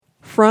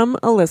from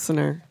a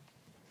listener.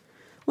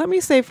 Let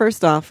me say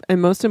first off,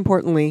 and most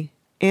importantly,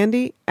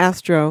 Andy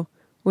Astro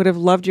would have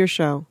loved your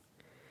show.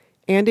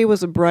 Andy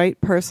was a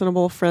bright,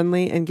 personable,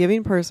 friendly, and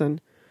giving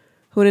person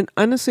who in an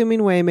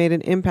unassuming way made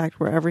an impact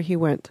wherever he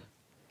went.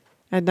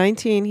 At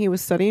 19, he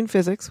was studying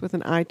physics with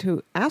an eye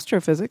to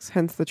astrophysics,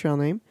 hence the trail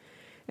name,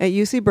 at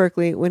UC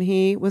Berkeley when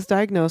he was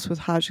diagnosed with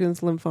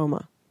Hodgkin's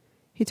lymphoma.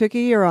 He took a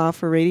year off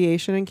for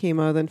radiation and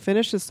chemo, then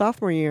finished his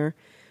sophomore year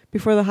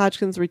before the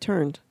Hodgkin's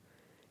returned.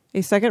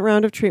 A second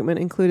round of treatment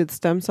included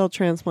stem cell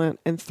transplant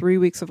and 3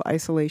 weeks of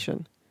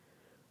isolation.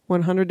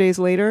 100 days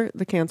later,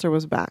 the cancer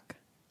was back.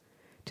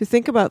 To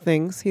think about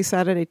things, he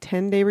sat at a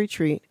 10-day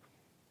retreat,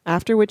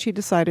 after which he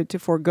decided to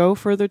forego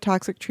further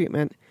toxic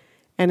treatment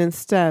and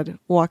instead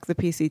walk the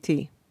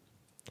PCT.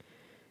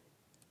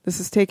 This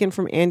is taken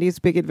from Andy's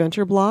Big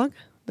Adventure blog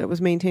that was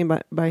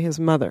maintained by his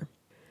mother.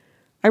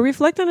 I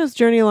reflect on his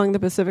journey along the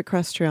Pacific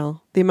Crest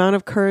Trail, the amount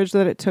of courage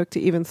that it took to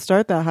even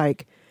start that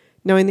hike,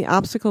 knowing the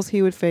obstacles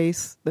he would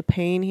face, the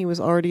pain he was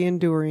already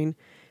enduring,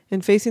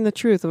 and facing the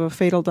truth of a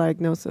fatal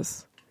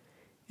diagnosis.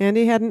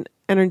 Andy had an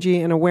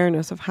energy and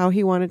awareness of how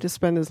he wanted to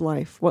spend his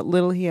life, what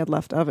little he had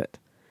left of it.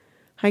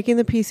 Hiking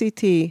the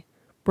PCT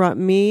brought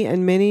me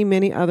and many,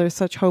 many others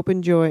such hope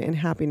and joy and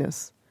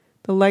happiness.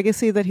 The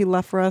legacy that he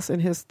left for us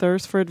in his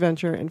thirst for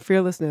adventure and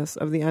fearlessness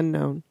of the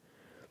unknown.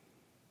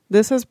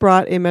 This has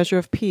brought a measure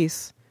of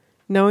peace,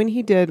 knowing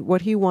he did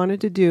what he wanted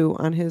to do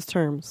on his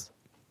terms.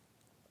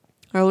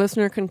 Our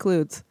listener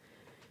concludes,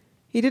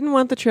 he didn't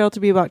want the trail to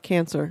be about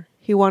cancer.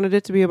 He wanted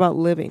it to be about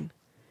living.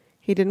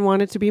 He didn't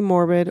want it to be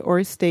morbid or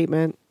a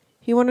statement.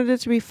 He wanted it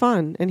to be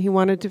fun, and he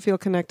wanted to feel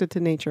connected to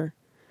nature.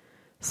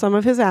 Some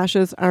of his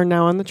ashes are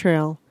now on the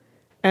trail,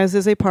 as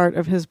is a part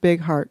of his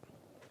big heart.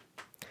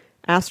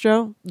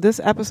 Astro,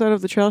 this episode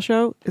of The Trail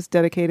Show is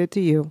dedicated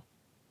to you.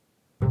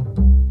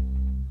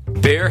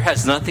 Bear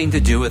has nothing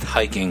to do with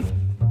hiking.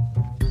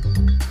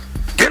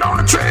 Get on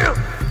the trail!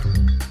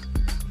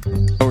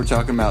 We're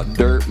talking about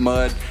dirt,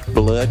 mud,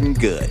 blood, and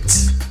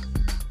guts.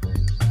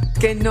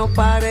 Que no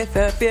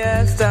parece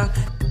fiesta.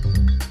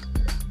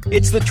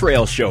 It's The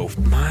Trail Show.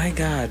 My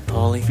God,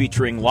 Paulie.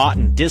 Featuring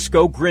Lawton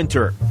Disco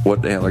Grinter.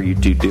 What the hell are you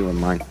two doing,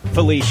 Mike?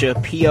 Felicia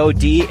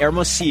P.O.D.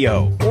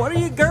 Hermosillo. What are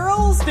you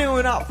girls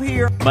doing up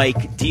here?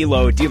 Mike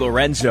Dilo Di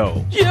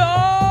Lorenzo.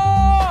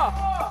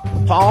 Yeah!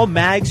 Paul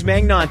Mags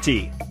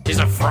Magnanti. He's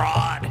a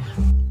fraud.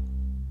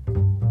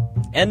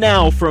 And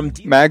now from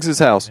Mags'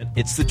 house,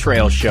 it's The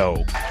Trail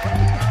Show.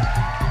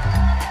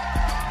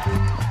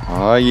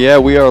 Oh yeah,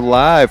 we are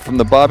live from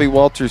the Bobby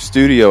Walters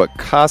studio at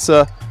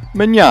Casa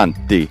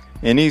Magnanti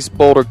in East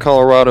Boulder,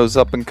 Colorado's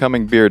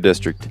up-and-coming beer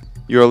district.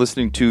 You are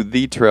listening to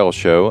The Trail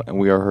Show, and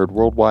we are heard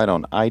worldwide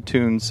on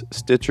iTunes,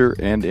 Stitcher,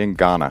 and in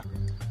Ghana.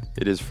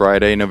 It is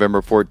Friday,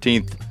 November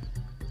 14th,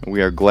 and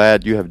we are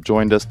glad you have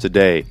joined us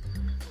today.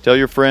 Tell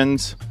your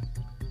friends,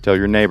 tell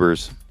your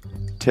neighbors,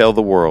 tell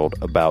the world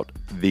about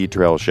The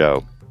Trail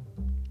Show.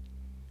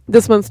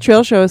 This month's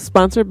Trail Show is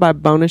sponsored by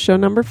Bonus Show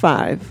number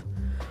 5.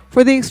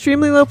 For the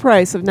extremely low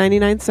price of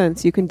 99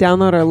 cents, you can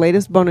download our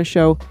latest bonus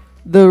show,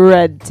 The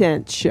Red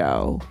Tent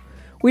Show.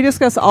 We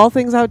discuss all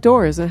things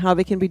outdoors and how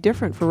they can be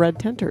different for red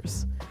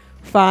tenters.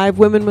 5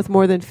 women with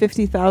more than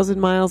 50,000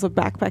 miles of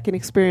backpacking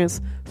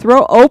experience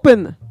throw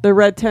open the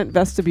red tent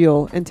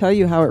vestibule and tell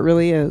you how it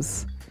really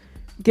is.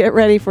 Get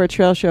ready for a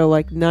trail show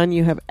like none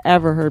you have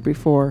ever heard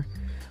before.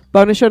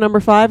 Bonus show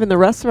number 5 and the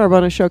rest of our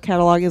bonus show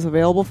catalog is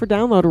available for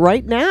download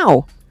right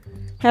now.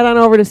 Head on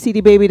over to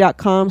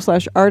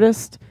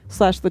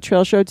cdbaby.com/artist/the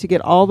trail show to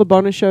get all the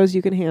bonus shows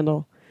you can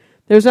handle.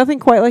 There's nothing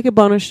quite like a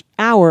bonus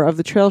hour of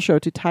the trail show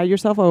to tide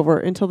yourself over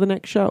until the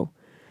next show.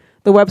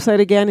 The website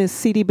again is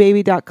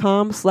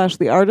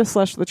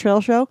cdbaby.com/theartist/the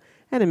trail show,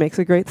 and it makes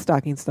a great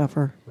stocking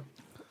stuffer.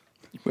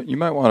 You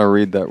might want to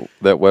read that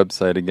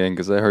website again,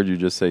 because I heard you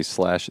just say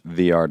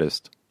 /the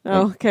artist.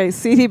 Okay,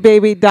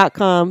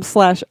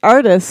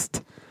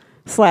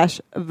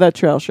 cdbaby.com/artist/the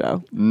trail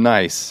show.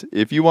 Nice.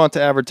 If you want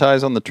to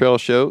advertise on the Trail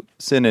Show,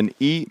 send an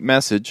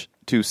e-message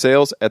to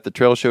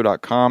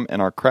sales@thetrailshow.com,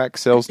 and our crack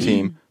sales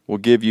team will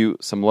give you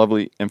some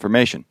lovely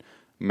information.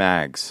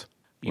 Mags,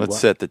 let's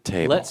set the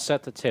table. Let's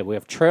set the table. We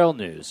have trail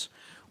news.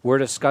 We're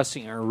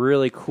discussing a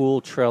really cool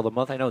trail of the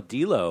month. I know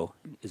Dilo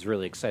is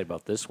really excited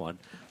about this one.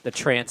 The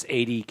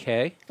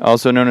TransADK.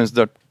 Also known as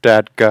the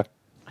TADK.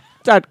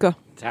 Tatka.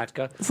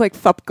 It's like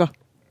Thupka.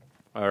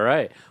 All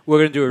right. We're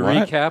going to do a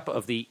recap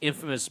of the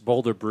infamous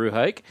Boulder Brew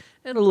Hike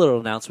and a little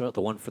announcement of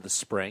the one for the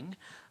spring.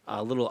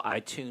 A little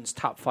iTunes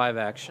top 5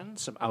 action,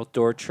 some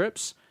outdoor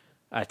trips,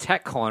 a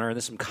tech corner, and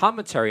there's some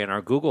commentary on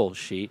our Google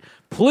sheet.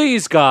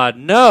 Please, God,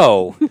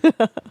 no!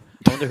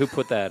 I wonder who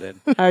put that in.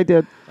 I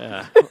did.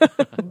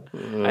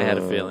 I had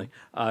a feeling.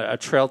 A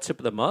trail tip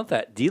of the month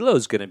that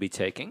Dilo's going to be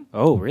taking.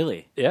 Oh,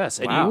 really? Yes.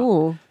 And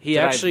Wow. he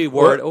actually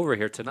wore it over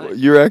here tonight.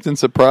 You're acting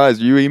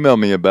surprised. You emailed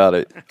me about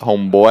it,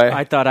 homeboy.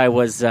 I thought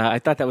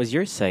that was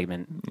your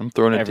segment. I'm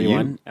throwing it to you.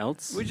 Everyone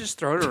else? We just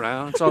throw it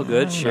around. It's all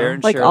good. Share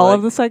and Like share. all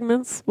of the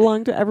segments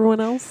belong to everyone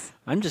else?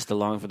 I'm just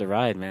along for the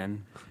ride,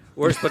 man.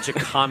 We're just a bunch of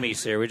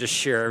commies here. We just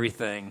share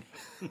everything.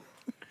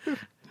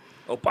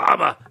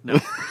 Obama. No,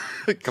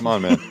 Come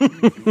on, man.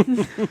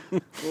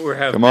 we're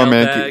having Come on,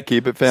 man. mailbag.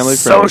 Keep it family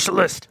friendly.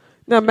 Socialist.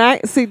 No,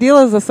 Deal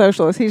a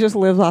socialist. He just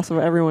lives off of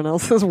everyone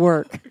else's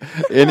work.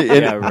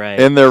 Yeah, right.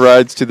 In their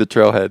rides to the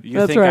trailhead. You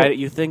That's think right.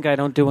 you think I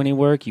don't do any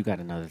work? You got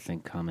another thing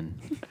coming.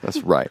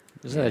 That's right.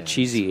 Isn't that a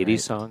cheesy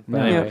 80s song? No.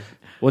 Anyway.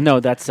 Well, no,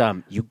 that's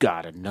you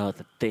got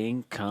another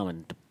thing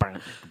coming.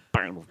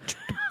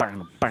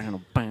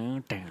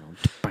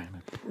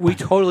 We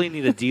totally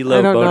need a D-Lo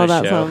I don't know bonus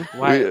that show. song.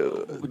 Why?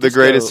 The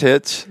greatest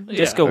hits.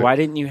 Disco, Yeah. why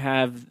didn't you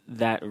have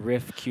that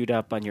riff queued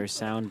up on your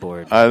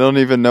soundboard? I don't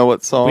even know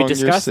what song We you're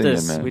discussed singing,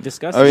 this. man. We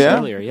discussed Oh, this yeah?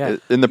 earlier, yeah.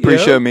 In the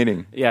pre-show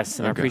meeting. Yes,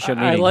 in our pre-show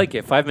meeting. I like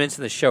it. 5 minutes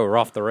in the show, we're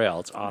off the rail.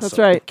 It's awesome. That's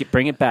right.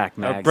 Bring it back,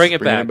 Mags. Bring it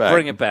Bring back. it back.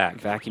 Bring it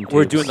back. Vacuum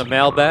We're tubes. doing the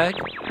mailbag.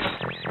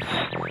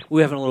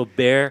 We're having a little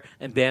bear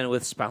and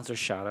bandwidth sponsor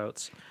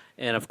shout-outs.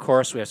 And, of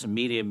course, we have some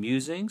media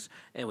musings,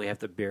 and we have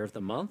the beer of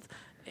the month,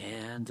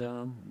 and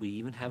we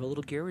even have a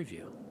little gear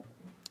review.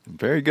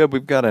 Very good.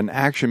 We've got an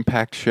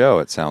action-packed show,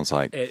 it sounds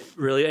like. It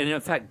really, and in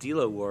fact,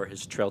 D'Lo wore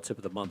his trail tip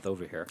of the month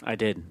over here. I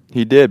did.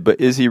 He did,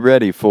 but is he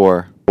ready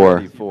for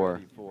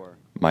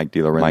Mike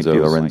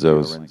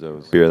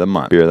DiLorenzo's Beer of the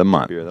Month? Beer of the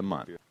Month. Beer of the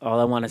Month. All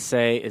I want to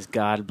say is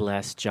God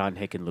bless John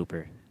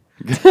Hickenlooper.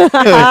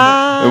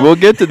 And we'll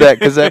get to that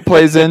because that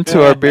plays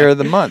into our Beer of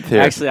the Month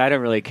here. Actually, I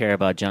don't really care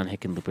about John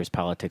Hickenlooper's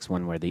politics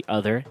one way or the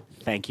other.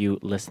 Thank you,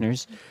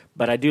 listeners.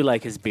 But I do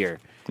like his beer.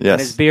 Yes. And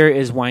his beer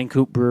is Wine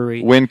Coop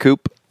Brewery.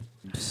 Wincoop.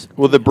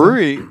 Well, the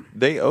brewery,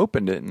 they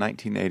opened it in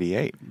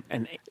 1988.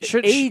 And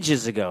Should-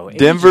 ages ago.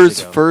 Denver's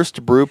ages ago.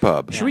 first brew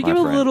pub. Should we my give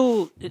a friend.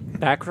 little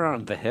background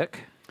on the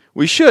Hick?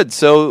 We should.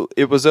 So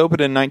it was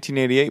opened in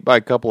 1988 by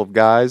a couple of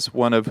guys,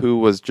 one of who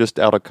was just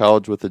out of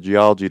college with a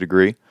geology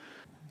degree.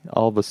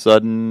 All of a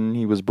sudden,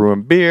 he was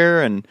brewing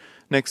beer, and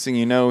next thing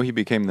you know, he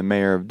became the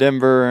mayor of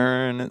Denver,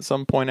 and at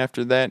some point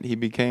after that, he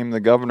became the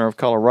governor of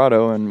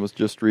Colorado and was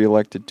just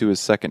reelected to his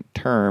second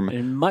term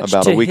And much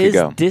about to a week his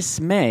ago.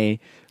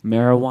 dismay,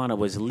 marijuana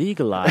was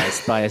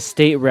legalized by a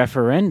state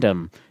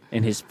referendum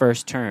in his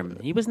first term.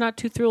 He was not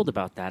too thrilled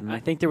about that, and I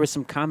think there were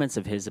some comments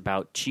of his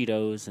about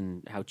Cheetos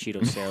and how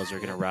Cheeto sales are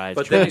going to rise.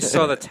 But then you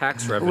saw the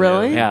tax revenue.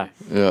 Really? Yeah.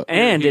 Yeah.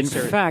 And in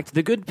Insert- fact,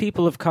 the good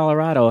people of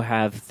Colorado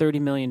have $30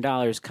 million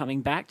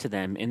coming back to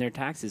them in their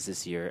taxes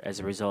this year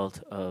as a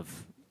result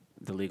of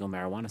the legal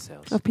marijuana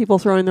sales. Of people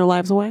throwing their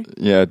lives away.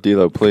 Yeah,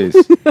 D'Lo, please.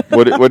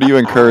 What are you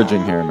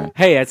encouraging here, man?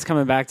 Hey, it's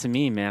coming back to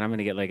me, man. I'm going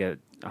to get like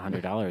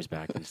 $100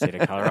 back in the state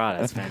of Colorado.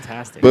 That's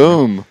fantastic.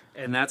 Boom.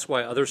 And that's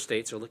why other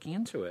states are looking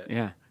into it.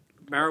 Yeah.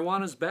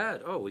 Marijuana's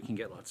bad. Oh, we can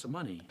get lots of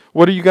money.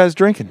 What are you guys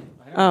drinking?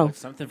 Oh,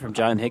 Something from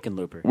John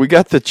Hickenlooper. We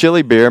got the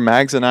chili beer,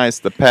 Mags and Ice,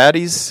 the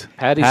Patty's,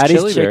 Patty's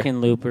chili beer. Chicken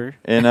Looper.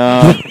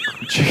 and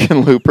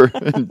Chicken Looper.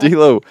 And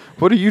D'Lo,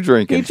 what are you he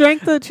drinking?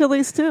 drank the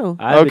chilies too.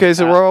 Okay,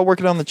 so we're all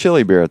working on the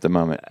chili beer at the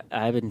moment.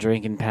 I've been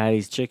drinking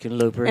Patty's Chicken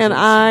Looper And since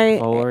I-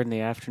 4 in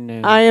the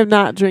afternoon. I am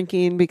not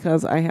drinking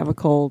because I have a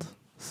cold.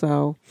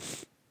 So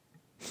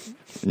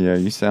Yeah,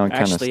 you sound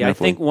kind of Actually, sniffly. I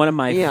think one of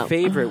my Yeah.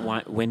 favorite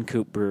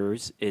Wincoop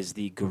brewers is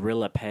the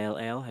Gorilla Pale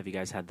Ale. Have you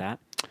guys had that?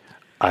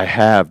 I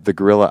have the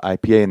Gorilla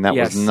IPA, and that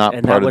yes, was not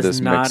and part that of was this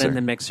not mixer. in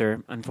the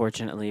mixer,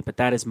 unfortunately. But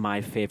that is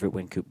my favorite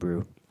Wincoop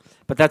brew.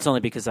 But that's only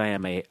because I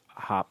am a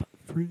hop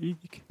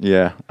freak.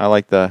 Yeah, I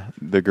like the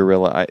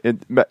Gorilla.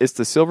 It's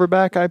the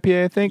Silverback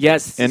IPA, I think.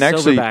 Yes, and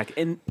actually, Silverback.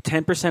 And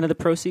 10% of the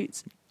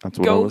proceeds that's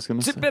what I was going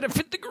to say.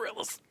 benefit the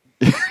gorillas.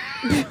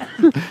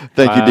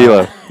 Thank you,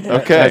 D'Lo.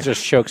 Okay, That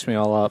just chokes me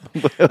all up.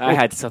 I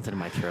had something in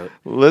my throat.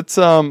 let's.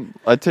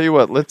 I tell you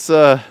what. Let's.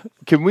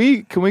 Can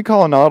we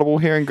call an audible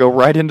here and go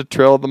right into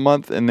Trail of the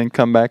Month, and then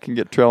come back and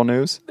get Trail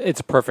News? It's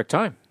a perfect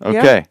time.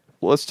 Okay.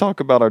 Well, let's talk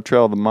about our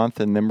Trail of the Month,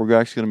 and then we're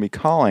actually going to be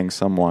calling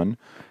someone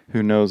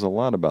who knows a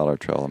lot about our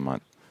Trail of the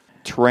Month.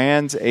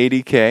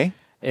 TransADK.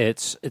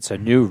 It's a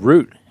new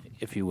route,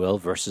 if you will,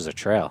 versus a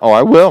trail. Oh,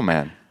 I will,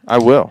 man. I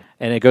will.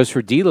 And it goes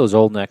for D'Lo's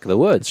old neck of the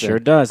woods. Sure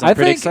And does. I'm I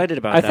pretty think- excited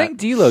about I that. think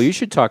D'Lo, you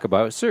should talk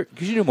about it, sir,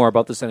 because you know more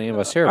about this than any of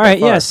us here. All by right,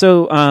 far. yeah.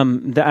 So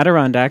the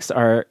Adirondacks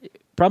are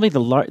probably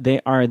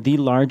they are the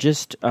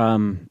largest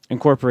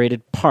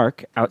incorporated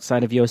park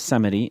outside of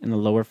Yosemite in the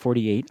lower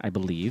 48, I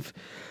believe.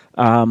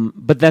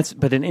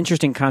 But an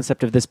interesting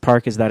concept of this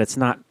park is that it's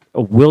not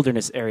a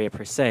wilderness area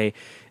per se.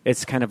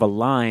 It's kind of a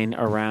line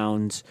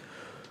around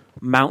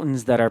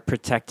mountains that are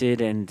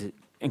protected and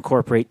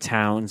incorporate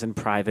towns and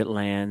private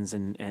lands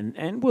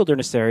and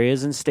wilderness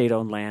areas and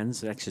state-owned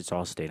lands. Actually, it's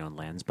all state-owned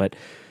lands. But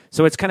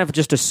so it's kind of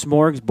just a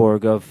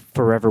smorgasbord of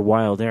forever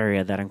wild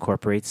area that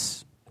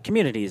incorporates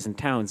communities and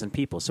towns and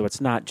people. So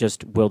it's not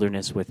just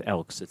wilderness with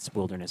elks. It's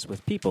wilderness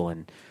with people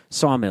and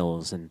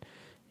sawmills and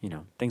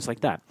things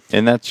like that.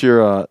 And that's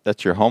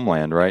your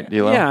homeland, right,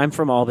 D'Lo? Yeah, I'm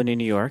from Albany,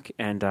 New York,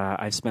 and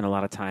I've spent a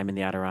lot of time in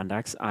the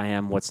Adirondacks. I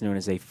am what's known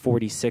as a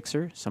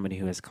 46er, somebody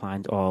who has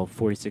climbed all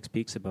 46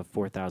 peaks above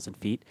 4,000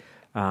 feet.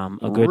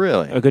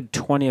 Really? A good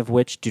 20 of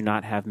which do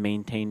not have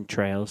maintained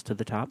trails to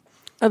the top.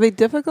 are they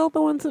difficult,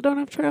 the ones that don't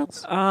have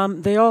trails?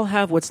 They all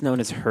have what's known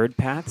as herd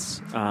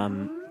paths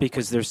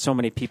because there's so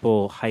many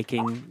people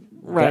hiking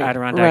Right, the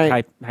Adirondack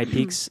right. high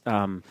peaks.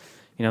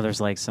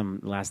 there's like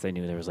last I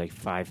knew, there was like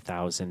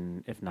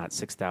 5,000, if not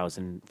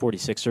 6,000,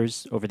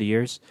 46ers over the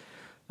years.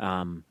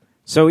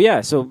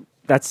 So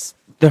that's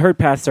the herd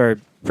paths are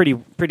pretty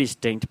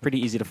distinct, pretty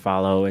easy to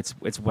follow.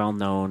 It's well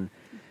known.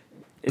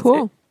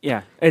 Cool.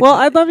 Well,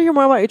 I'd love to hear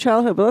more about your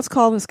childhood, but let's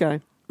call this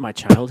guy. my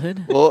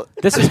childhood. Well,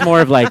 this is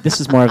more of like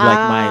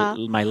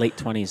my late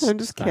 20s. I'm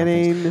just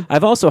kidding.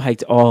 I've also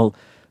hiked all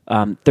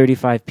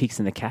 35 peaks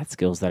in the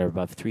Catskills that are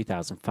above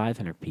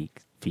 3,500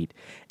 feet,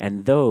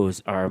 and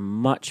those are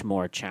much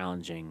more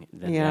challenging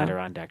than the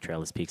Adirondack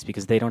Trail's peaks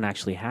because they don't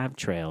actually have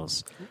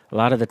trails. A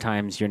lot of the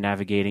times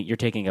you're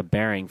taking a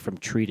bearing from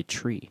tree to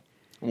tree.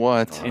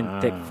 What?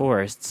 In thick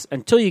forests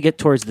until you get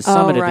towards the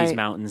summit of these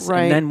mountains.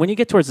 Right. And then when you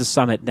get towards the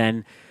summit,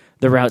 then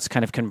the routes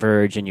kind of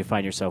converge and you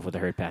find yourself with a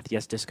herd path.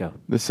 Yes, Disco?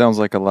 This sounds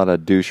like a lot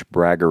of douche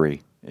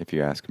braggery, if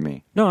you ask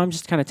me. No, I'm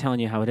just kind of telling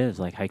you how it is,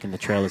 like hiking the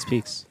trailless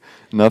peaks.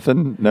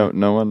 Nothing? No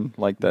one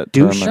like that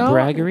Douche term?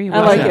 braggery?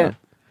 I like it.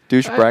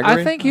 Douche braggery?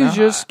 I think he's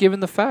just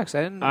giving the facts.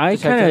 I didn't I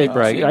detect kind any of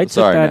bragging. I took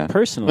Sorry, that man.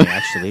 personally,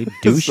 actually.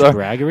 Douche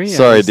braggery.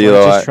 Sorry, I was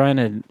Dilo, just trying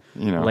to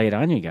know. lay it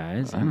on you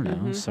guys. I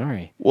don't know.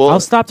 Sorry. Well- I'll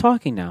stop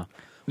talking now.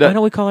 Why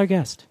don't we call our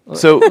guest?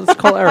 So Let's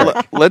call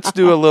Eric. let's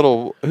do a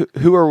little.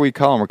 Who are we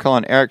calling? We're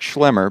calling Eric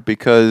Schlemmer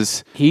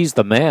because He's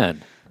the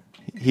man.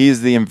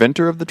 he's the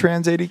inventor of the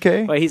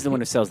TransADK. Well, he's the one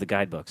who sells the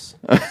guidebooks.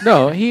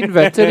 No, he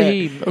invented.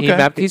 He Okay.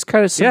 mapped. He's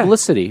kind of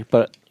simplicity,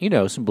 but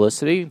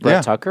simplicity. Brett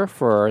Yeah. Tucker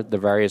for the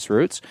various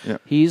routes. Yeah.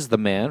 He's the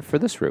man for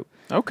this route.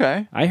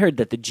 Okay. I heard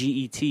that the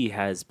GET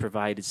has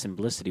provided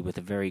Simplicity with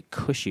a very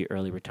cushy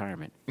early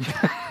retirement.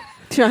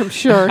 I'm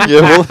sure.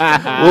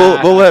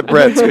 Yeah, we'll let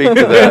Brett speak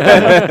to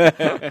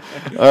that.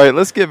 All right,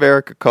 let's give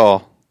Eric a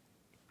call.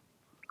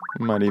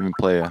 We might even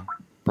play a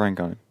prank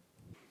on him.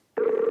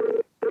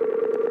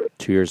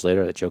 2 years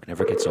later, that joke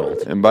never gets old.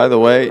 And by the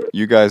way,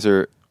 you guys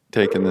are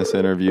taking this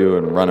interview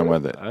and running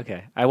with it.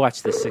 Okay. I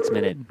watched this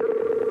 6-minute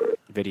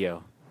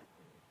video.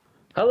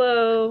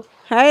 Hello.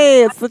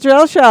 Hey, it's the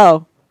Trail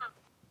Show.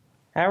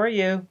 How are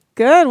you?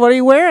 Good. What are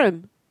you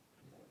wearing?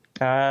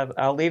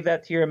 I'll leave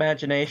that to your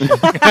imagination.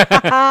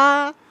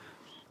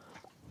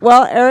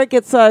 Well, Eric,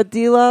 it's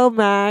Dilo,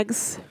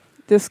 Mags,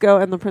 Disco,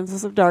 and the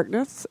Princess of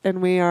Darkness, and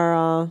we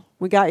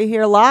got you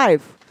here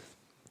live.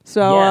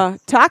 So Yes.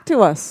 talk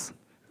to us.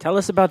 Tell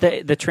us about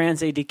the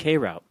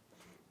TransADK route.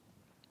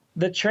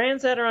 The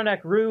TransADK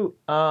route,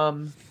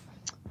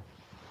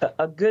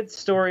 a good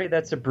story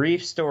that's a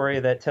brief story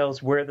that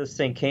tells where this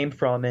thing came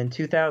from. In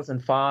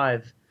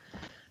 2005,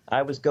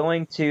 I was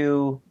going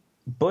to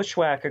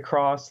bushwhack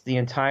across the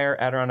entire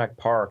Adirondack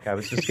Park. I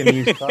was just going to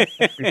use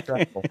cross-country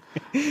travel.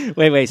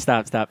 Wait,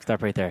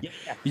 stop right there. Yeah.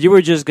 You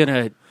were just going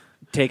to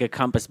take a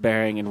compass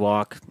bearing and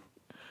walk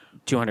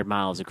 200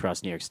 miles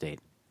across New York State.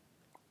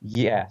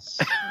 Yes.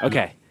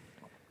 Okay.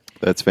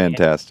 That's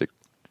fantastic.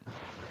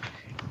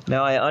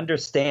 Now, I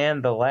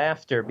understand the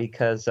laughter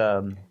because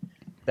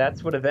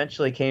that's what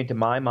eventually came to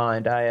my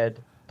mind. I had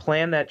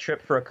planned that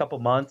trip for a couple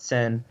months,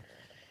 and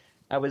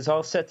I was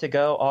all set to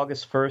go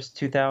August 1st,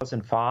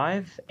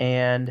 2005.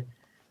 And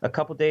a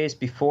couple days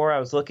before, I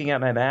was looking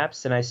at my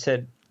maps, and I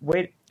said,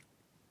 wait,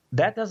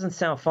 that doesn't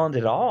sound fun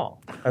at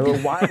all. I go,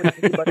 why would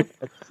anybody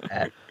do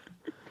that?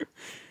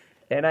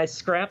 And I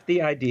scrapped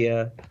the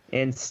idea.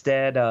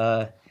 Instead,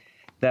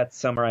 that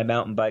summer, I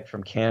mountain biked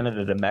from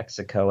Canada to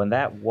Mexico, and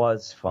that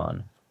was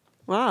fun.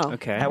 Wow.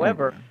 Okay.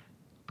 However,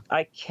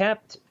 I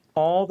kept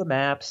all the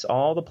maps,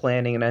 all the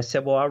planning, and I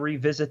said, well, I'll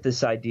revisit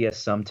this idea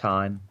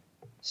sometime.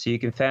 So you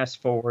can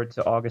fast forward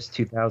to August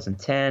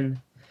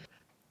 2010.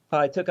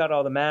 I took out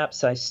all the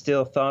maps. I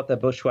still thought that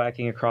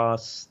bushwhacking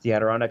across the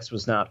Adirondacks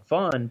was not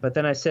fun. But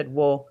then I said,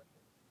 well,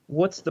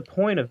 what's the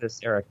point of this,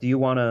 Eric? Do you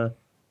want to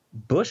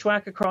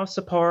bushwhack across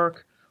the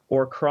park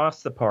or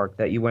across the park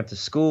that you went to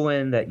school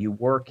in, that you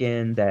work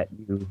in, that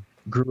you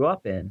grew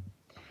up in?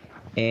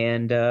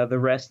 And the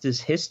rest is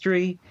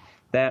history.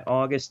 That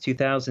August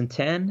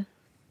 2010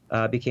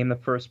 became the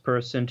first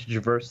person to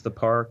traverse the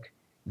park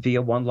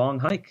via one long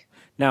hike.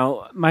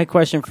 Now, my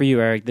question for you,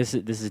 Eric, this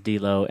is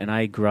Dilo, and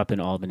I grew up in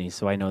Albany,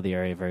 so I know the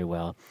area very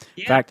well.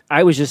 Yeah. In fact,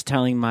 I was just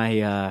telling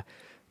my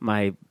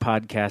my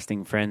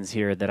podcasting friends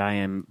here that I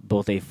am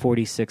both a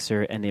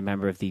 46er and a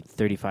member of the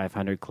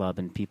 3500 Club,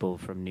 and people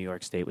from New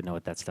York State would know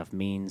what that stuff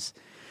means,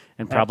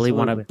 and probably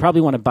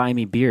want to buy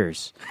me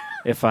beers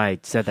if I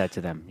said that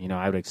to them.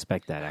 I would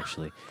expect that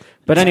actually.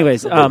 But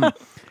anyways,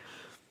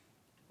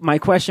 my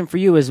question for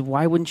you is,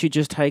 why wouldn't you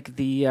just hike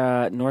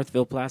the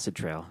Northville Placid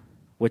Trail,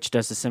 which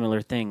does a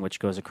similar thing, which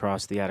goes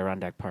across the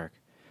Adirondack Park?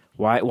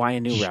 Why a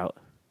new route?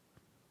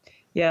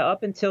 Yeah,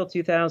 up until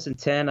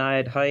 2010, I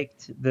had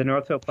hiked the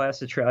Northville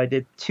Placid Trail. I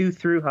did 2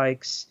 through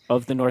hikes.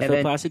 Of the and Northville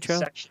then Placid Trail?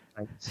 section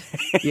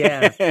hikes.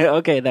 Yeah,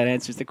 Okay, that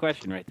answers the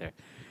question right there.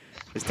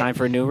 It's time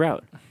for a new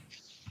route.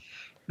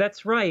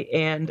 that's right.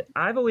 And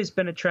I've always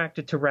been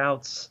attracted to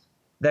routes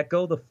that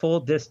go the full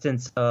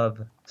distance of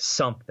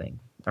something.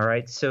 All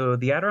right, so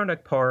the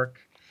Adirondack Park,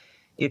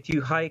 if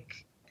you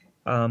hike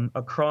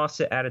across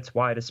it at its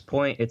widest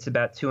point, it's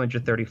about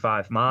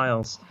 235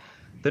 miles.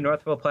 The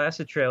Northwell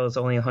Placid Trail is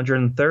only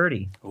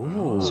 130.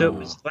 Ooh. So it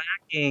was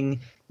lacking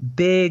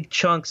big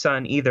chunks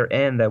on either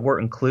end that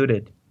weren't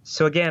included.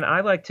 So again,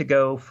 I like to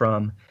go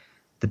from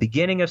the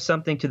beginning of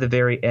something to the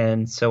very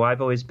end. So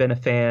I've always been a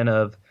fan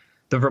of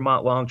the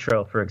Vermont Long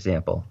Trail, for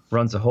example.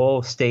 Runs the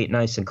whole state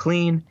nice and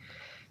clean.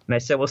 And I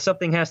said, well,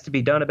 something has to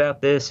be done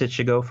about this. It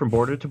should go from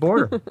border to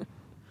border.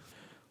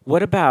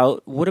 What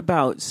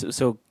about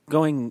so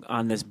going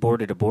on this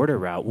border to border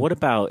route? What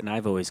about, and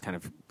I've always kind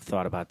of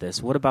thought about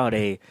this, what about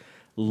a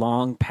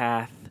long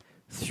path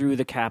through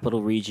the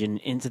capital region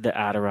into the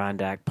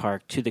Adirondack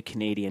Park to the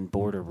Canadian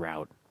border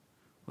route?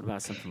 What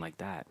about something like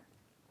that?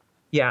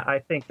 Yeah, I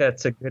think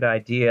that's a good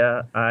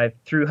idea. I've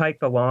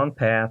thru-hiked the long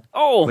path.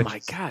 Oh which my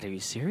is- God, are you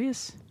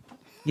serious?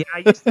 Yeah,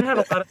 I used to have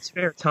a lot of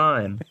spare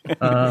time.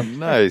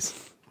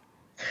 Nice.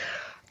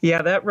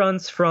 Yeah, that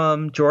runs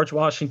from George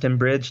Washington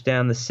Bridge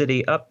down the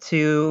city up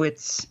to,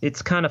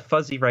 it's kind of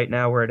fuzzy right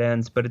now where it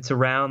ends, but it's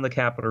around the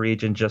capital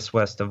region just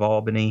west of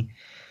Albany.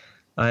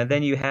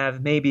 Then you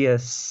have maybe a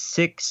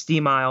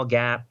 60-mile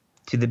gap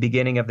to the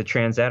beginning of the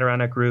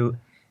TransADK route,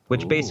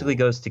 which basically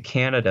goes to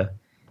Canada.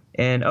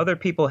 And other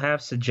people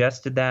have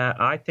suggested that.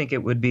 I think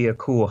it would be a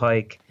cool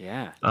hike.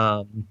 Yeah.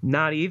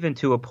 Not even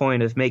to a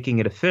point of making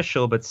it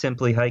official, but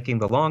simply hiking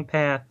the long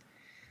path,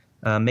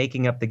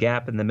 making up the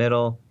gap in the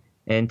middle,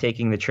 and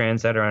taking the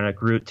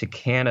TransADK route to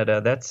Canada.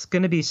 That's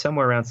going to be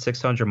somewhere around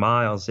 600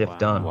 miles if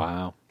done.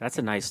 Wow. That's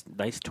a nice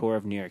tour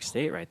of New York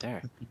State right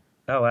there.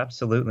 Oh,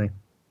 absolutely.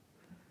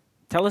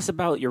 Tell us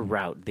about your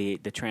route, the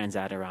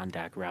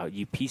TransAdirondack route.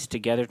 You piece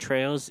together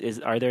trails.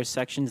 Are there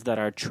sections that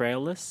are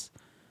trailless?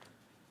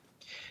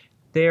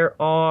 There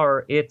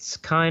are. It's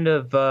kind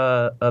of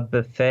a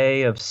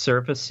buffet of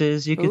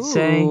surfaces, you could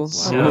say. Ooh,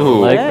 So,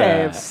 Ooh. like hey,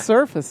 that. of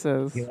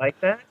surfaces. you like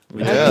that?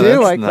 Yeah, I do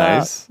that's like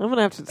nice. that. I'm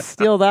gonna have to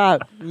steal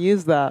that. And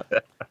use that.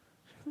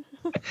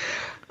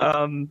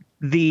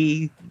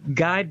 The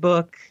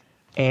guidebook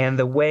and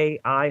the way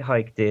I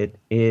hiked it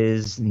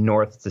is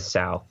north to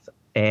south.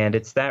 And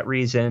it's that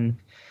reason,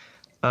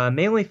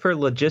 mainly for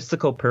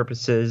logistical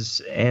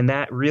purposes, and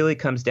that really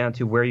comes down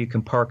to where you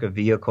can park a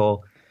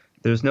vehicle.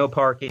 There's no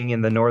parking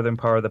in the northern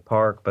part of the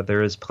park, but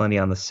there is plenty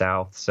on the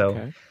south. So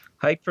Okay.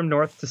 hike from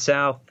north to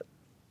south.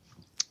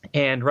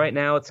 And right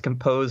now it's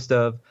composed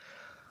of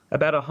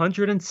about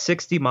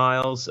 160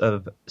 miles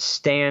of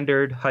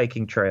standard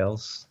hiking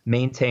trails,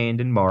 maintained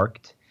and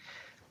marked.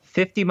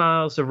 50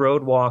 miles of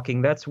road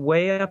walking. That's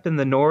way up in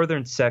the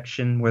northern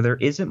section where there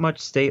isn't much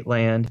state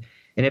land.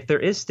 And if there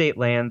is state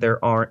land,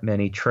 there aren't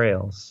many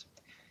trails.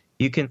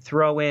 You can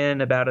throw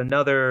in about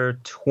another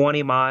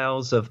 20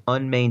 miles of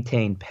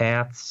unmaintained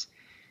paths.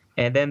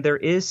 And then there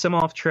is some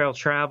off-trail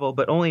travel,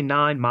 but only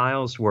 9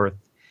 miles worth.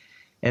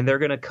 And they're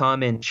going to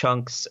come in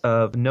chunks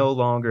of no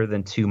longer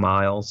than 2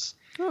 miles.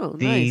 Oh,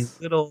 The nice.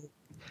 the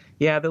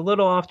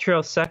little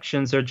off-trail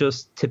sections are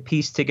just to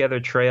piece together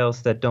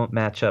trails that don't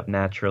match up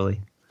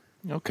naturally.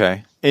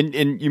 Okay.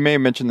 And you may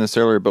have mentioned this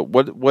earlier, but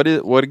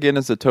what again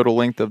is the total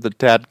length of the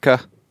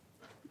TADK?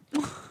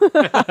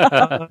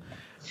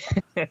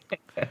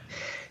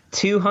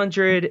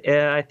 200,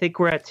 I think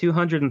we're at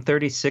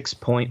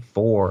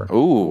 236.4.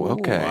 Ooh,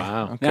 okay.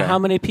 Wow. Okay. Now, how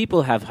many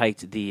people have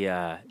hiked the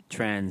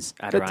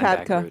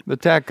TransAdirondack TADK. route? The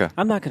TADK.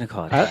 I'm not going to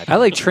call it I TADK.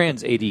 like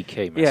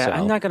TransADK myself. Yeah,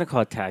 I'm not going to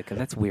call it TADK.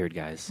 That's weird,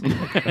 guys.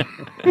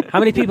 How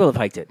many people have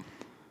hiked it?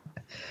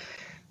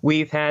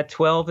 We've had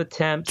 12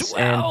 attempts.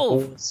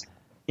 12?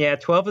 And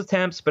 12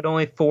 attempts, but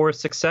only 4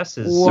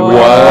 successes. Whoa. So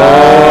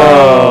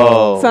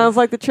Whoa. Sounds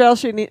like the trail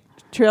show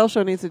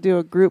needs to do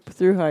a group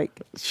through hike.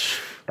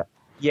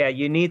 yeah,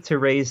 you need to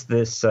raise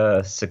this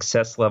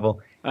success level.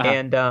 Uh-huh.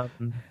 And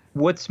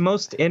what's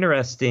most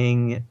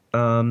interesting,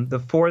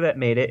 the 4 that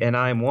made it, and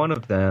I'm one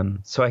of them,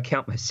 so I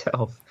count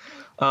myself,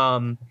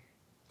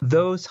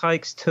 those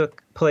hikes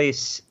took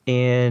place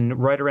in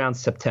right around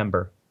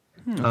September.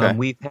 Okay.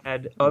 We've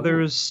had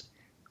others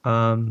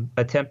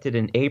attempted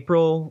in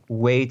April,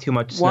 way too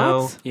much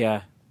snow. What?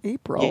 Yeah.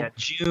 April. Yeah,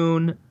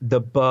 June, the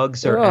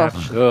bugs are Ugh.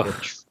 absolutely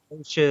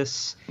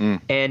atrocious.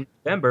 And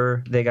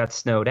November, they got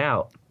snowed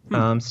out.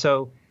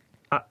 So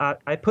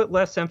I put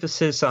less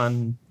emphasis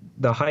on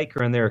the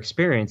hiker and their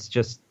experience,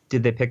 just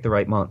did they pick the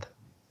right month?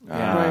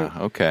 Right.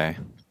 Okay.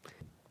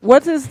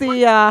 What is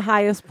the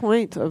highest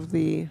point of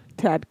the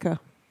TADK?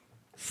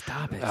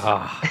 Stop it.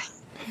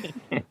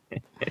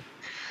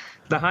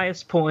 The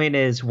highest point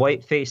is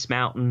Whiteface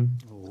Mountain,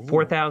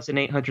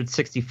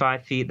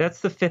 4,865 feet. That's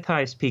the 5th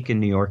highest peak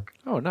in New York.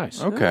 Oh,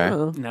 nice. Okay.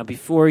 Oh. Now,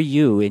 before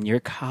you, in your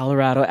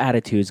Colorado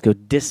attitudes, go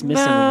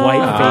dismissing No.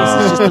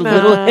 Whiteface as just a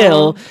little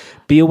hill,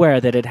 be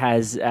aware that it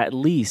has at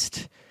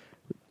least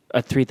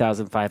a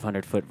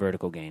 3,500-foot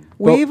vertical gain.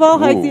 We've all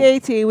hiked Ooh. the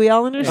AT. We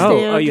all understand.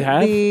 Oh, you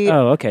have? the-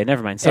 Oh, okay.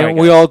 Never mind. Sorry, And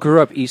we guys. all grew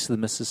up east of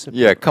the Mississippi.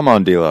 Yeah, come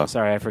on, D'Lo.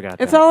 Sorry, I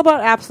forgot It's that. all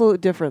about absolute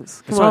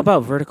difference. Come It's on. all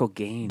about vertical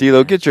gain.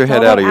 D'Lo, get your It's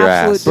head all out of about your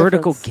absolute ass.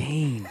 Vertical difference.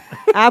 gain.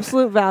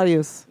 absolute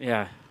values.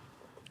 Yeah.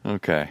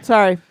 Okay.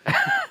 Sorry.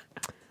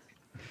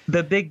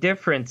 The big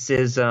difference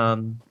is,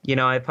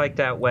 I've hiked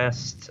out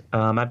west.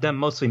 I've done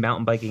mostly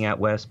mountain biking out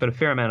west, but a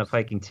fair amount of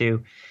hiking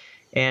too.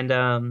 And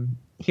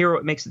here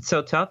what makes it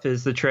so tough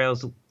is the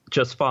trails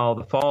just follow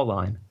the fall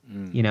line,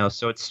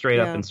 so it's straight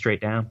up and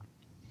straight down.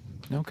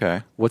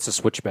 Okay. What's a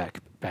switchback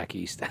back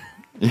east?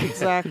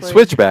 Exactly.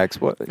 Switchbacks.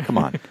 What? Come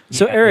on.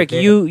 So Eric, Yeah,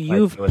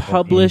 you've like,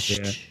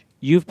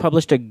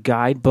 published a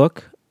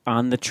guidebook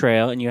on the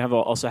trail, and you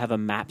also have a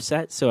map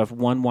set. So if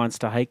one wants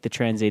to hike the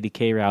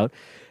TransADK route,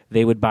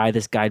 they would buy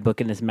this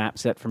guidebook and this map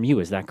set from you.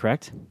 Is that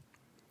correct?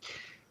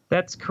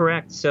 That's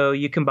correct. So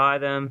you can buy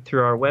them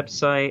through our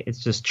website. It's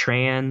just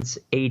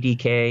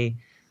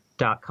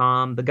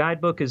TransADK.com. The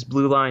guidebook is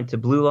Blue Line to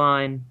Blue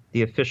Line,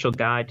 the official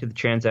guide to the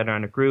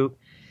Transatlantic route.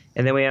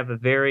 And then we have a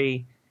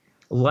very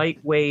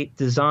lightweight,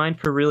 designed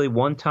for really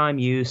one-time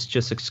use,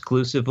 just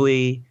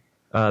exclusively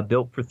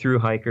built for thru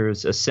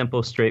hikers, a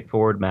simple,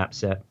 straightforward map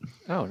set.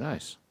 Oh,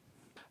 nice.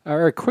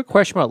 A quick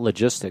question about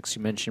logistics.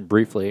 You mentioned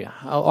briefly.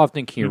 How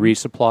often can you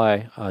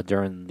resupply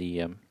during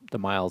the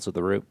miles of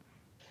the route?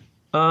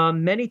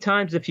 Many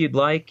times if you'd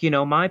like.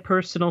 My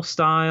personal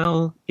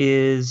style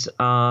is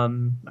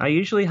I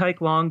usually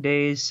hike long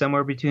days,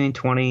 somewhere between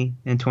 20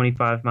 and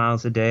 25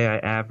 miles a day, I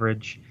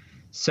average.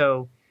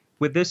 So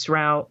with this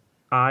route,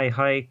 I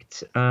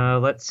hiked,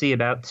 about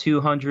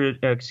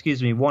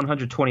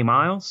 120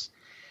 miles.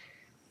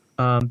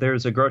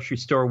 There's a grocery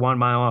store 1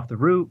 mile off the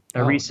route. I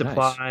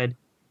resupplied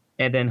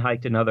and then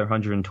hiked another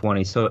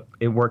 120. So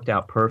it worked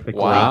out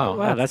perfectly.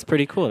 Wow, that's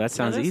pretty cool. That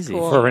sounds easy.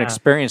 Cool. For an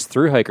experienced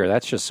thru hiker,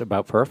 that's just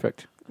about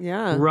perfect.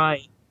 Yeah.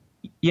 Right.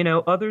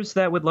 Others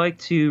that would like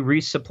to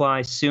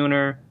resupply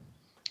sooner,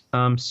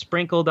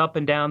 sprinkled up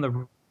and down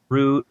the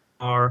route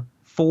are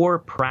 4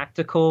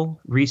 practical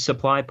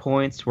resupply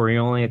points where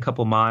you're only a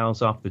couple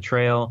miles off the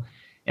trail.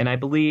 And I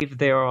believe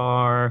there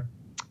are,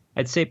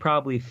 I'd say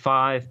probably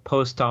 5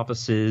 post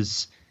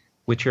offices,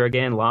 which are,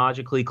 again,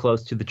 logically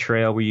close to the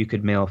trail where you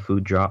could mail a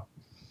food drop.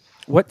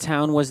 What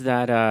town was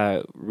that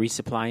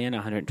resupply in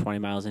 120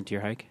 miles into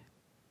your hike?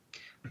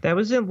 That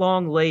was in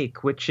Long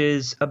Lake, which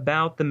is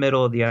about the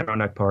middle of the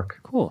Adirondack Park.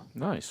 Cool.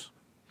 Nice.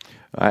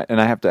 And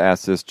I have to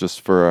ask this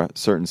just for a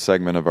certain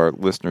segment of our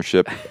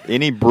listenership.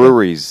 Any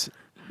breweries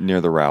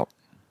near the route?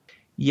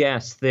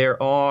 Yes,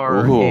 there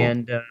are. Ooh.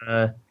 And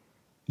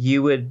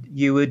you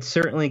would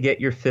certainly get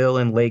your fill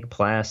in Lake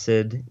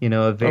Placid,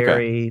 a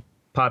very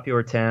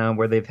popular town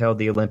where they've held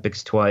the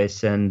Olympics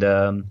twice. And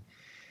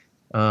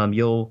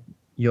you'll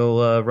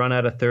run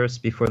out of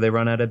thirst before they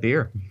run out of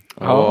beer.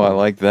 Oh, I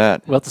like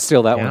that. We'll have to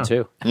steal that one,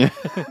 too.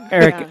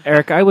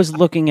 Eric, I was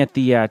looking at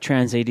the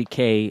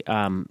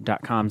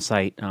TransADK.com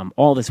site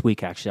all this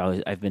week,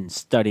 actually. I've been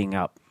studying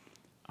up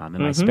in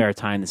my spare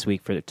time this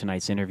week for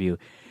tonight's interview.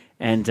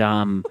 And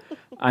I'm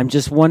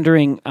just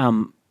wondering,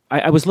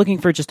 I was looking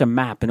for just a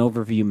map, an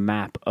overview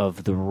map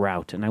of the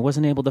route, and I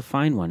wasn't able to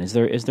find one. Is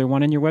there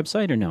one on your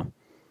website or no?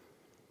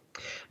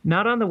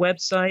 Not on the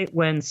website.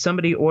 When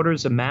somebody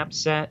orders a map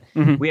set,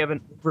 we have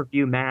an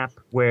overview map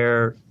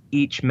where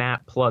each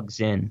map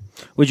plugs in.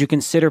 Would you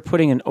consider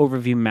putting an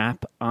overview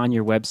map on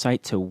your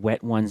website to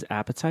whet one's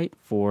appetite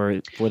for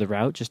the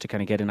route, just to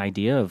kind of get an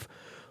idea of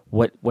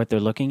what they're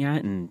looking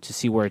at and to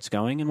see where it's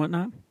going and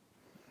whatnot?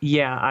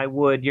 Yeah, I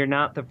would. You're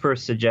not the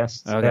first you're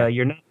not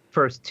the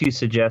first to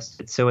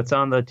suggest it, so it's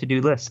on the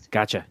to-do list.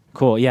 Gotcha.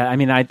 Cool. Yeah, I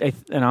mean,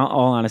 in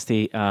all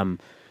honesty,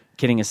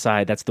 kidding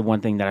aside, that's the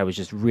one thing that I was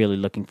just really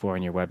looking for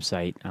on your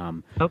website.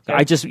 Okay.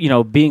 I just,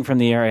 being from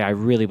the area, I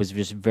really was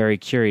just very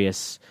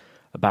curious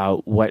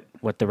about what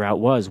the route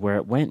was, where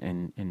it went,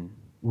 and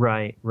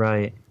Right.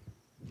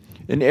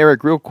 And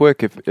Eric, real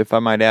quick, if I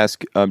might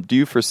ask, do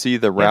you foresee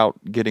the route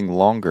getting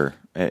longer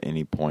at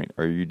any point,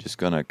 or are you just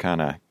going to kind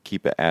of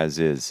keep it as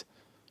is?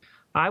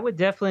 I would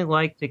definitely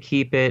like to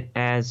keep it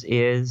as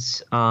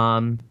is.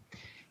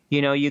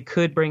 You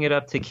could bring it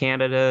up to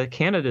Canada.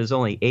 Canada is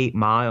only 8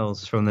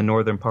 miles from the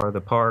northern part of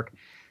the park.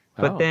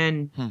 But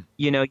then,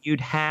 you'd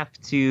have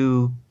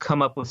to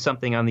come up with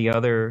something on the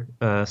other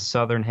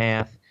southern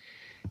half.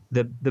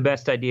 The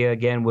best idea,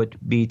 again, would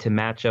be to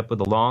match up with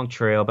the long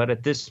trail. But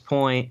at this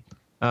point,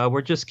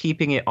 we're just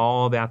keeping it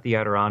all about the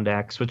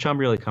Adirondacks, which I'm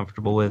really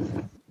comfortable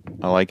with.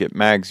 I like it.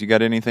 Mags, you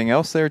got anything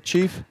else there,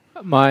 Chief?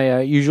 My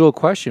usual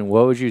question,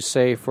 what would you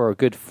say for a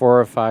good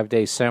 4 or 5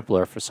 day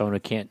sampler for someone who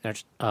can't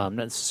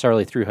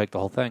necessarily thru hike the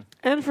whole thing?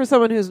 And for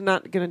someone who's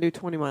not going to do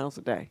 20 miles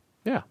a day.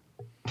 Yeah.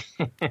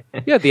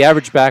 Yeah, the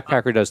average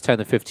backpacker does 10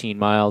 to 15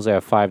 miles. They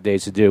have 5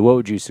 days to do. What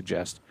would you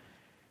suggest?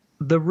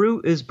 The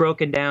route is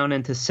broken down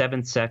into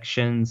 7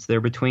 sections.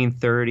 They're between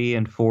 30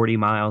 and 40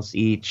 miles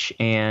each.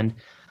 And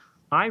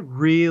I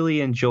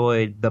really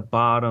enjoyed the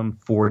bottom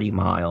 40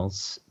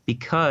 miles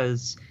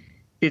because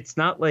it's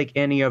not like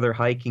any other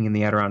hiking in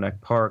the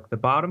Adirondack Park. The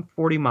bottom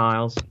 40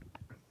 miles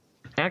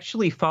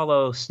actually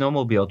follow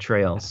snowmobile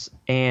trails.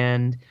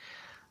 And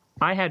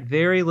I had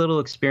very little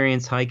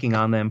experience hiking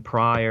on them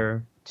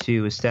prior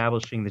to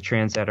establishing the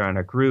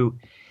TransADK route.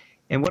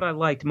 And what I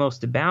liked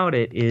most about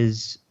it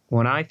is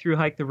when I thru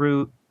hiked the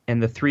route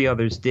and the 3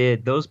 others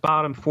did, those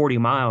bottom 40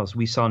 miles,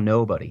 we saw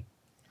nobody.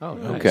 Oh,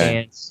 nice.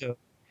 Okay. And so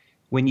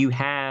when you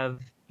have,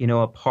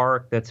 a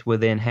park that's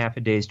within half a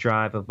day's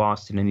drive of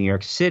Boston and New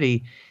York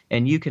City,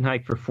 and you can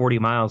hike for 40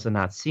 miles and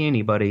not see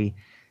anybody,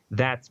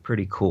 That's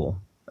pretty cool.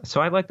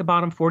 So I like the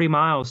bottom 40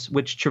 miles,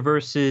 which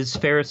traverses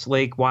Ferris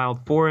Lake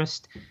Wild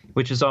Forest,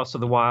 which is also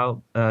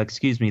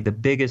the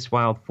biggest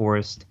wild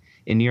forest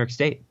in New York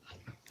State.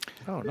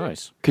 Oh,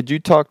 nice. Could you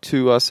talk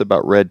to us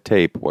about red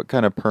tape? What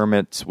kind of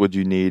permits would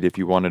you need if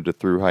you wanted to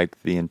through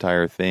hike the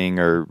entire thing,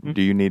 or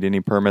do you need any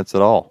permits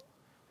at all?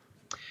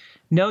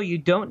 No, you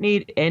don't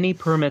need any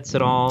permits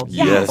at all.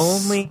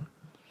 Yes.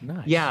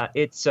 Nice. Yeah,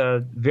 it's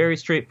very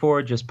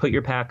straightforward. Just put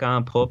your pack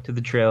on, pull up to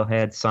the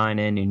trailhead, sign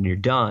in, and you're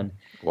done.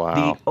 Wow.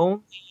 The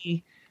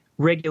only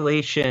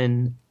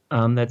regulation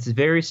that's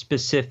very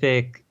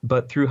specific,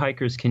 but through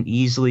hikers can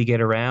easily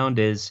get around,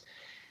 is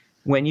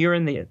when you're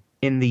in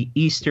the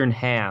eastern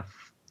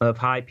half of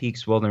High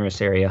Peaks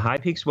Wilderness Area. High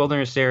Peaks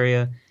Wilderness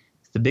Area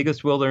is the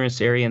biggest wilderness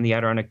area in the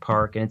Adirondack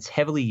Park, and it's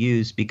heavily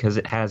used because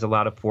it has a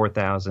lot of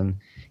 4,000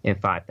 and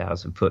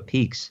 5,000 foot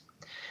peaks.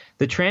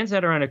 The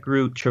TransADK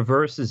route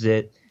traverses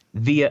it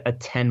via a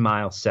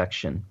 10-mile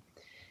section.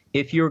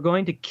 If you're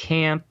going to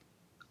camp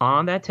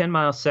on that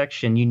 10-mile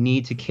section, you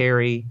need to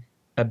carry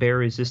a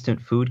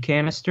bear-resistant food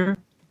canister.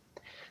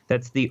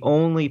 That's the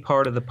only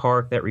part of the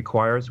park that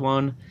requires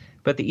one.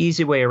 But the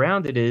easy way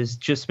around it is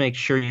just make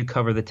sure you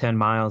cover the 10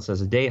 miles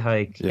as a day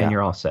hike, and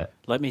you're all set.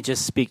 Let me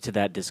just speak to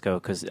that, Disco,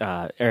 because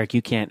Eric,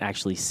 you can't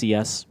actually see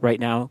us right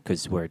now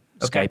because we're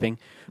Skyping.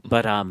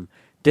 But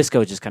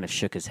Disco just kind of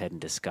shook his head in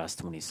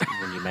disgust when you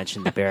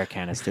mentioned the bear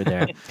canister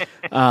there.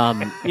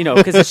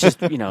 Because it's just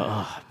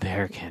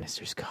bear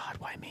canisters. God,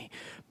 why me?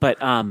 But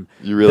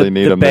you really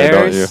need the them, bears,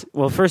 there, don't you?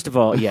 Well, first of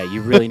all, yeah,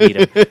 you really need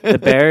them. The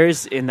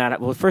bears in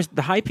that. Well, first,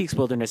 the High Peaks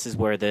Wilderness is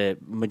where the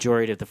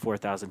majority of the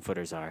 4,000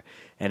 footers are,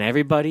 and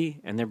everybody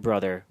and their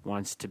brother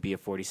wants to be a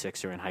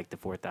 46er and hike the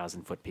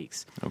 4,000 foot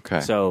peaks.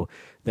 Okay. So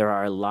there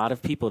are a lot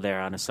of people there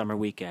on a summer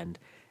weekend.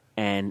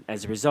 And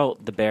as a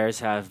result, the bears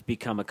have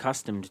become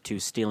accustomed to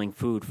stealing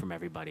food from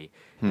everybody.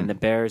 And the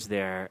bears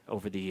there,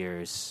 over the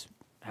years,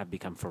 have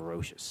become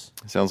ferocious.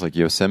 Sounds like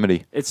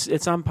Yosemite.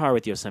 It's on par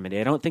with Yosemite.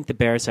 I don't think the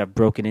bears have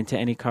broken into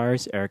any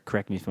cars. Eric,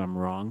 correct me if I'm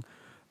wrong.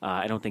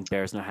 I don't think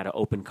bears know how to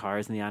open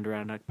cars in the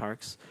Adirondack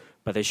parks,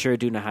 but they sure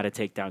do know how to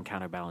take down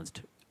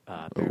counterbalanced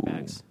bear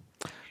bags.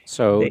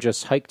 So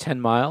just hike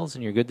 10 miles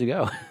and you're good to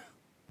go.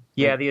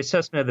 Yeah, the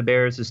assessment of the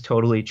bears is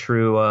totally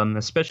true,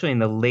 especially in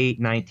the late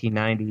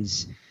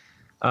 1990s.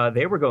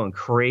 They were going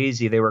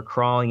crazy. They were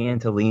crawling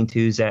into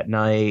lean-tos at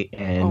night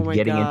and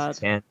getting into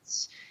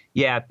tents.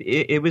 Yeah,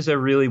 it was a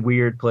really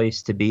weird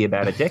place to be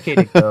about a decade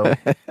ago.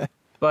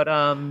 But,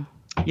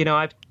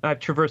 I've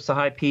traversed the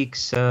High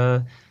Peaks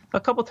a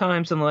couple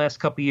times in the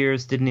last couple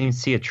years, didn't even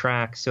see a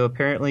track. So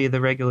apparently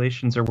the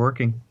regulations are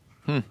working.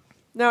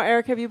 Now,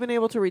 Eric, have you been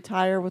able to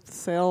retire with the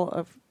sale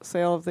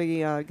of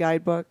the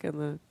guidebook and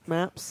the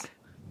maps?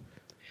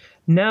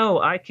 No,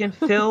 I can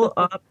fill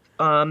up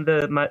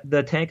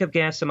the tank of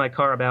gas in my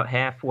car about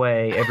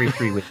halfway every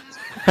 3 weeks.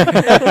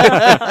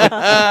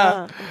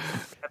 I've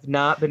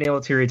not been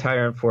able to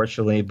retire,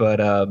 unfortunately, but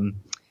I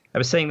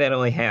was saying that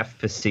only half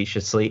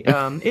facetiously.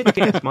 It's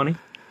gas money.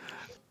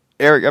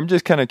 Eric, I'm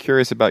just kind of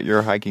curious about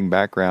your hiking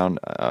background.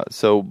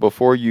 So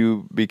before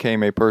you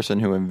became a person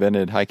who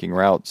invented hiking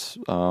routes,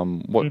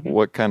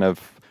 what kind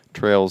of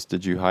trails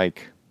did you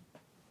hike?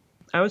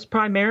 I was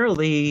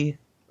primarily,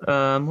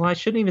 I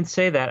shouldn't even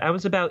say that. I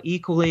was about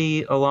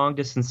equally a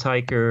long-distance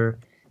hiker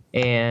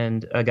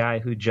and a guy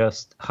who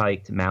just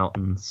hiked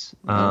mountains.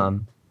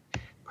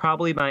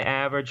 Probably my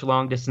average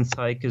long-distance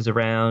hike is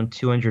around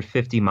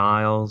 250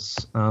 miles.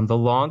 The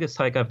longest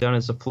hike I've done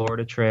is a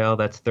Florida trail.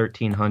 That's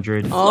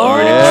 1,300.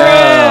 Florida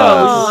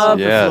Trails! Love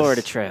Yes. the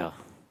Florida Trail.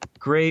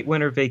 Great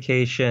winter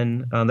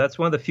vacation. That's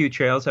one of the few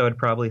trails I would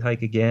probably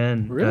hike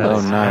again. Really? Oh,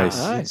 nice.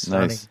 Nice.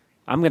 Nice.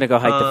 I'm going to go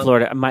hike the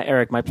Florida.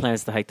 My plan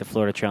is to hike the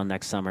Florida Trail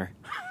next summer.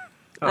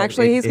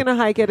 Actually, he's going to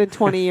hike it in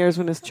 20 years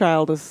when his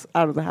child is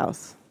out of the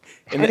house.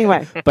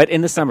 Anyway. But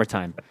in the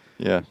summertime.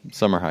 Yeah,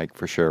 summer hike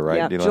for sure, right?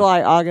 Yeah, D'Lo?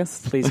 July,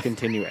 August. Please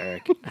continue,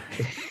 Eric.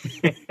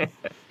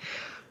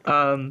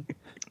 So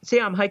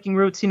yeah, I'm hiking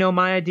routes.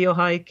 My ideal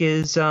hike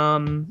is,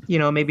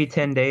 maybe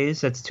 10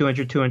 days. That's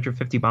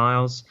 250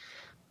 miles.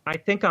 I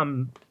think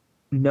I'm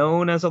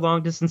known as a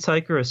long distance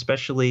hiker,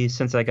 especially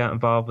since I got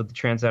involved with the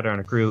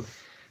TransADK route.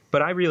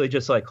 But I really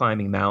just like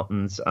climbing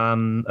mountains.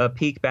 I'm a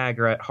peak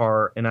bagger at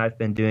heart, and I've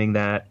been doing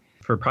that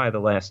for probably the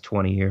last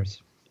 20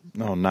 years.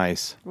 Oh,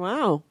 nice.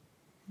 Wow.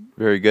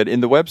 Very good.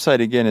 And the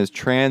website, again, is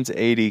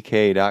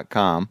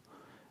transadk.com.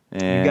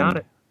 And You got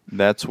it.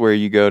 That's where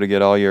you go to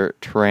get all your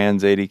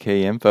TransADK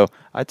info.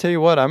 I tell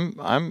you what,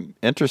 I'm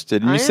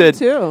interested. And I you am said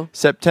too.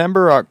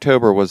 September,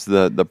 October was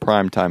the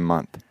prime time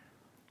month.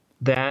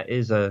 That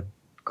is a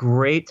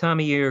great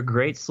time of year,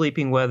 great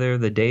sleeping weather.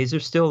 The days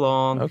are still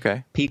long.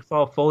 Okay. Peak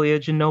fall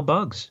foliage and no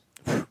bugs.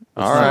 All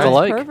Sounds right.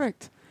 like.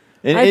 Perfect.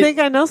 And I think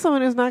I know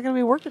someone who's not going to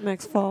be working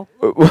next fall.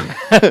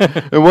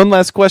 And one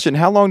last question.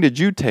 How long did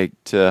you take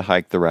to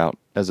hike the route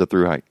as a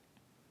through hike?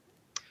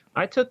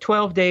 I took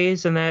 12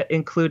 days, and that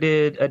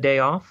included a day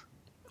off.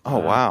 Oh,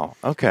 wow.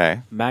 Okay.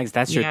 Mags,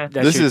 that's Yeah. your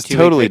that's This your is 2-week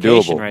totally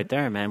vacation doable. right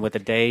there, man, with a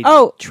day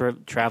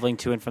traveling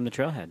to and from the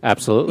trailhead.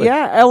 Absolutely.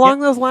 Yeah,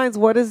 along those lines,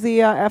 what is the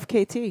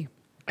FKT?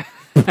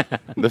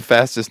 The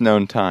fastest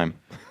known time.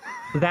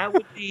 That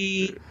would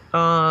be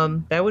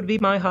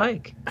my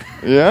hike.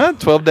 Yeah,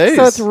 12 days.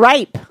 So it's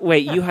ripe.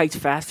 Wait, you hiked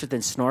faster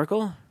than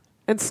Snorkel?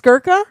 And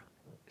Skirka?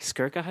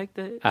 Skirka hiked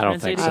the I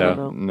don't think TransADK? I don't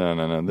so. know.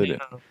 No, they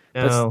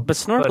didn't. But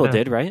Snorkel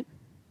did, right?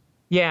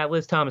 Yeah,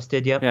 Liz Thomas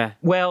did. Yep. Yeah.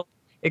 Well,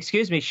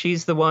 excuse me,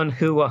 she's the one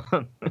who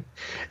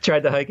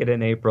tried to hike it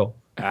in April.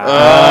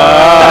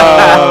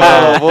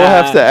 Oh, we'll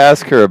have to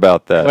ask her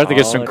about We'll have that. to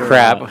get some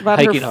crap About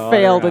hiking her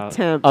failed out.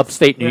 attempt.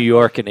 upstate New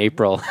York in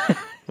April.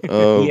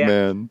 Oh, Yeah.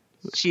 man.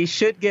 She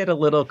should get a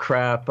little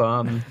crap.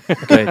 Good.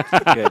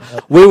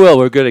 We will.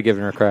 We're good at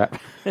giving her crap.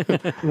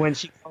 When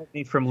she called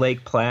me from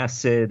Lake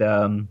Placid,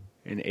 In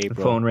the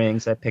April. phone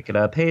rings. I pick it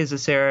up. Hey, is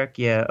this Eric?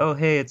 Yeah. Oh,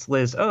 hey, it's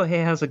Liz. Oh,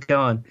 hey, how's it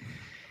going?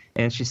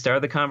 And she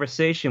started the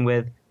conversation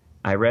with,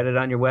 I read it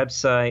on your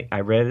website.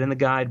 I read it in the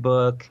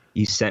guidebook.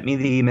 You sent me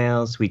the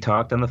emails. We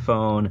talked on the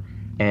phone.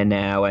 And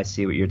now I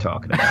see what you're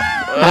talking about.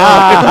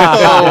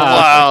 Oh,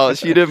 wow.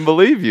 She didn't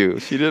believe you.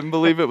 She didn't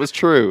believe it was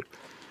true.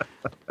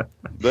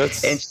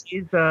 That's... And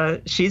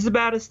she's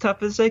about as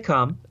tough as they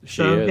come.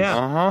 She is. Yeah.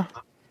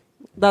 Uh-huh.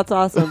 That's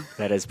awesome.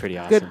 That is pretty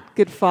awesome.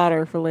 Good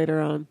fodder for later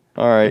on.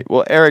 All right.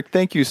 Well, Eric,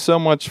 thank you so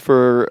much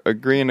for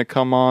agreeing to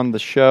come on the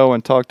show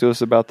and talk to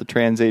us about the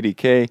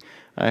TransADK.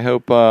 I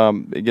hope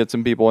it gets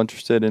some people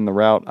interested in the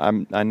route.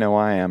 I know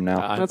I am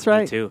now. That's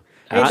right. Me too.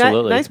 Hey,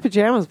 Absolutely. nice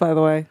pajamas, by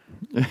the way.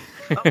 Oh,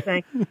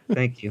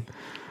 thank you.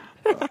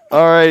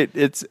 All right.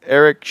 It's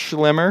Eric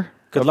Schlemmer.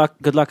 Good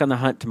luck on the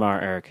hunt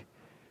tomorrow, Eric.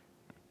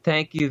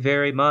 Thank you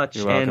very much.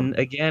 You're welcome. And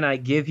again, I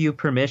give you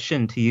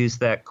permission to use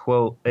that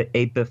quote,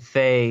 a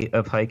buffet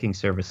of hiking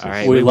services. All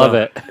right. We love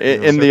will.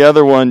 it. In the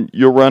other one,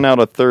 you'll run out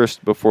of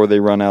thirst before they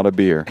run out of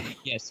beer.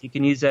 Yes, you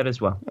can use that as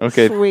well.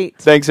 Okay. Sweet.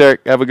 Thanks,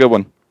 Eric. Have a good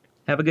one.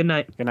 Have a good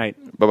night. Good night.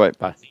 Bye-bye.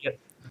 Bye. See ya.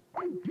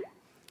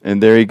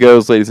 And there he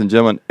goes, ladies and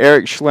gentlemen.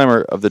 Eric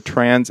Schlemmer of the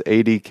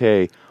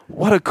TransADK.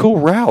 What a cool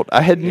route.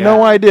 I had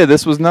no idea.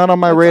 This was not on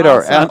my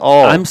radar at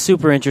all. I'm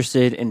super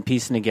interested in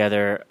piecing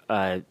together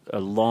a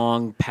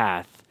long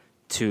path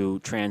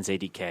to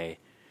TransADK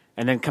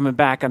and then coming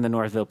back on the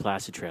Northville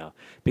Placid Trail,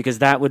 because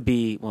that would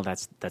be, well,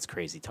 that's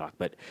crazy talk,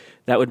 but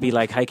that would be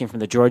like hiking from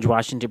the George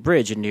Washington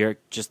Bridge in New York,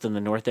 just on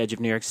the north edge of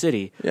New York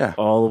City,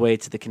 all the way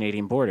to the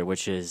Canadian border,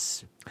 which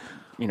is,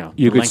 You the could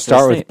length of the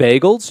start with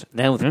state. bagels,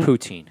 then with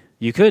poutine.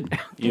 You could.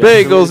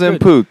 Bagels and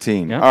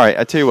poutine. Yeah. All right,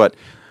 I tell you what.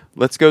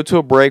 Let's go to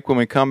a break. When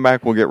we come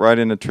back, we'll get right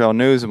into trail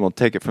news, and we'll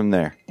take it from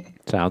there.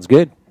 Sounds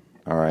good.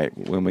 All right,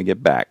 when we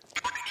get back.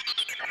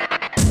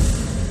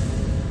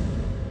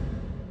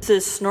 This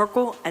is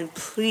Snorkel, and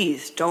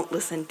please don't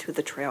listen to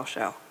the Trail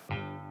Show.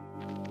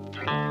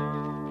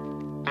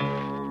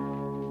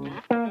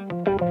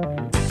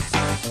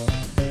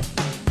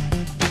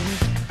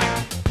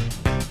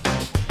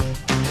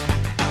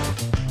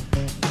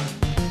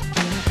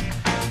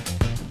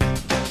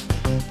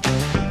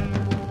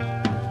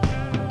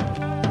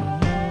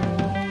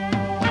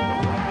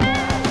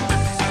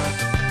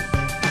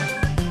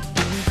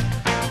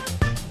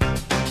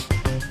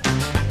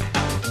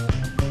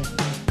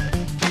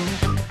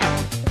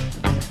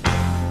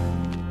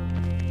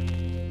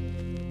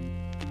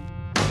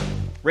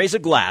 Raise a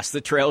glass.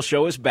 The Trail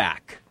Show is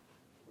back.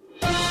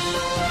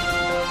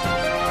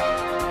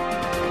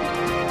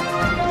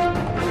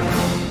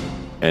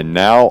 And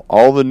now,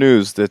 all the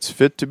news that's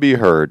fit to be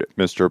heard.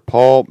 Mr.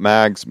 Paul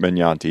Mags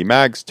Magnanti.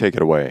 Mags, take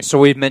it away. So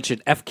we've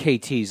mentioned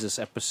FKTs this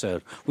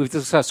episode. We've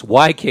discussed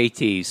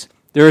YKTs.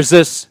 There's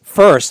this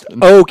first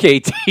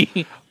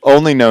OKT.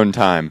 Only known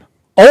time.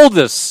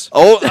 Oldest.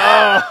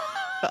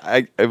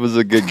 It was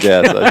a good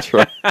guess. I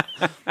tried.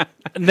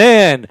 And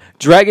then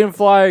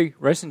Dragonfly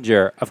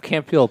Messenger of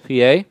Camp Hill, PA.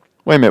 Wait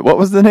a minute. What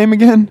was the name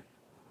again?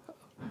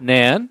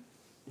 Nan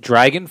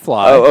Dragonfly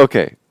Oh,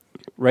 okay.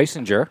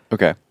 Messenger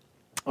Okay.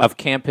 of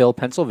Camp Hill,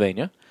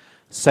 Pennsylvania.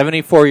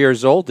 74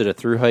 years old, did a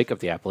through hike of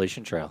the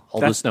Appalachian Trail.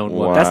 Oldest known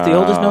one. That's the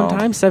oldest known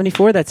time,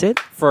 74, that's it?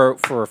 For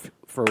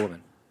a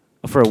woman.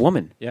 For a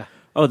woman? Yeah.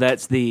 Oh,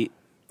 that's the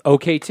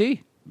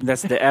OKT.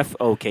 That's the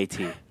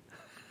FOKT.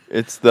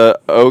 It's the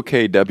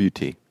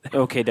OKWT.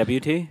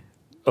 OKWT?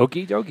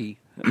 Okie dokie.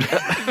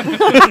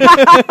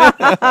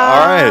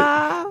 All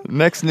right.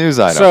 Next news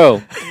item.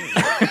 So,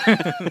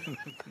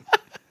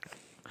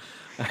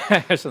 I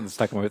have something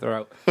stuck in my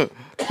throat.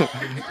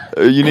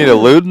 You need a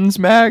Ludens,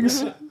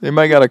 Mags?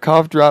 Anybody got a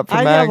cough drop for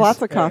I Mags? have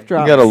lots of cough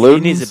drops. You got a He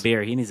Ludens? needs a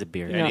beer. He needs a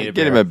beer. I need a Get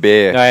beer. him a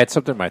beer. No, I had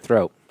something in my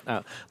throat.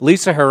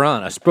 Lisa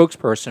Heron, a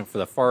spokesperson for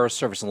the Forest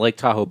Service in Lake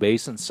Tahoe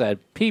Basin, said,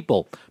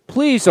 "People,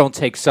 please don't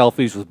take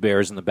selfies with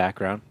bears in the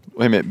background."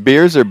 Wait a minute.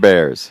 Beers or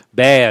bears?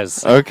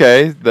 Bears.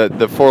 Okay.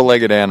 The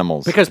four-legged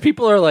animals. Because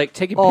people are like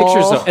taking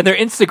pictures of, and they're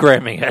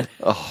Instagramming it.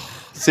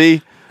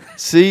 See?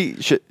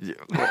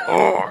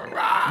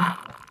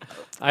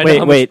 I know how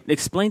much- Wait.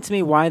 Explain to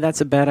me why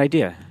that's a bad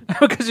idea.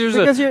 because there's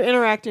Because you're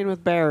interacting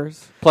with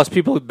bears. plus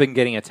people have been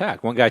getting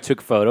attacked. One guy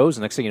took photos,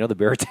 and next thing you know, the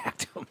bear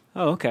attacked him.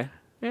 Oh, okay.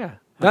 Yeah.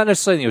 Not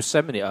necessarily in the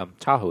Yosemite,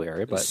 Tahoe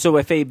area, but So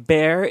if a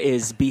bear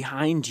is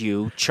behind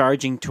you,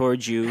 charging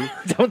towards you,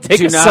 don't take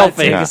do a not selfie.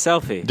 take Yeah. a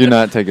selfie. Do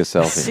not take a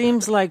selfie.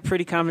 Seems like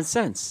pretty common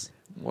sense.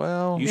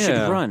 Well, You Yeah.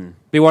 should run.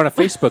 They want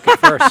to Facebook it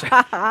first.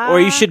 Or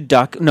you should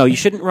duck. No, you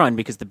shouldn't run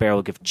because the bear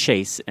will give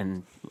chase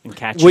and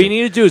catch What you. you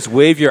need to do is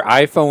wave your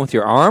iPhone with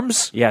your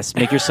arms. Yes,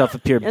 make yourself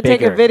appear And bigger.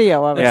 take a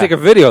video of it. Yeah. Take a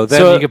video, then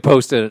So- you can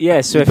post it. Yeah,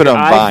 so You if put your it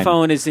on Vine.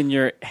 iPhone is in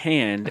your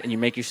hand and you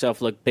make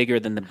yourself look bigger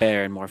than the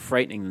bear and more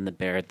frightening than the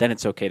bear, then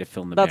it's okay to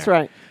film the That's bear.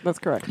 right. That's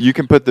correct. you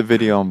can put the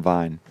video on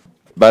Vine.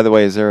 By the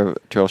way, is there a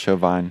Trail Show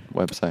Vine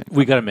website?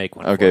 We got to make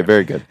one. Okay, for it.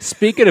 very good.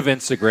 Speaking of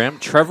Instagram,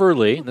 Trevor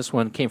Lee, and this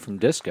one came from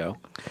Disco,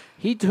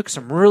 he took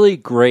some really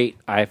great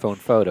iPhone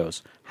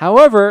photos.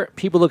 However,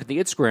 people look at the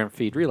Instagram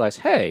feed, realize,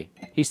 hey,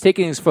 he's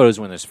taking these photos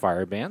when there's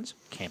fire bans,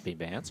 camping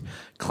bans,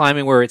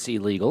 climbing where it's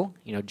illegal,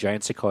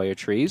 giant sequoia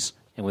trees,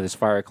 and with his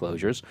fire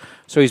closures.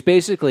 So he's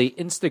basically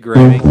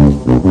Instagramming.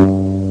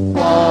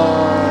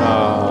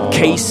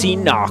 Casey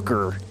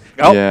Knocker.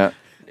 Oh. Yeah.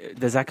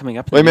 Is that coming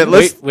up? Wait a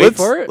minute. Wait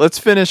for it. Let's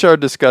finish our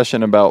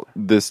discussion about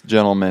this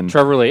gentleman.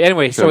 Trevor Lee.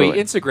 Anyway, so Trevor he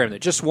Lee. Instagrammed it,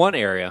 just one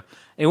area.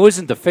 It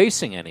wasn't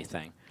defacing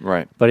anything.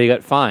 Right. But he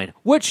got fined,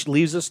 which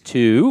leaves us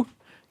to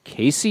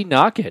Casey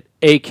Knockett,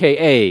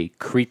 a.k.a.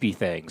 Creepy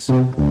Things.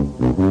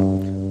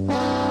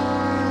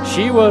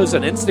 She was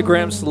an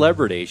Instagram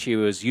celebrity. She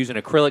was using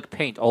acrylic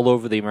paint all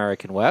over the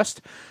American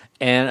West.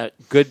 And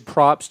good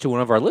props to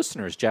one of our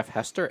listeners, Jeff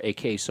Hester,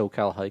 a.k.a.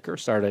 SoCal Hiker,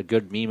 started a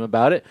good meme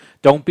about it.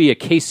 Don't be a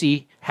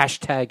Casey,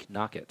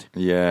 #Knockit.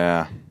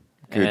 Yeah.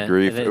 Good And-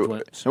 grief. and then it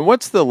went- And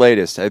what's the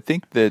latest? I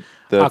think that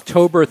the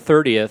October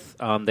 30th,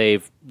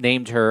 they've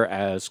named her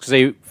as,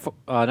 because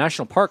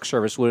National Park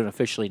Service wouldn't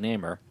officially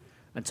name her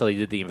until they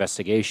did the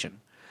investigation.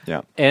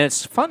 Yeah. And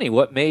it's funny,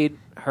 what made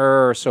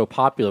her so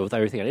popular with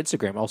everything on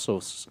Instagram also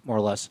more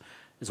or less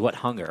is what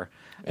hung her.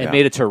 It Yeah.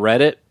 made it to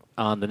Reddit.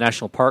 The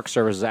National Park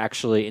Service is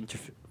actually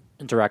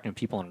interacting with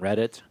people on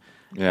Reddit.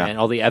 Yeah. And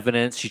all the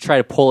evidence. She tried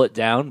to pull it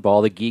down, but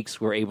all the geeks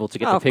were able to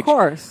get the Of picture.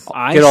 course.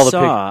 Get all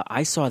the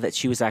I saw that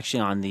she was actually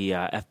on the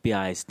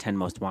FBI's 10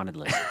 most wanted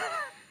list.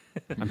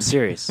 I'm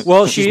serious.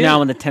 Well, she's she now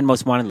is- on the 10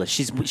 most wanted list.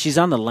 She's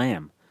on the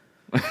lam.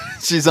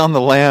 she's on the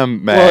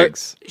lamb Well,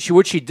 mags.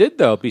 what she did,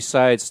 though,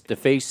 besides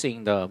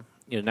defacing the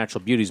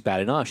natural beauty is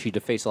bad enough, she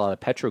defaced a lot of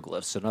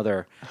petroglyphs,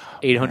 another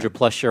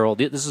 800-plus-year-old.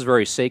 This is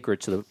very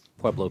sacred to the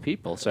Pueblo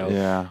people. So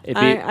Yeah.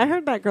 I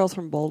heard that girl's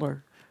from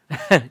Boulder.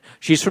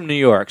 she's from New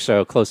York,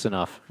 so close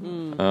enough.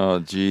 Oh,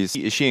 geez.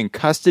 Is she in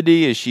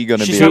custody? Is she going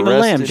to be She's on the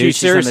arrested? lam, dude. She's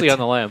She's on seriously the on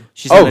the lam.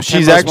 She's on Oh, the 10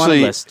 she's most wanted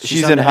actually list.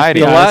 she's on in the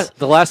hiding. FBI.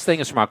 The last thing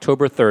is from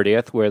October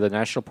 30th, where the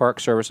National Park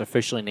Service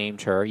officially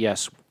named her.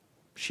 Yes,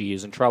 she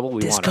is in trouble.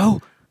 We want her.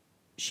 Disco.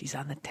 She's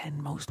on the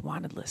 10 most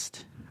wanted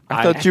list.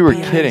 I thought you were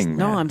kidding.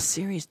 No, man. I'm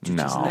serious. Dude,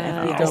 No. she's on the I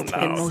FBI's don't 10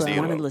 think most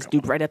so. wanted list.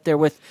 Dude, right up there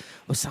with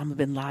Osama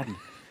bin Laden.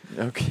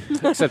 Okay.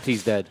 Except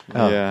he's dead.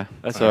 Yeah.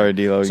 Sorry,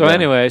 D'Lo. So You gotta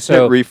anyway,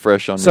 hit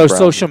refresh on so your browser.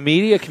 social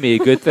media can be a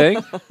good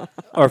thing,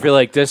 or if you're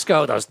like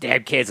Disco, those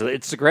damn kids with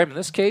Instagram. In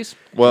this case,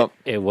 Well,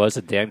 it was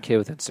a damn kid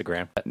with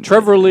Instagram.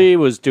 Trevor Lee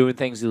was doing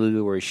things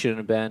illegally where he shouldn't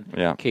have been.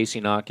 Yeah.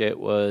 Casey Knockett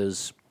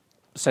was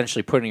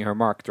essentially putting her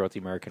mark throughout the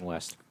American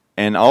West.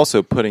 and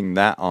also putting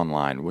that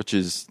online, which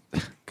is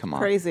come on.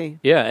 Crazy.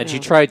 Yeah, and she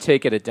tried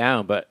taking it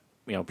down, but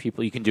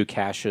people, you can do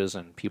caches,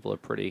 and people are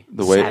pretty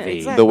The way savvy.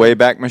 Exactly. the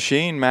Wayback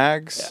Machine,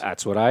 Mags.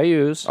 That's what I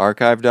use.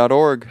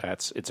 Archive.org.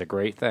 It's a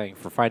great thing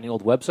for finding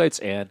old websites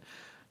and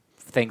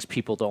things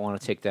people don't want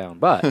to take down.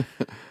 But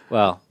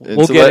well,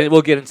 we'll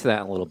get into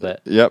that in a little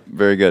bit. Yep,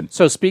 very good.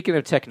 So speaking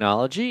of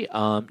technology,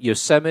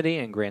 Yosemite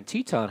and Grand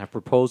Teton have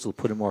proposed to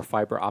put in more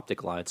fiber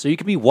optic lines, so you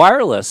can be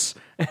wireless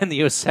in the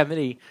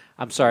Yosemite.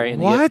 I'm sorry, in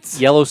the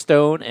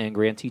Yellowstone and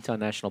Grand Teton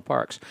National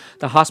Parks.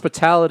 The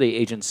Hospitality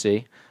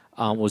Agency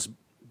was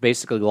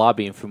basically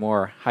lobbying for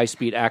more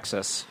high-speed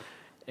access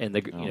in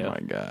the my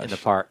gosh. in the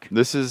park.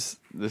 This is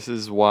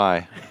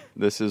why.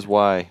 This is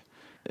why.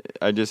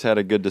 I just had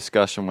a good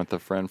discussion with a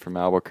friend from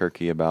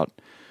Albuquerque about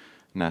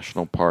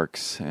national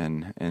parks,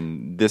 and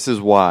this is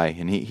why.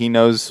 And he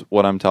knows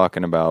what I'm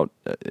talking about.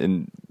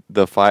 In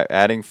the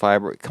adding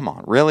fiber. Come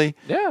on, really?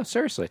 Yeah,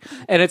 seriously.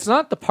 And it's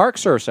not the Park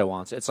Service that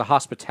wants it. It's a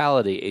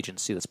hospitality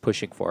agency that's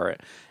pushing for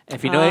it. And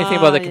if you know anything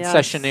about the yes.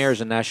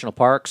 concessionaires in national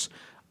parks,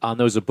 there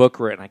was a book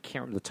written, I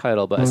can't remember the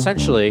title, but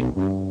essentially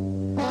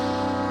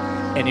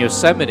in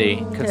Yosemite,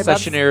 Okay,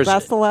 concessionaires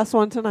that's the last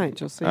one tonight.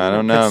 Just so you I know.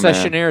 don't know, man.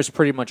 concessionaires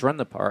pretty much run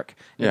the park.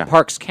 Yeah. In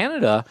Parks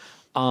Canada,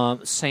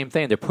 same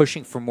thing. They're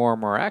pushing for more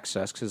and more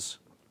access because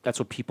that's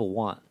what people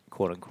want,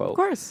 quote unquote. Of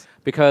course.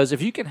 Because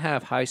if you can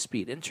have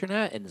high-speed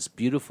internet in this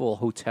beautiful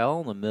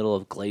hotel in the middle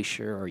of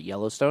Glacier or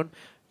Yellowstone,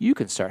 you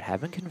can start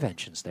having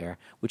conventions there,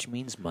 which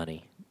means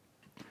money.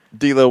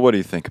 D'Lo, what do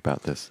you think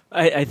about this?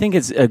 I think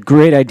it's a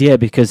great idea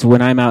because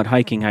when I'm out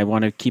hiking, I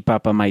want to keep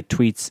up on my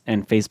tweets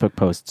and Facebook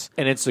posts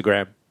And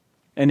Instagram.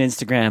 and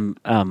Instagram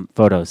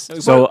photos.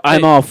 Well, So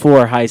I'm hey- all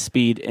for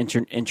high-speed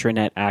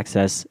intranet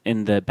access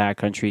in the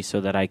backcountry so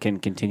that I can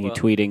continue Well-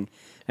 tweeting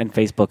and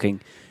Facebooking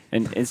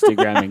and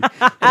Instagramming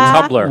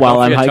Tumblr.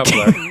 while Don't I'm forget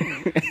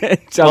hiking,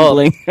 Tumblr.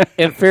 tumbling,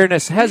 In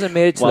fairness, it hasn't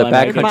made it to While the I'm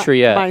back hiking. country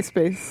yet.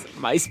 MySpace.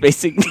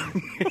 MySpacing,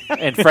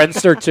 And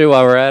Friendster, too,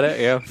 while we're at it.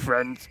 Yeah.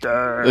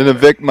 Friendster. In a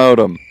Vic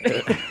modem.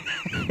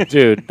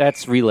 Dude,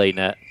 that's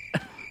RelayNet.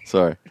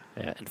 Sorry.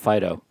 Yeah, and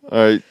Fido. All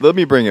right, let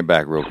me bring it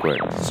back real quick.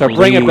 So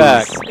bring it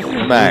back.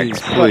 Max,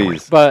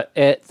 please. But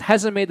it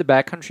hasn't made the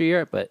backcountry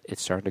yet, but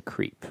it's starting to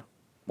creep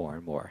more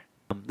and more.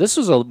 This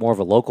was more of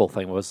a local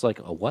thing. It was like,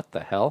 what the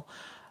hell?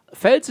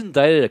 Feds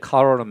indicted a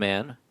Colorado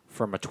man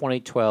from a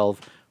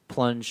 2012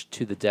 plunge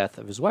to the death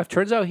of his wife.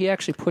 Turns out he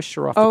actually pushed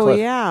her off the Oh, cliff.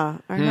 yeah.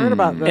 I heard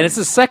about this. And it's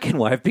the second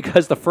wife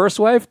because the first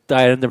wife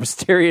died under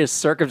mysterious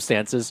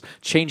circumstances,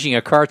 changing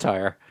a car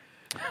tire.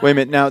 Wait a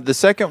minute. Now, the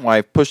second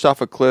wife pushed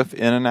off a cliff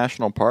in a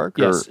national park?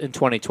 Yes, Or in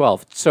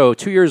 2012. So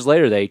 2 years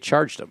later, they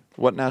charged him.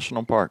 what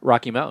national park?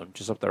 Rocky Mountain,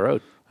 just up the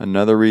road.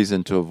 Another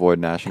reason to avoid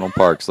national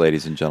parks,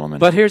 ladies and gentlemen.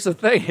 But here's the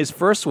thing. His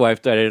first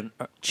wife died in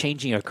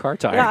changing a car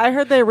tire. Yeah, I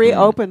heard they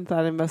reopened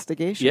that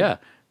investigation. Yeah,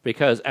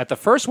 because at the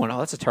first one,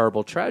 that's a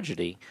terrible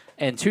tragedy.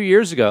 And 2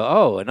 years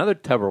ago, another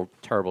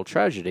terrible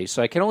tragedy.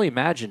 So I can only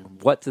imagine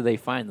what did they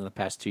find in the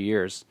past 2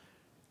 years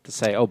to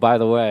say, oh, by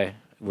the way,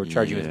 we're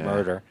charging you with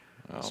murder.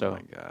 Oh, so,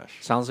 my gosh.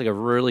 Sounds like a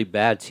really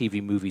bad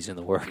TV movie's in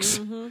the works.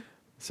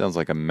 Sounds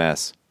like a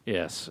mess.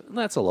 Yes, and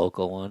that's a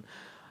local one.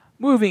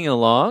 Moving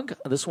along,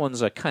 this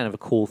one's a kind of a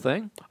cool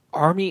thing.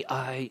 Army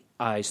eyes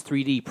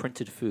 3D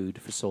printed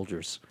food for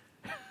soldiers.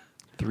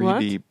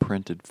 3D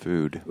printed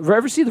food.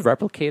 Ever see the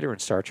replicator in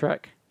Star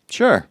Trek?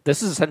 Sure.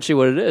 This is essentially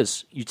what it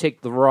is. You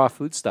take the raw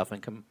food stuff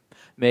and can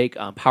make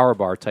power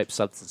bar type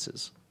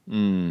substances.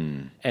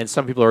 And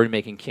some people are already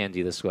making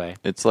candy this way.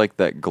 It's like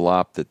that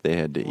glop that they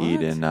had to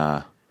eat in,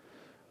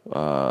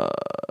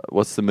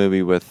 what's the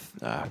movie with,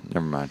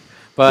 never mind.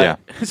 But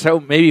Yeah. so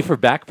maybe for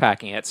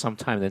backpacking at some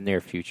time in the near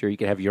future, you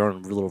can have your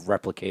own little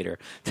replicator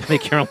to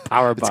make your own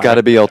power bar. It's got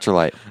to be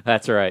ultralight.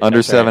 That's right. Under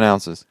That's 7 right.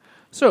 ounces.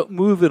 So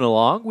moving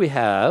along, we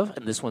have,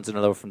 and this one's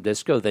another one from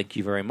Disco. Thank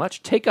you very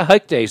much. Take a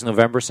Hike Day is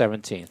November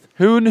 17th.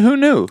 Who knew?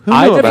 Who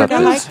I knew never about knew. Take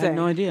a this? hike I had day.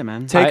 no idea,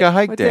 man. Take a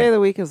hike What day of day. the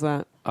week is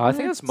that? I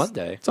think that's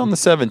Monday. It's on the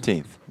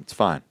 17th. It's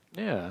fine.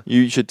 Yeah,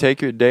 You should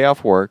take your day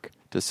off work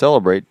to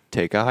celebrate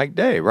Take a Hike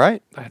Day,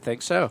 right? I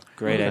think so.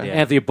 Great idea.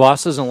 And if your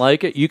boss doesn't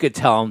like it, you could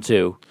tell him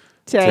to.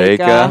 Take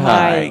a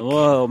hike.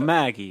 Whoa,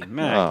 Maggie.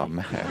 Oh,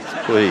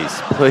 Max, please.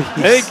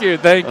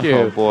 Thank you.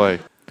 Oh, boy.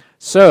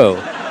 So,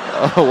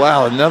 Oh,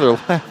 wow, another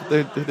laugh.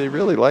 They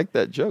really like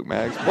that joke,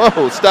 Max.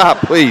 Whoa, stop,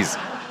 please.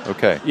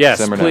 Okay. yes,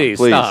 simmer down. please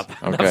stop.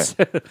 Okay.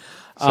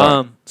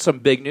 Sorry. Some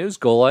big news.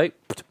 Golite,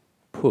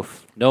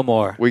 poof, no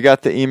more. We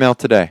got the email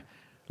today.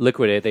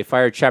 Liquidate. They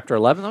fired Chapter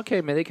 11. Okay,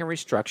 maybe they can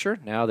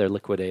restructure. Now they're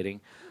liquidating.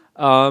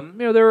 They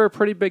were a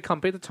pretty big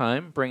company at the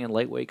time, bringing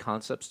lightweight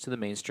concepts to the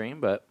mainstream,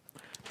 but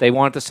they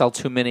wanted to sell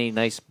too many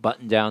nice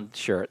button-down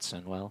shirts,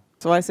 and well.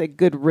 So I say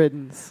good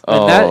riddance.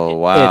 And that-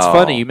 wow. It's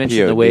funny you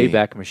mentioned the POD.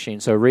 Wayback Machine.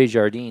 So Ray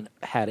Jardine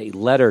had a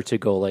letter to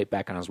Golite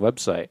back on his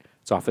website.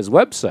 It's off his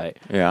website.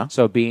 Yeah.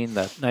 So being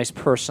the nice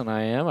person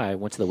I am, I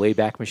went to the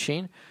Wayback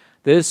Machine.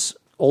 This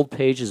old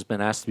page has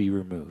been asked to be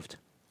removed.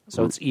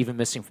 So it's even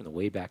missing from the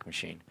Wayback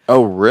Machine.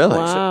 Oh, really?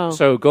 Wow.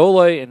 So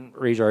Golite and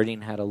Ray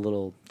Jardine had a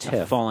little A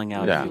tiff. falling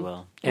out, Yeah. if you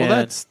will. Well,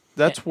 And-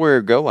 that's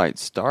where Go Light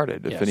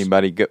started. If Yes.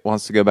 anybody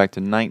wants to go back to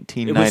It was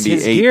 1998.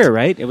 his gear,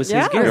 right? It was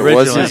Yeah. his gear. It was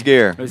Originally. his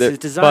gear. It was There- his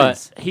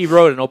designs. But he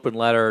wrote an open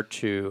letter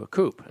to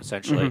Coop,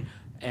 essentially.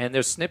 And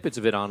there's snippets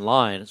of it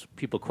online, it's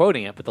people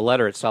quoting it, but the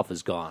letter itself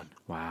is gone.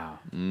 Wow.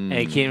 And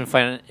you can't even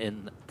find it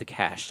in the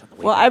cache. On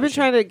the Well, I've been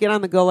trying to get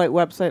on the Go Light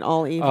website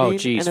all evening. Oh,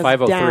 geez, and it's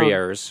 503 down.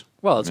 errors.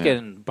 Well, it's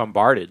getting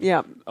bombarded.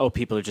 Yeah. Oh,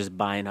 people are just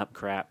buying up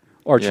crap.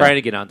 Or Yeah. trying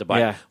to get on to buy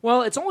Yeah. it.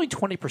 Well, it's only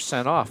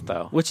 20% off,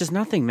 though. Which is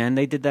nothing, man.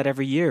 They did that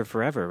every year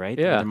forever, right?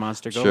 Yeah. The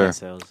Monster Go Sure. Light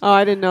sales. Oh,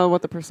 I didn't know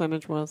what the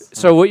percentage was.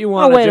 So what you Oh,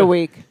 want to wait do... a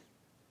week.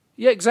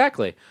 Yeah,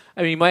 exactly.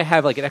 I mean, you might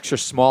have like an extra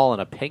small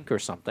and a pink or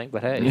something,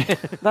 but hey.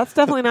 That's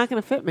definitely not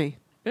going to fit me.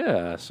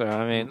 Yeah, so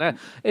I mean,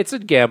 it's a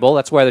gamble.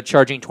 That's why they're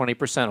charging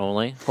 20%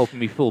 only, hoping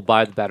people will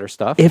buy the better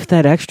stuff. If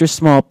that extra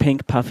small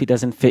pink puffy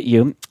doesn't fit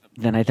you,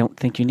 then I don't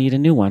think you need a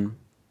new one.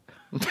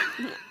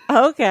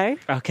 Okay.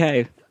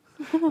 Okay.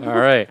 All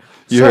right.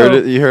 You heard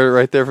it. You heard it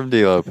right there from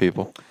D'Lo,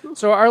 people.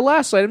 So our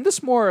last item,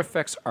 this more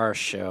affects our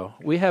show.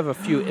 We have a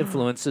few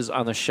influences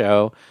on the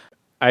show.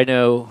 I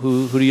know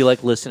who do you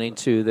like listening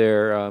to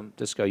there,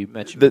 Disco? You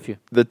mentioned a few.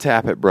 The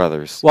Tappet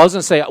Brothers. Well, I was going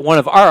to say one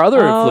of our other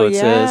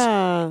influences.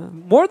 yeah.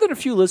 More than a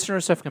few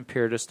listeners have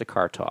compared us to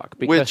Car Talk.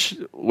 Because,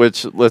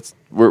 Which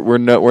we're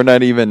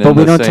not even. But in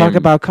we the don't same, talk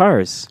about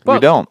cars. We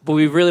don't. But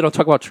we really don't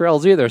talk about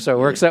trails either, so it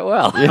works out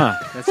well. Huh,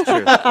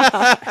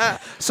 that's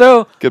true.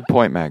 So, Good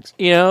point, Max.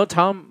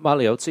 Tom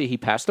Magliozzi, he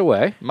passed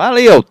away.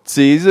 Magliozzi,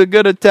 he's a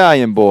good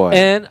Italian boy.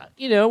 And,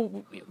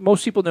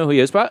 most people know who he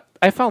is, but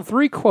I found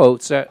 3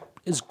 quotes that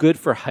is good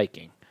for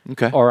hiking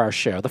Okay. or our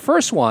show. The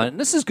first one,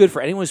 this is good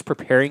for anyone who's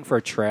preparing for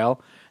a trail.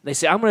 They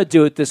say, I'm going to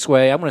do it this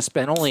way. I'm going to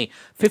spend only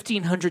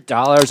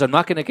 $1,500. I'm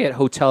not going to get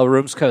hotel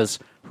rooms because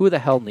who the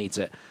hell needs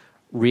it?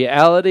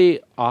 Reality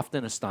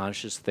often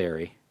astonishes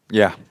theory.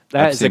 Yeah,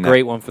 That I've is a seen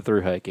great one for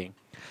through hiking.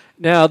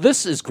 Now,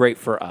 this is great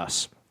for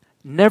us.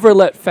 Never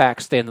let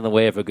facts stand in the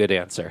way of a good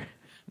answer.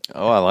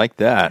 Oh, I like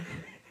that.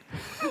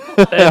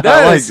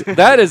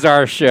 That is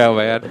our show,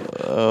 man.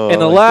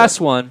 And the last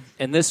one,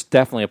 and this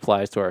definitely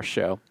applies to our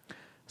show.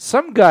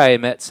 Some guy I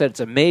met said it's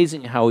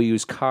amazing how we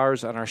use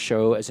cars on our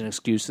show as an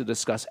excuse to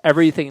discuss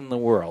everything in the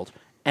world.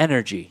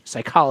 Energy,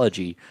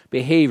 psychology,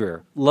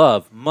 behavior,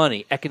 love,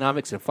 money,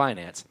 economics, and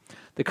finance.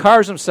 The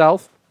cars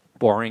themselves,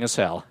 boring as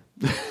hell.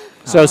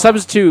 So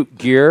substitute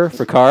gear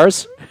for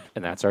cars,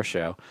 and that's our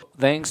show.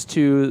 Thanks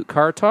to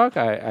Car Talk,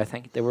 I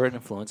think they were an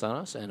influence on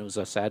us, and it was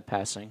a sad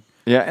passing.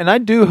 Yeah, and I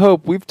do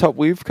hope we've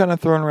kind of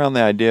thrown around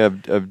the idea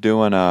of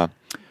doing a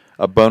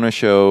bonus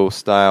show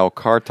style,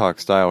 Car Talk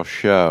style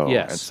show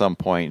at some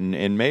point,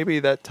 and maybe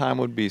that time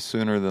would be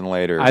sooner than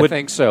later. I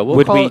think so.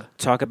 Would we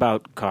talk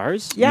about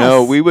cars? Yes.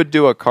 No, we would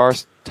do a Car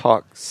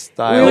Talk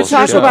style. We would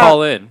talk show. about-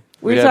 call in.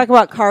 We talk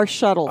about car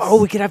shuttles.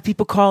 Oh, we could have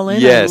people call in.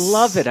 Yes. I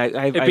love it.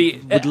 I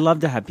be- would love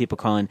to have people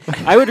call in.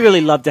 I would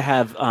really love to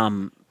have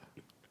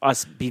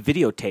us be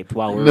videotaped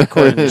while we're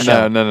recording the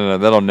show. No.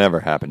 That'll never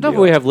happen. No, Deal.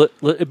 but we have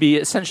it'd be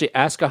essentially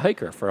Ask a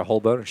Hiker for a whole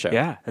bonus show.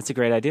 Yeah, that's a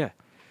great idea.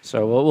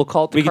 So we'll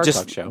call it the We Car could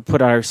Talk just show.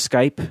 put our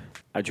Skype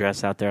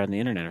address out there on the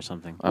internet or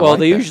something. Well, like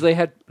they that.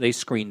 usually they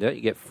screened it.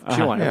 You get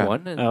chew on Yeah.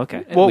 everyone. And,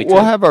 okay. and We'll we we'll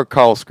talk- have our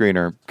call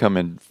screener come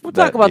in. We'll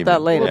talk about that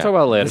evening. later. We'll talk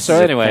about it later. This So is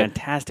a anyway,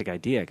 fantastic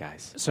idea,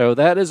 guys. so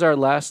that is our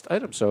last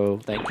item. So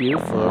thank you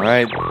for. All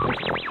right.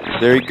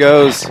 There he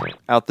goes.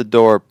 Out the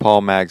door,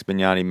 Paul Mags,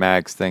 Bignani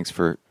Mags. Thanks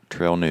for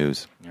trail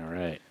news. All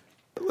right.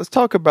 Let's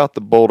talk about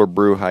the Boulder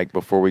Brew hike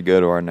before we go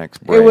to our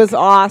next break. It was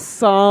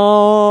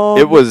awesome.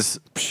 It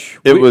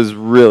was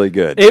really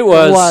good. It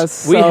was.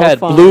 was We so had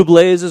fun. blue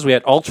blazes. We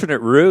had alternate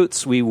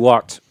routes. We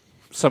walked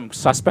some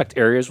suspect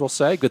areas. We'll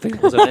say. Good thing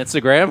it was on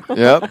Instagram.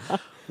 Yep.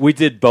 We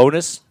did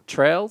bonus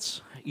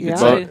trails. You Yeah.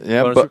 could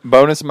say.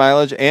 Bonus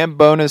mileage and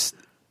bonus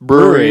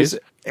breweries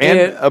and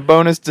And- a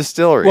bonus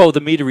distillery. Well,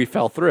 the metery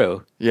fell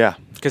through. yeah.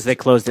 Because they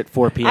closed at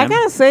 4 p.m. I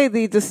gotta say,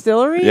 the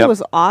distillery Yep.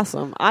 was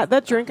awesome.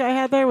 That drink I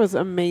had there was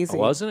amazing.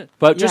 Wasn't it?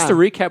 But just to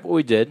Yeah. recap what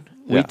we did,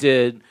 we Yeah.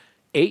 did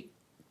 8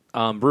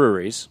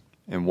 breweries,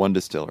 And one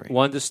distillery.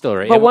 one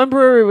distillery. But And one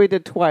brewery we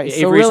did twice,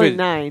 so Avery's really we-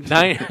 9.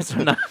 9. So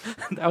that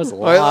was a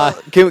Well,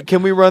 lot.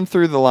 can we run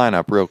through the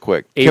lineup real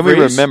quick? Can we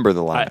Avery's- remember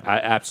the lineup? I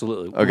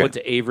absolutely. We Okay. went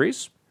to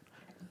Avery's.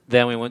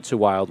 Then we went to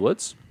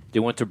Wildwoods.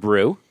 Then we went to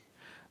Brew.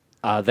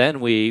 Then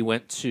we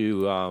went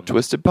to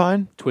Twisted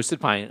Pine? Twisted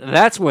Pine. And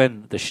that's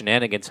when the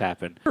shenanigans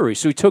happened.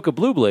 So we took a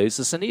Blue Blaze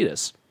to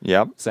Sanitas.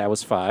 Yep. So that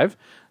was 5.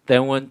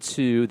 Then went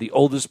to the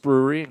oldest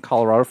brewery in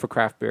Colorado for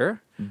craft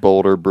beer.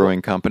 Boulder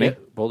Brewing Company. Yeah,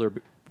 Boulder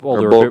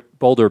Bol-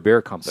 Boulder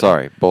Beer Company.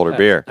 Sorry, Boulder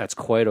Beer. That's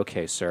quite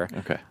okay, sir.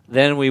 Okay.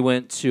 Then we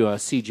went to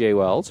CJ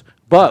Wells,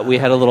 but we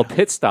had a little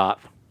pit stop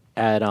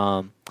at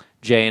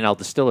J&L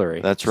Distillery.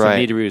 That's so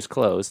right. Meadery was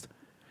closed.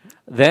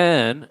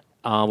 Then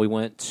we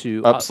went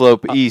to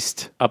Upslope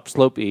East.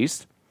 Upslope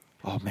East.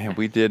 Oh, man,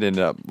 we did end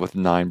up with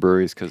 9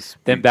 breweries because.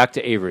 Then back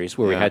to Avery's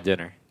where we Yeah. had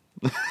dinner.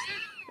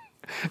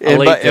 And,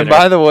 late dinner.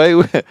 by the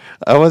way,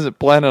 I wasn't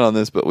planning on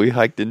this, but we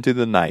hiked into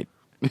the night.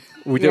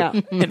 We did.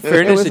 Yeah. In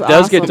fairness, was it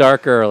does get awesome.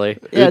 dark early.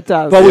 Yeah, it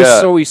does. But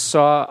Yeah. we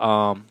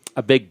saw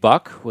a big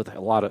buck with a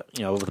lot of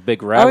with a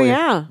big rat. Oh,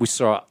 yeah. We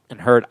saw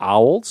and heard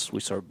owls. We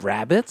saw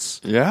rabbits.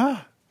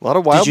 Yeah. A lot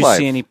of Did wildlife.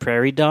 you see any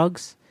prairie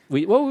dogs?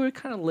 We were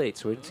kind of late,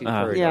 so we didn't see the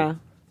prairie Yeah.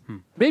 dog.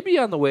 Maybe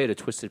on the way to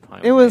Twisted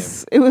Pine. It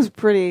was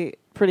pretty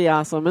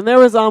awesome. And there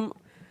was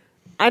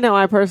I know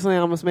I personally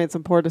almost made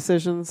some poor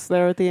decisions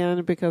there at the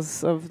end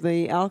because of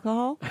the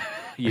alcohol.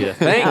 Yeah,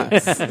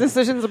 thanks.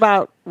 Decisions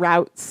about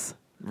routes.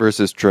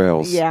 Versus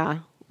trails. Yeah.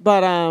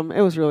 But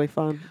it was really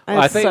fun. I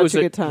had I think such it was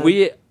a good time.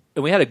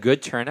 We had a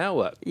good turnout.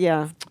 What,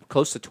 yeah.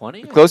 close to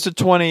 20? Close to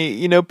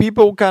 20.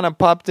 People kind of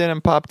popped in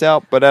and popped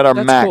out, but at our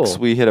That's max, cool.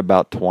 we hit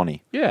about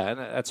 20. Yeah, and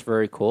that's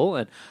very cool.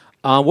 And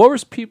what were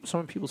some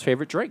of people's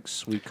favorite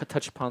drinks? We could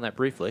touch upon that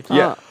briefly.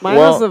 Yeah. Mine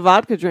well- was the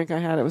vodka drink I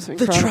had. It was The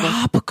incredible.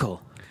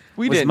 tropical.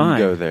 We was didn't mine.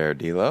 go there,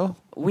 D'Lo.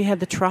 We had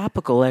the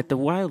tropical at the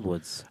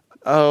Wildwoods.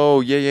 Oh,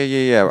 yeah.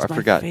 It's I my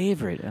forgot.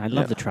 favorite. I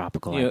love the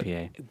tropical You know,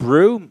 IPA.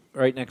 Brew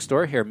right next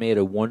door here made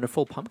a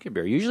wonderful pumpkin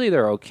beer. Usually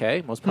they're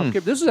okay. Most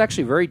pumpkin. This was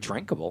actually very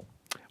drinkable.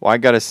 Well, I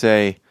got to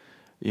say,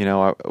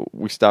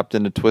 we stopped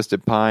into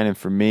Twisted Pine, and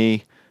for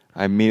me,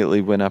 I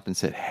immediately went up and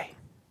said, "Hey,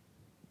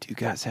 do you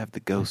guys have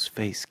the Ghost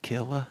Face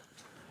Killer?"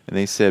 And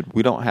they said,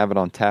 "We don't have it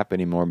on tap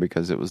anymore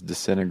because it was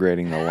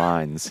disintegrating the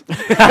lines."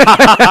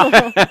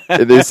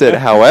 And they said,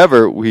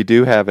 "However, we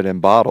do have it in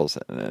bottles."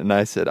 And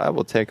I said, "I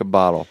will take a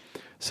bottle."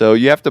 So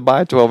you have to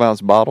buy a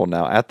 12-ounce bottle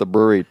now at the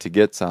brewery to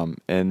get some.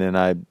 And then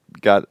I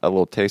got a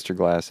little taster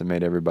glass and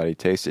made everybody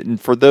taste it.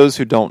 And for those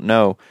who don't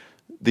know,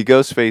 the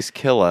Ghostface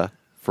Killa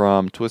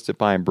from Twisted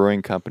Pine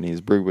Brewing Company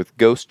is brewed with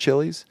ghost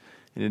chilies,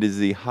 and it is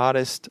the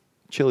hottest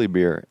chili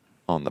beer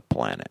on the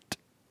planet.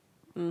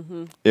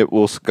 Mm-hmm. It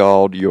will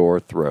scald your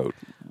throat.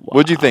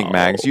 What'd you think,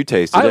 Mags? You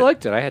tasted I it.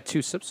 liked it. I had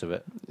 2 sips of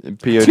it.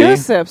 POD? 2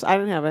 sips. I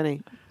didn't have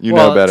any. You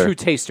know better. True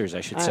tasters,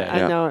 I should say.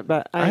 I know it,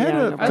 but I had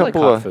a I like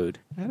couple hot of food.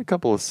 I had a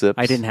couple of sips.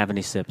 I didn't have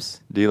any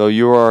sips. D'Lo,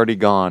 you were already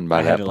gone by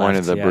I that had point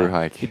of left, the yeah. brew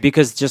hike.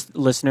 Because just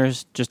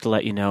listeners, just to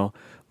let you know,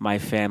 my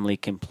family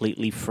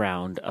completely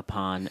frowned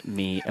upon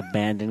me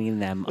abandoning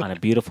them on a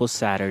beautiful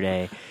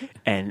Saturday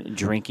and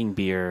drinking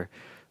beer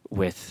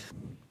with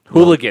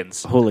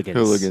Hooligans.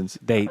 Hooligans.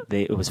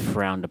 It was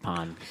frowned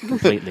upon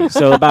completely.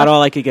 So about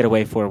all I could get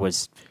away for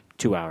was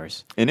 2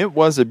 hours. And it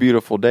was a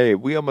beautiful day.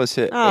 We almost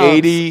hit Oh.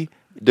 80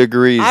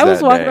 degrees I was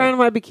that walking day. around in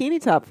my bikini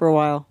top for a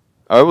while,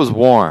 Oh, it was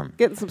warm.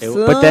 getting some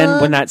sun. But then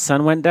when that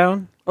sun went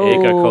down,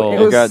 It got cold.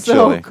 It It was got so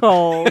chilly.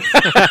 cold.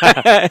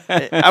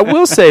 I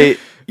will say,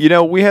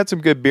 we had some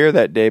good beer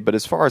that day, but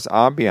as far as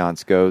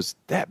ambiance goes,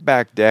 that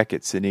back deck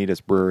at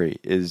Sanitas Brewery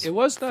is It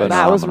was nice. phenomenal.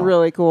 That was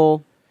really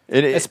cool.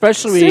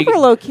 Especially when Super you,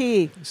 low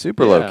key.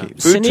 super Yeah. low key.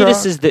 Food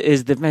Sanitas truck,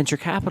 is the venture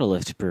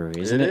capitalist brewery,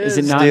 isn't it? Is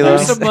it is, not? D'Lo.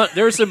 nice?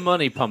 there's some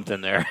money pumped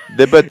in there.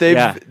 but they've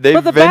Yeah.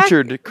 they've But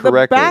ventured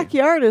correctly. The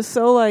backyard is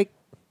so like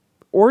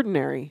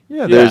ordinary.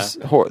 Yeah, there's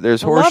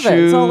there's I love horseshoes,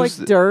 it. It's all like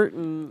dirt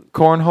and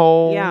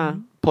cornhole. Yeah.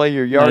 Play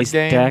your yard Nice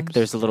games. deck.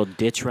 There's a little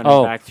ditch running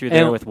Oh, back through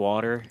there and- with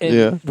water. And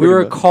Yeah, we pretty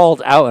were much.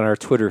 called out on our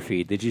Twitter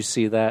feed. Did you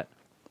see that?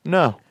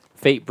 No.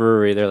 Fate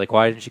Brewery. They're like,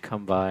 why didn't you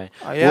come by?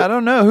 I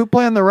don't know who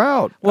planned the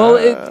route. Well,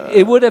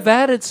 it would have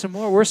added some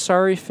more. We're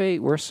sorry,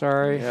 Fate. We're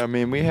sorry. Yeah, I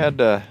mean, we had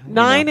to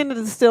 9 in the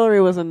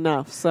distillery was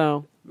enough.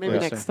 So maybe Yeah.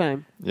 next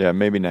time. Yeah,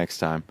 maybe next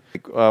time.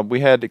 We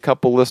had a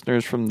couple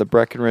listeners from the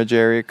Breckenridge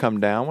area come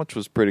down, which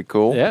was pretty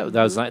cool. Yeah,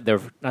 that was they're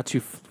not too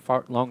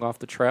far long off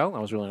the trail.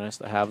 That was really nice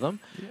to have them.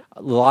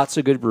 Lots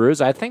of good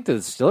brews. I think the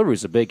distillery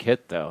was a big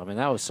hit, though. I mean,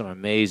 that was some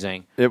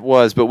amazing. It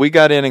was, but we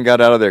got in and got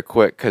out of there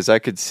quick because I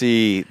could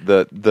see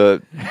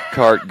the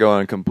cart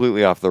going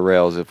completely off the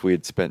rails if we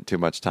had spent too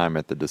much time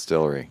at the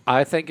distillery.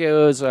 I think it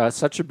was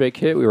such a big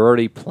hit. We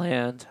already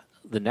planned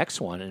the next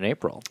one in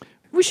April.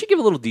 We should give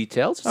a little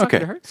details. It's not Okay,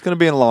 going to hurt. it's going to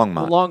be in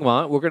Longmont.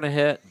 Longmont. We're going to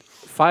hit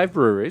 5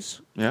 breweries.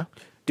 Yeah,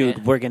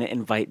 Dude, we're going to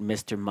invite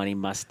Mr. Money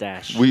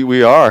Mustache.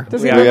 we are.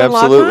 Does we he live in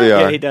absolutely Longmont?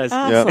 are. Yeah, he does.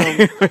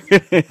 Awesome.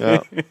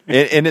 Yeah.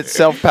 And it's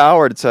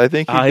self-powered, so I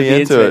think he'd I'd be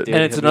be into into it. it, dude.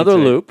 And it's He'll be another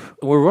into it. loop.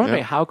 We're wondering,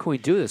 Yeah. how can we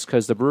do this?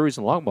 Because the brewery's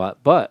in Longmont,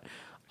 but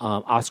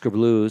Oscar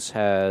Blues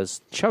has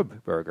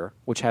Chub Burger,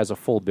 which has a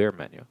full beer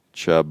menu.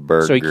 Chub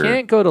Burger. So you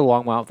can't go to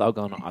Longmont without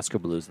going to Oscar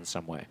Blues in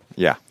some way.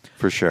 Yeah,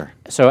 for sure.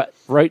 So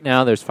right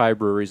now, there's 5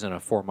 breweries in a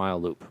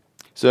 4-mile loop.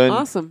 So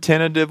Awesome.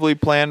 tentatively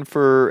planned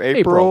for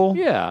April.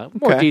 Yeah,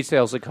 more Okay.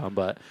 details to come,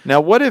 but Now,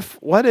 what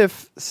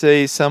if,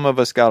 say, some of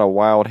us got a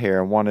wild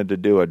hair and wanted to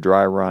do a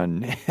dry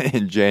run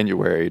in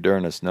January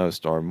during a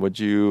snowstorm? Would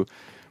you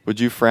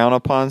frown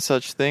upon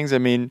such things? I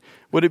mean,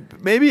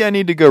 maybe I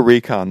need to go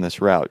recon this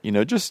route,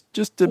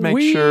 just to make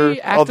we sure all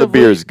the actively-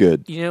 beer's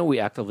good. We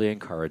actively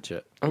encourage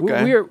it.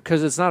 Okay.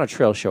 Because it's not a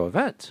trail show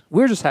event.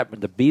 We're just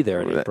happen to be there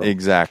in April.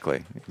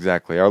 Exactly.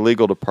 Our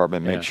legal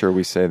department makes sure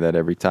we say that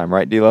every time,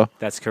 right, D'Lo?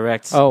 That's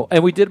correct. Oh,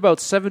 and we did about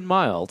 7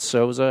 miles,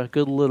 so it was a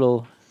good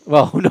little.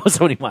 Well, who knows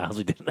how many miles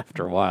we did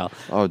after a while.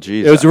 Oh,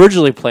 geez. It was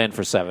originally planned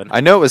for 7.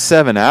 I know it was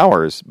 7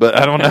 hours, but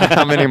I don't know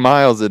how many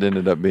miles it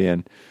ended up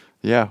being.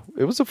 Yeah,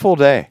 it was a full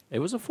day. It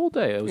was a full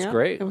day. It was Yeah,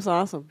 great. It was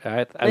awesome.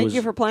 I Thank was,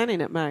 you for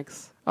planning it,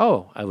 Max.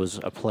 Oh, it was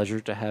a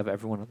pleasure to have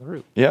everyone on the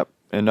route. Yep,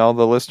 and all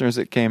the listeners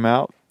that came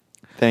out,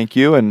 thank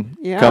you, and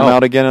Yeah. come Oh.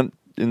 out again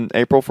in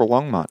April for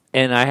Longmont.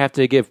 And I have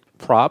to give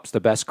props. The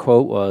best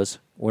quote was,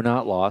 "We're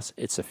not lost.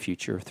 It's a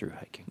future through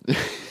hiking."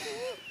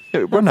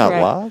 We're not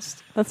right.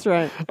 lost. That's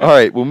right. All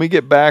right, when we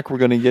get back, we're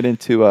going to get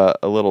into a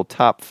little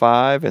top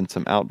 5 and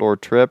some outdoor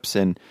trips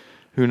and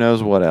who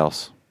knows what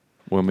else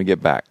when we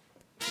get back.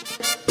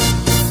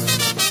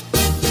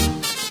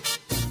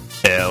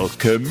 El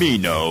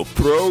Camino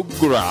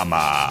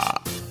Programa.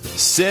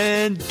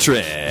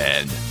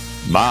 Centren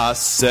Más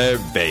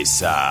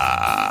Cerveza.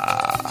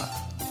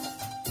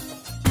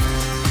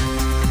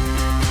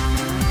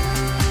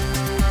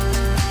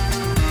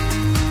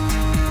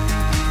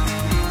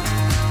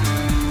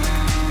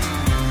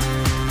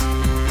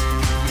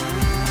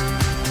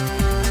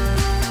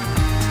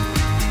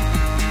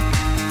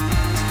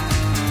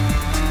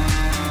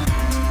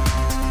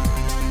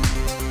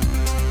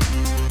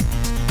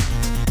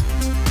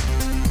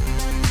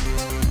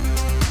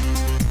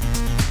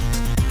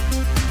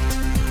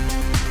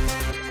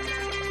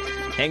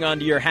 Hang on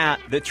to your hat.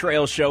 The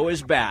trail show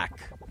is back.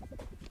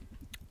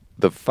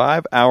 The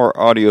 5-hour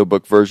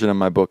audiobook version of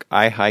my book,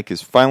 I Hike,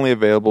 is finally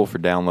available for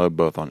download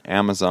both on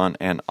Amazon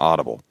and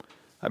Audible.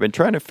 I've been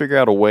trying to figure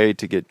out a way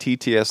to get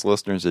TTS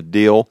listeners a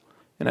deal,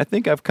 and I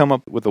think I've come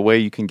up with a way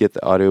you can get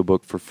the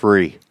audiobook for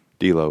free.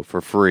 D'Lo, for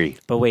free.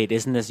 But wait,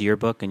 isn't this your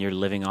book and you're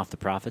living off the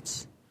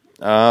profits?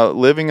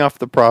 Living off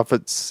the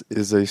profits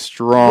is a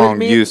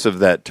strong use of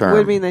that term.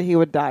 Would mean that he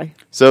would die.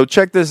 So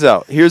check this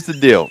out. Here's the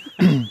deal.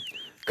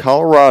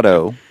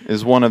 Colorado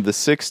is one of the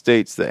 6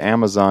 states that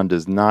Amazon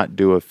does not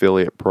do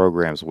affiliate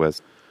programs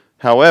with.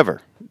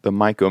 However, the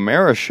Mike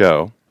O'Mara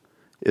Show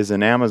is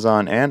an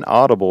Amazon and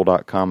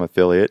Audible.com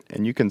affiliate,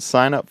 and you can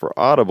sign up for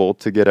Audible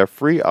to get a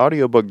free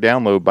audiobook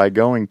download by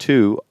going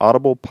to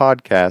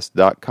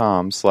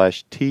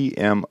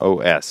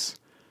audiblepodcast.com/TMOS.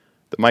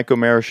 The Mike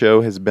O'Mara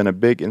Show has been a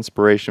big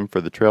inspiration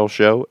for the Trail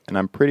Show, and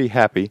I'm pretty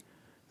happy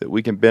that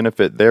we can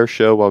benefit their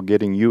show while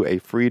getting you a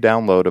free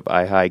download of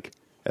iHike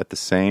at the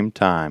same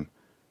time.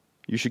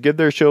 You should give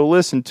their show a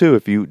listen, too,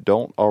 if you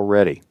don't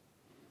already.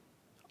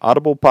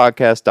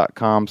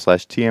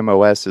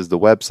 audiblepodcast.com/TMOS is the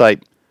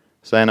website.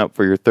 Sign up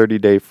for your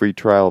 30-day free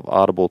trial of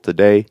Audible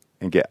today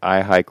and get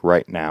iHike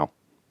right now.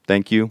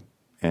 Thank you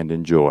and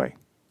enjoy.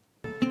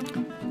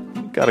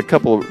 Got a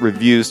couple of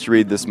reviews to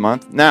read this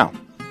month. Now,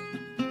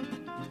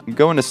 I'm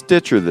going to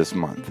Stitcher this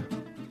month.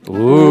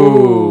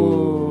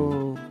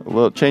 Ooh.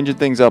 Changing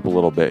things up a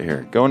little bit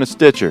here. Going to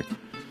Stitcher.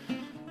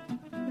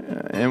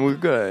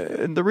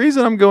 And the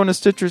reason I'm going to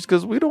Stitcher is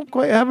because we don't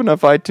quite have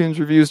enough iTunes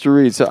reviews to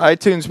read. So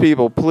iTunes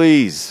people,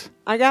 please.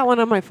 I got one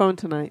on my phone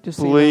tonight. Just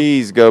so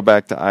please go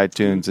back to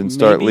iTunes and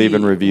start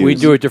leaving reviews. We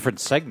do a different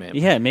segment.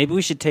 Yeah, maybe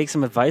we should take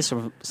some advice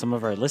from some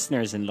of our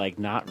listeners and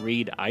not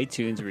read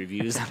iTunes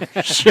reviews.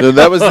 No,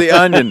 that was the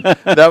Onion.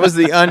 That was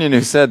the Onion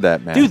who said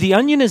that, man. Dude, the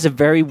Onion is a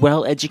very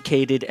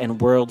well-educated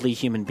and worldly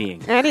human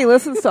being. And he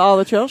listens to all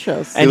the trail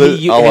shows. And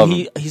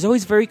he's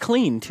always very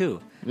clean, too.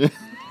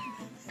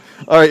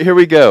 All right, here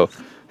we go.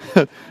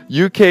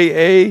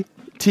 UKAT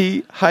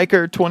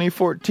Hiker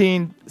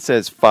 2014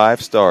 says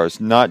 5 stars.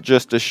 Not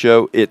just a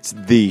show, it's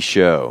the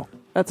show.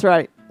 That's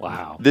right.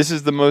 Wow. This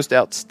is the most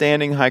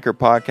outstanding hiker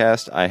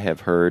podcast I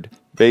have heard.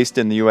 Based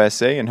in the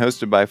USA and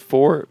hosted by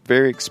 4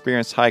 very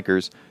experienced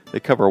hikers,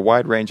 they cover a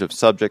wide range of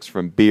subjects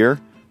from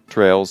beer,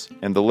 trails,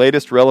 and the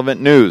latest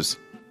relevant news.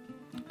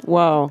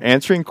 Wow.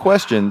 Answering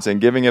questions and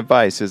giving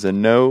advice is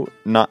in a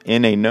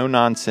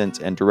no-nonsense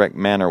and direct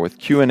manner with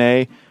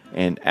Q&A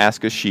and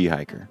Ask a She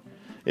Hiker.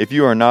 If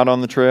you are not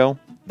on the trail,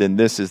 then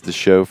this is the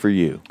show for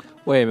you.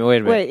 Wait a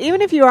minute. Wait,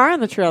 even if you are on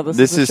the trail,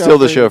 this is still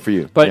the show for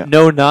you. But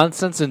no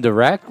nonsense and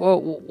direct? Well,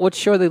 what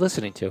show are they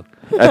listening to?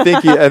 I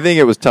think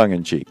it was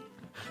tongue-in-cheek.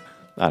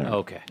 I don't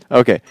know.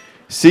 Okay.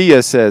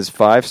 Sia says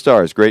 5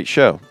 stars. Great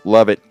show.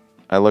 Love it.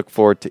 I look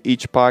forward to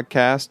each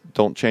podcast.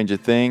 Don't change a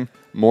thing.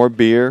 More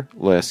beer,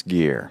 less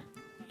gear.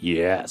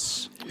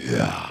 Yes.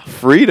 Yeah.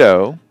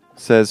 Frito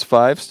says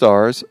 5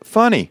 stars.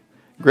 Funny.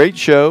 Great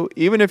show,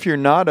 even if you're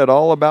not at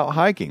all about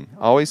hiking.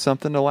 Always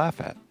something to laugh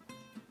at.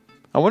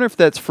 I wonder if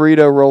that's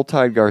Frito Roll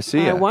Tide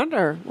Garcia. I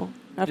wonder.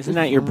 Isn't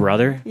that your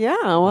brother? Yeah,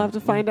 we'll have to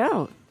find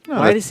out.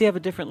 Why does he have a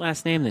different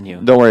last name than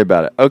you? Don't worry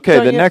about it.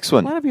 Okay, the next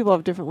one. A lot of people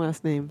have different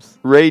last names.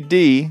 Ray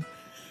D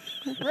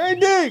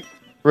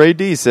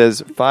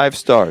says 5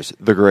 stars.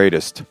 The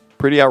greatest.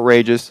 Pretty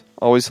outrageous.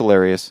 Always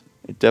hilarious.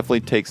 It definitely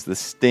takes the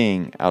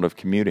sting out of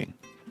commuting.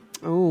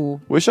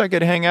 Ooh. Wish I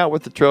could hang out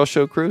with the Trail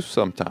Show crew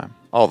sometime.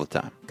 All the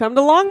time. Come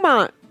to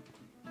Longmont.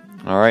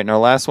 All right, and our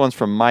last one's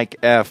from Mike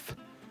F.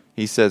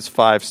 He says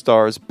 5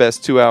 stars.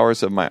 Best 2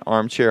 hours of my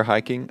armchair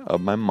hiking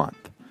of my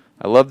month.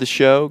 I love the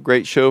show.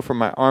 Great show for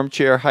my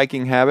armchair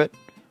hiking habit.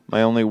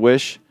 My only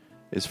wish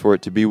is for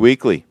it to be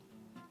weekly.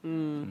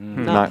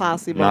 Not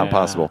possible. Not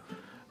possible.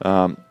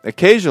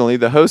 Occasionally,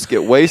 the hosts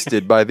get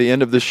wasted by the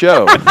end of the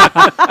show,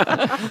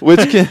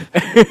 which can.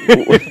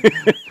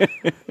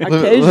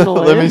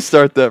 Occasionally. Let me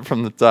start that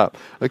from the top.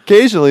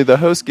 Occasionally, the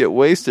hosts get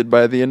wasted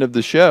by the end of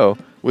the show,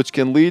 which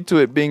can lead to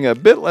it being a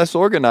bit less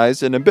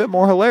organized and a bit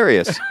more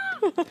hilarious.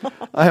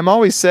 I am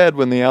always sad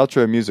when the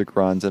outro music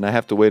runs, and I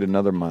have to wait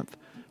another month.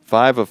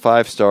 5 of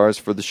 5 stars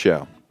for the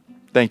show.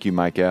 Thank you,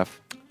 Mike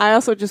F. I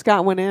also just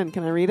got one in.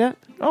 Can I read it?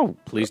 Oh,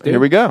 please do. Here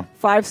we go.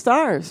 5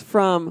 stars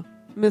from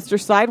Mr.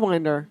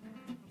 Sidewinder.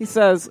 He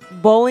says,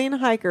 bowling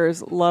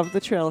hikers love the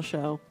trail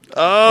show.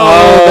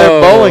 Oh,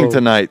 they're bowling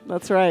tonight.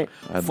 That's right.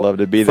 I'd love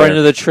to be there. Friend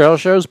of the trail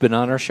show's been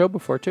on our show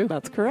before, too.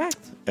 That's correct.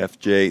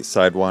 FJ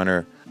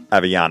Sidewinder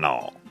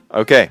Aviano.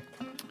 Okay.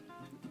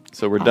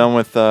 So we're done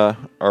with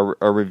our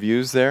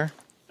reviews there?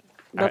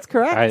 That's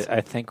correct. I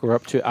think we're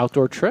up to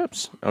outdoor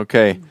trips.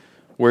 Okay.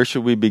 Where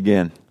should we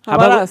begin? How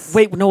about us?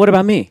 Wait, no, what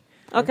about me?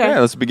 Okay.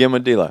 Let's begin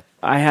with Dila.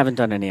 I haven't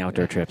done any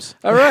outdoor trips.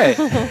 All right.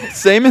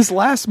 Same as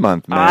last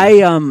month,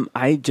 man.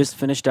 I just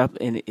finished up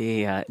an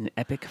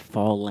epic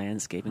fall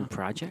landscaping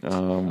project.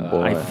 Oh,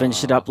 boy. I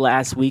finished it up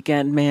last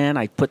weekend, man.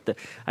 I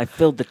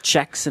filled the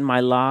checks in my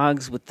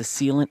logs with the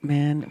sealant,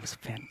 man. It was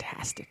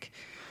fantastic.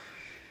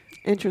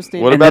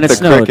 Interesting. What about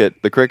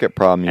the cricket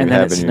problem you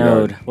have in your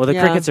yard? Well, the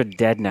crickets are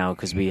dead now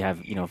because we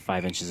have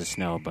 5 inches of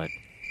snow. But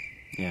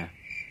yeah,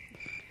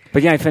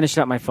 I finished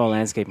up my fall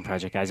landscaping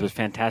project, guys. It was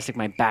fantastic.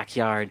 My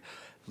backyard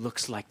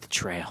looks like the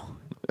trail.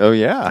 Oh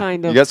yeah,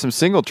 kind of. You got some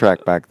single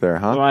track back there,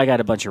 huh? Well, I got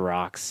a bunch of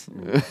rocks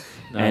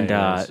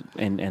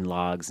and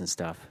logs and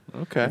stuff.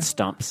 Okay, and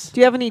stumps.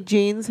 Do you have any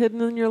jeans hidden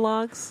in your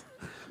logs?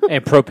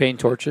 And propane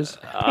torches?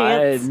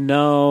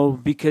 No,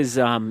 because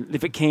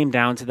if it came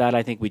down to that,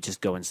 I think we'd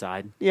just go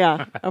inside.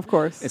 Yeah, of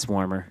course. It's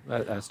warmer.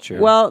 That's true.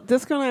 Well,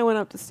 Disco and I went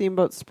up to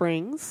Steamboat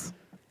Springs.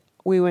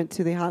 We went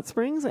to the hot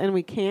springs, and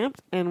we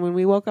camped, and when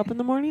we woke up in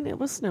the morning, it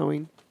was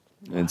snowing.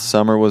 And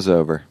summer was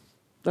over.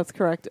 that's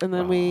correct. And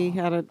then we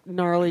had a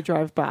gnarly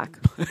drive back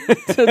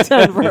to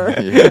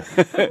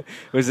Denver.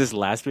 Was this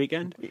last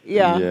weekend?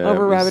 Yeah, Yeah,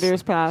 over it was- Rabbit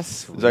Ears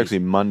Pass. It was actually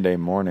Monday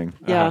morning.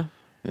 Yeah.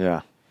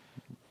 Yeah.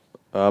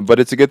 But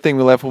it's a good thing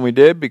we left when we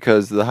did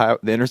because the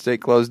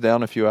interstate closed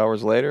down a few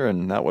hours later,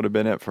 and that would have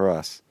been it for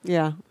us.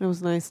 Yeah, it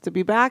was nice to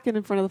be back and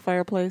in front of the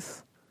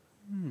fireplace.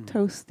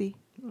 Toasty.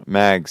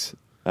 Mags,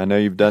 I know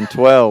you've done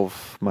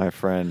 12, my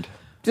friend.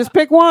 Just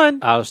pick one.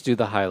 I'll just do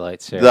the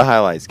highlights here. The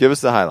highlights. Give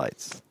us the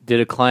highlights. Did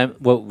a climb.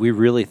 What we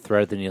really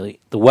threaded the needle.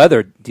 The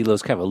weather,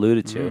 Delo's kind of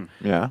alluded to.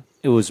 Yeah.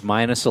 It was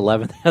minus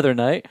 11 the other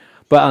night,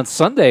 but on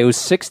Sunday it was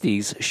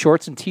 60s,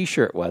 shorts and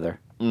t-shirt weather.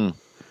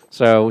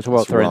 So we're talking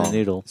about threading the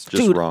needle. It's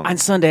just Dude, wrong. on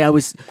Sunday I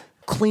was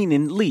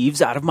cleaning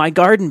leaves out of my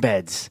garden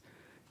beds.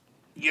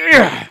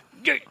 Yeah.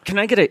 Can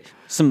I get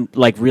some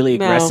like really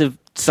No. aggressive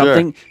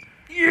something?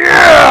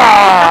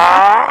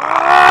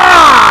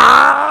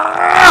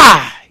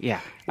 Yeah.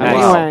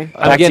 Anyway,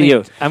 Back to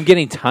you. I'm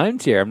getting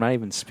timed here. I'm not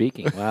even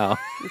speaking. Wow.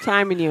 I'm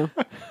timing you.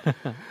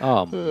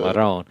 Oh,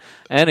 Maron.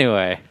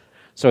 Anyway,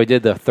 so I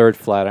did the third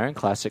Flatiron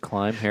Classic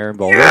climb here in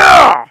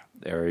Boulder.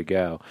 There we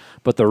go.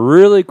 But the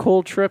really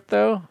cool trip,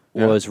 though,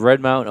 was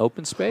Red Mountain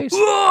Open Space.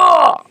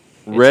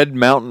 Red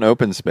Mountain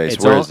Open Space.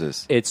 Where is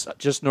this? It's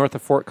just north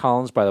of Fort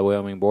Collins by the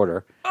Wyoming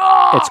border.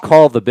 It's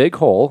called the Big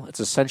Hole. It's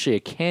essentially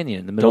a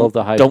canyon in the middle of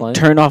the high Don't plains.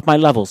 turn off my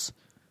levels.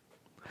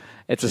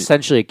 It's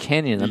essentially a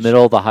canyon in the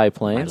middle of the high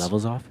plains. My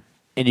levels off?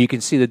 And you can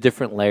see the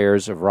different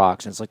layers of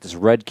rocks. And it's like this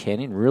red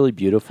canyon, really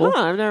beautiful.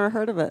 Huh, I've never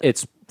heard of it.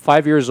 It's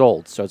 5 years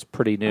old, so it's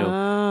pretty new.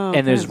 Oh,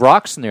 And there's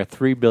rocks in there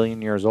 3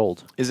 billion years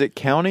old. Is it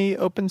county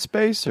open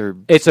space or?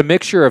 It's a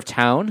mixture of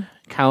town,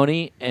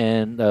 county,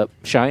 and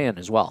Cheyenne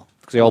as well,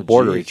 because they all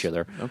border geez. each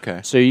other.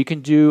 Okay. So you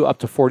can do up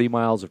to 40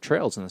 miles of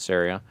trails in this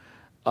area.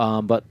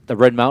 But the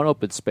Red Mountain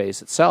Open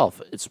Space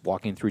itself, it's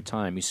walking through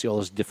time. You see all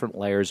those different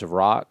layers of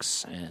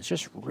rocks, and it's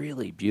just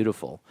really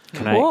beautiful.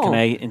 Can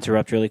I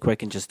interrupt really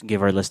quick and just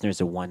give our listeners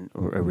a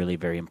really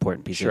very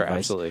important piece of Sure, advice?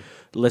 absolutely.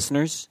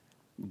 Listeners,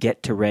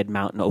 get to Red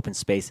Mountain Open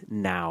Space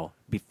now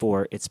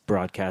before it's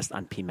broadcast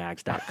on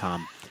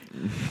pmags.com.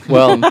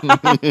 Well,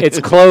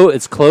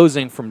 it's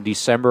closing from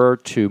December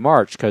to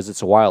March because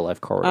it's a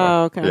wildlife corridor.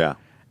 Oh, okay. Yeah.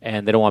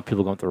 And they don't want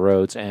people going through the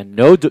roads. And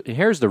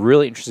here's the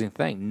really interesting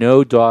thing: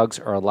 no dogs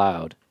are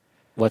allowed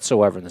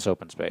whatsoever in this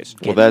open space.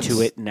 Get that's-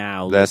 to it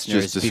now, that's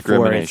listeners, just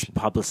before it's discrimination.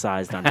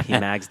 publicized on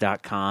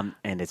pmags.com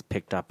and it's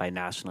picked up by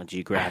National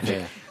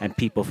Geographic and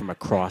people from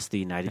across the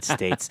United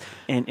States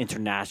and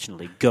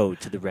internationally go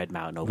to the Red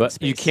Mountain Open But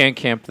Space. you can't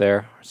camp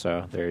there,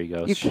 so there you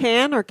go. You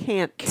can or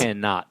can't?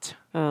 Cannot.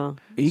 Oh.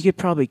 You could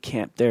probably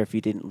camp there if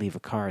you didn't leave a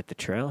car at the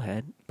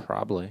trailhead.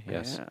 Probably,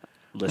 yes. Yeah.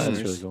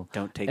 Listeners, really cool.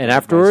 don't take And that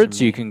advice afterwards,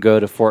 from me. you can go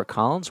to Fort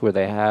Collins where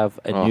they have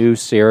a new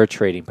Sierra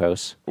trading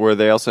post. Where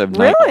they also have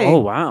Really? Oh,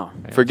 wow.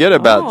 Forget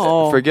about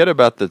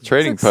the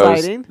trading That's post.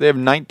 exciting. They have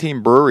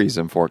 19 breweries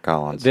in Fort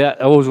Collins. That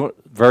was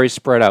very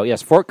spread out.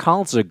 Yes, Fort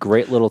Collins is a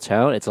great little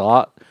town. It's a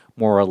lot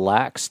more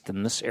relaxed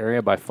than this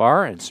area by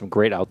far, and some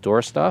great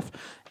outdoor stuff.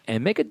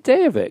 And make a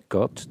day of it.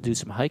 Go up to do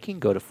some hiking.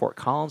 Go to Fort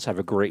Collins. Have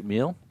a great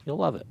meal. You'll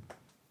love it.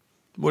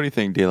 What do you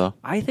think, D'Lo?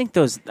 I think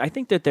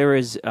that there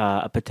is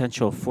a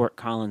potential Fort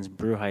Collins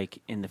brew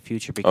hike in the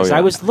future because yeah.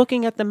 I was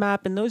looking at the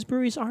map and those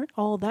breweries aren't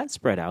all that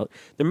spread out.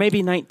 There may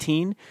be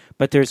 19,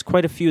 but there's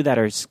quite a few that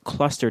are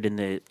clustered in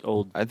the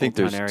old. I think Old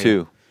there's Town area.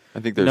 2. I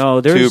think there's No,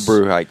 2 there's-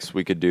 brew hikes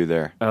we could do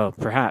there. Oh,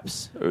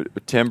 perhaps.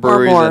 10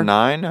 breweries more. and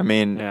 9? I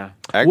mean, Yeah.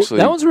 actually.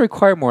 That one's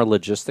require more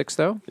logistics,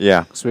 though.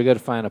 yeah. So we got to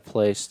find a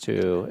place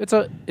to.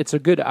 It's a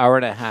good hour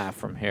and a half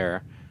from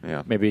here.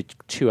 Yeah. Maybe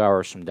 2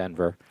 hours from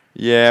Denver.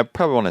 Yeah,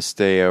 probably want to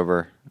stay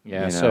over.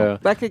 Yeah. you know. So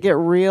That could get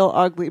real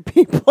ugly,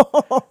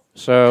 people.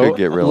 So Could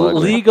get real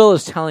ugly. legal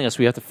is telling us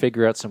we have to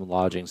figure out some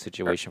lodging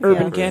situation. for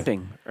Urban that.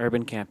 camping.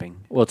 Urban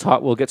camping. We'll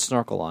talk. We'll get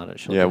Snorkel on it.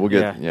 She'll Yeah, do we'll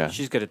it. get. Yeah.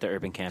 She's good at the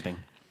urban camping.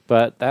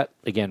 But that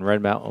again,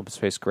 Red Mountain Open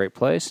Space, great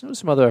place. And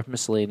some other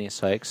miscellaneous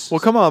hikes. Well,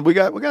 come on. We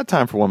got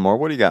time for one more.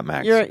 What do you got,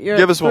 Max? You're Give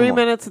at us one 3 more.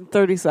 minutes and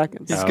 30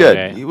 seconds. It's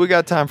Okay. good. We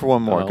got time for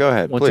one more. Well, Go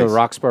ahead, Went please. to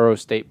Roxborough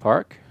State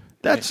Park.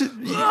 That's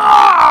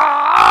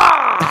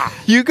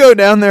you go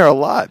down there a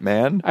lot,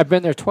 man. I've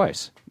been there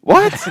twice.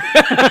 What?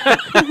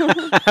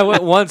 I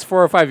went once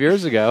 4 or 5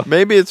 years ago.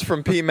 Maybe it's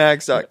from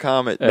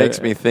pmags.com. It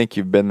makes me think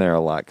you've been there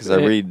a lot because I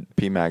read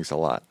pmags a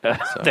lot. So.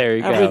 There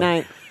you Every go.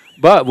 night.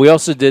 But we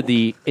also did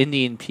the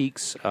Indian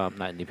Creek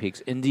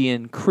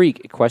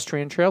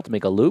Equestrian Trail to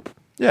make a loop.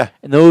 Yeah,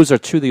 And those are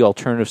two of the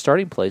alternative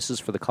starting places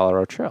for the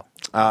Colorado Trail.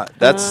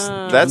 that's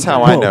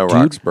how I know Dude,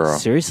 Roxborough.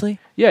 Seriously?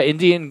 Yeah,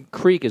 Indian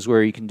Creek is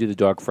where you can do the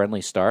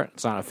dog-friendly start.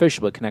 It's not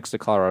official, but it connects to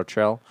Colorado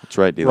Trail. That's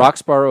right, D'Lo.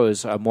 Roxborough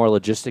is more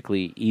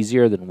logistically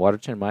easier than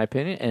Waterton, in my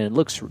opinion, and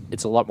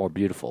it's a lot more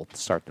beautiful to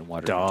start than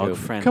Waterton. Dog too.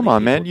 friendly. Come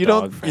on, man.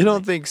 people, You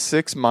don't think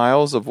 6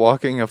 miles of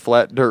walking a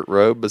flat dirt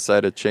road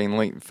beside a chain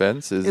link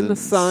fence is In the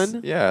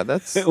sun? Yeah,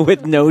 that's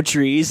With no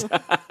trees.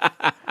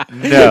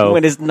 No.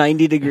 When it's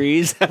 90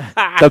 degrees.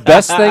 The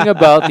best thing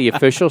about the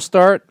official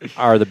start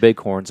are the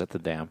bighorns at the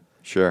dam.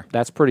 sure.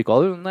 That's pretty cool.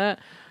 Other than that,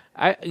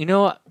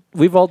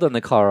 we've all done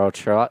the Colorado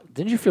Trail.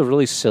 Didn't you feel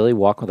really silly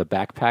walking with a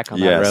backpack on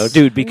that Yes. road?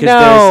 Dude, because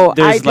No,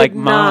 there's I did like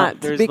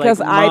not, there's because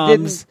like I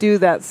moms, didn't do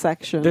that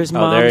section. There's Oh,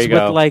 moms there you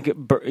with go. like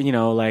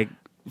like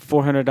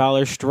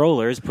 $400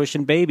 strollers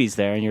pushing babies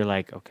there, and you're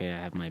like, okay, I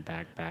have my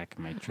backpack and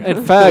my trail.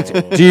 In fact,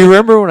 do you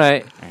remember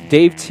when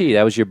Dave T,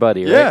 that was your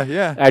buddy, right?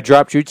 Yeah. I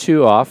dropped you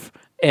two off.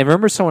 And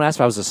remember someone asked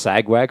if I was a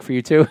sag wag for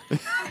you two?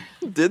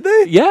 Did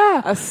they?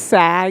 Yeah. A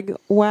sag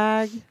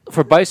wag?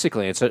 For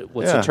bicycling. It's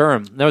what's Yeah. the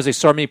term? That was they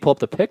saw me pull up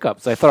the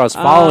pickup. So I thought I was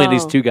following Oh.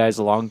 these two guys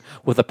along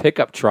with a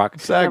pickup truck.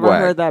 Sag Never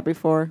wag. heard that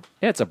before.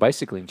 Yeah, it's a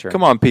bicycling term.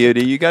 Come on,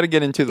 POD. You got to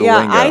get into the Yeah,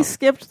 lingo. I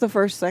skipped the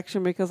first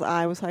section because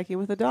I was hiking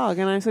with a dog,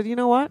 and I said, you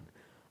know what?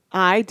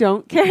 I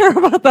don't care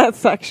about that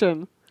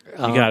section. You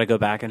got to go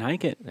back and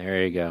hike it.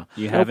 There you go.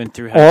 You haven't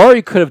through. Or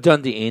you could have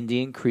done the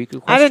Indian Creek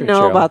Equestrian I didn't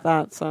know Trail. about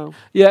that, so.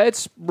 Yeah,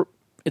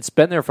 it's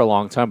been there for a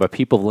long time, but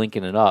people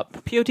linking it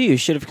up. POD, you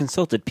should have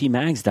consulted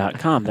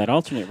pmags.com. That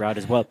alternate route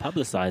is well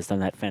publicized on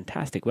that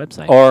fantastic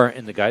website. Or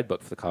in the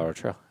guidebook for the Colorado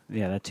Trail.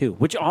 Yeah, that too.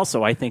 Which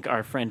also, I think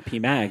our friend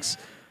PMags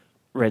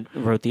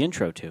wrote the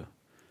intro to.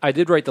 I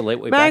did write the late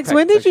way Max, backpack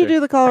when did you picture. do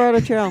the Colorado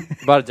Trail?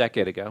 About a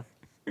decade ago.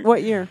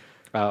 What year?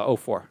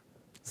 04.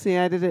 See,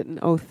 I did it in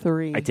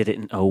 03. I did it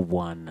in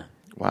 01.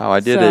 Wow, I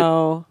did it.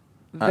 So,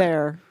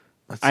 there.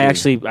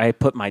 I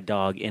put my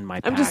dog in my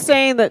pack. I'm just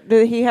saying that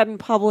he hadn't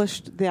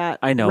published that.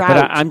 I know, route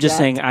but I'm just yet.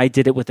 saying I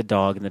did it with the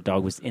dog, and the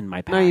dog was in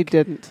my pack. No, you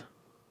didn't.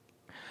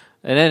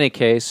 In any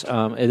case,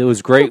 it was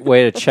a great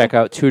way to check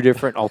out two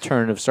different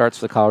alternative starts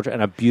for the college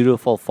and a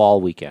beautiful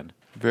fall weekend.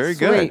 Very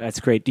Sweet. good. That's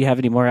great. Do you have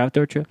any more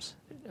outdoor trips?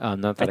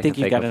 Not that I think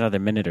can you got of. another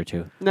minute or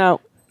two. No.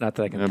 Not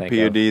that I can And think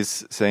of.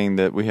 POD's saying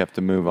that we have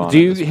to move on. Do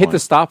you at this hit the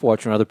point.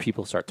 stopwatch when other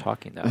people start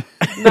talking, though?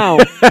 No.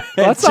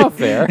 That's not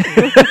fair.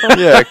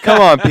 Yeah, come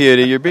on, POD.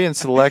 You're being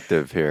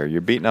selective here.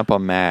 You're beating up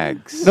on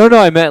Mags. No,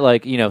 I meant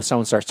like, if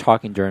someone starts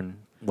talking during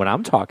when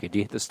I'm talking, do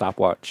you hit the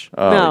stopwatch?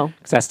 No.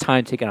 Because that's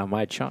time taken on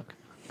my chunk.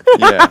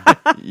 Yeah.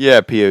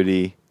 Yeah,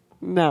 POD.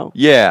 No.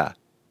 Yeah.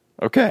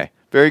 Okay.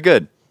 Very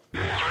good.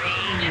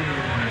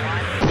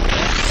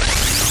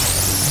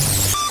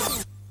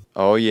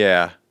 Oh,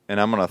 yeah. And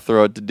I'm going to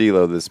throw it to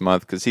D-Lo this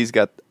month because he's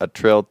got a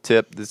trail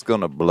tip that's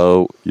going to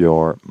blow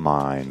your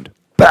mind.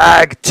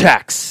 Bag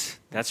tex.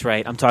 That's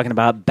right. I'm talking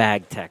about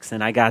bag tex.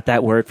 And I got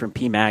that word from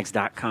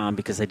pmags.com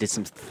because I did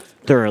some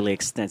thoroughly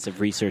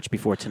extensive research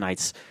before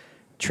tonight's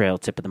trail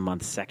tip of the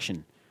month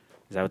section.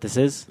 Is that what this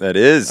is? That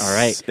is. All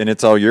right. And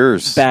it's all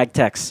yours. Bag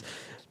tex.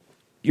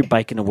 You're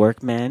biking to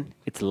work, man.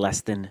 It's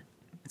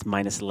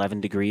minus 11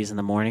 degrees in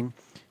the morning.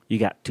 You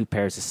got 2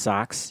 pairs of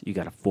socks. You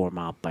got a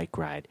 4-mile bike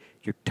ride.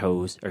 Your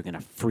toes are going to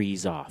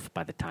freeze off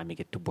by the time you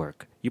get to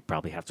work. You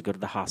probably have to go to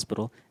the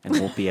hospital and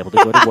won't be able to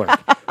go to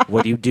work.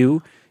 What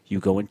do? You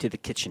go into the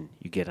kitchen.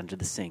 You get under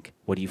the sink.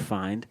 What do you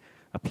find?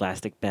 A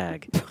plastic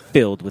bag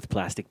filled with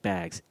plastic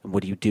bags. And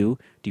what do?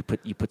 You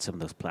put some of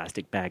those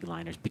plastic bag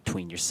liners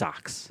between your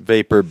socks.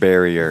 Vapor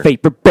barrier.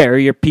 Vapor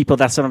barrier, people.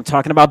 That's what I'm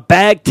talking about.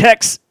 Bag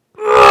tex.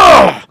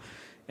 Ugh!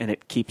 And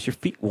it keeps your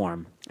feet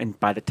warm. And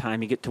by the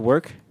time you get to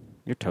work,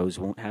 your toes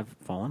won't have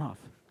fallen off.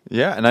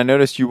 Yeah, and I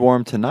noticed you wore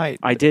them tonight.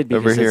 I did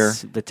over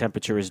because here. the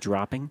temperature is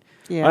dropping.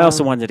 Yeah. I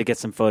also wanted to get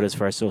some photos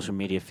for our social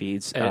media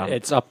feeds.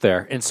 It's up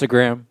there.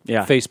 Instagram,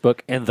 Yeah.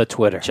 Facebook, and the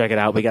Twitter. Check it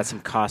out. We got some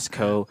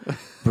Costco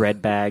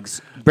bread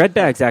bags. Bread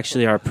bags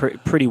actually are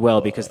pretty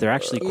well because they're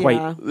actually quite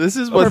Yeah. This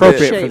is what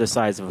appropriate shape. for the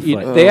size of a You-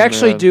 foot. they Oh,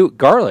 actually man. do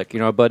garlic.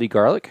 Our buddy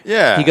Garlic?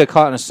 Yeah. He got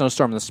caught in a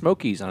snowstorm in the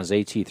Smokies on his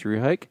AT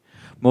through hike.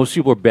 Most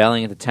people were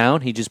bailing into town.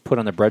 He just put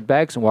on the bread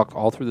bags and walked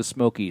all through the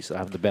Smokies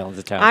having to bail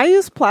into town. I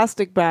use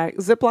plastic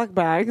Ziploc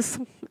bags,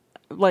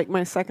 like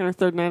my second or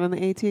third night on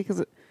the AT,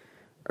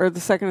 or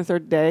the second or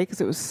third day, because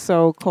it was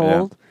so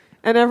cold.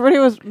 And everybody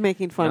was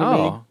making fun of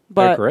me. they're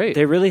But great.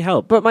 They really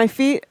help. But my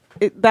feet,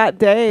 that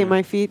day,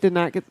 my feet did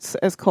not get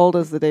as cold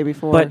as the day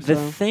before. But the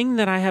so. thing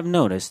that I have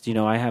noticed,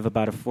 I have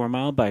about a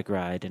 4-mile bike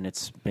ride, and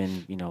it's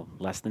been,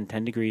 less than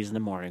 10 degrees in the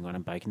morning when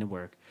I'm biking to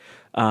work.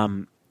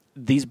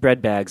 These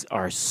bread bags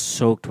are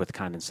soaked with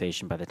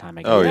condensation by the time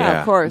I get Oh, there. yeah.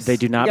 Of course. They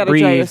do not you gotta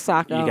breathe. Dry your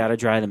sock You out. got to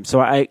dry them. So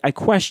I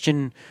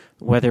question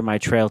whether my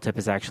trail tip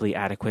is actually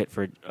adequate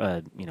for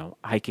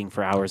hiking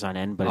for hours on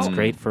end, but it's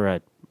great for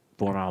a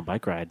 4-mile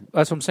bike ride.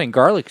 That's what I'm saying.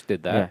 Garlic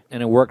did that, Yeah.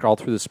 and it worked all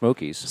through the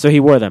Smokies. So he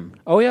wore them,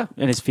 Oh, yeah.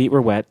 and his feet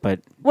were wet, but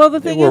Well, the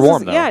thing were is,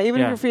 warm, though. yeah,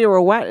 even Yeah. if your feet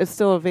were wet, it's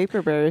still a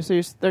vapor barrier, so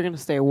they're going to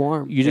stay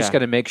warm. You just Yeah. got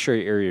to make sure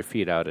you air your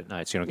feet out at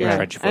night so you don't get Yeah.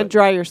 trench foot. And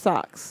dry your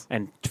socks.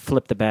 and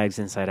flip the bags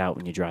inside out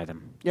when you dry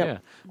them. Yep. Yeah.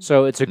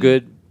 So it's a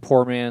good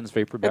poor man's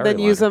vapor barrier And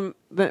then use liner.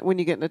 them when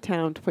you get into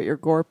town to put your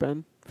gorp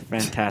in.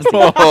 Fantastic.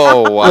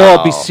 Oh, wow. Well,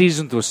 it'll be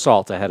seasoned with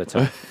salt ahead of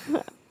time.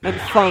 And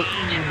funk.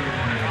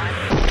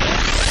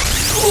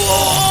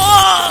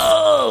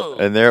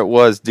 And there it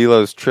was,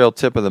 D-Lo's trail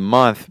tip of the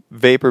month.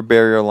 Vapor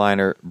barrier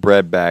liner,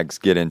 bread bags.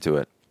 Get into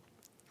it.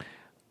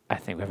 I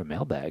think we have a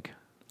mailbag.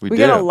 We do.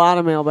 get a lot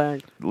of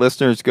mailbag.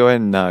 Listeners, go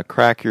ahead and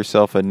crack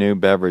yourself a new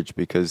beverage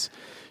because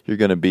you're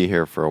going to be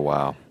here for a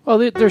while. Well,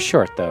 they're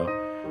short,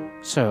 though.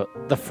 So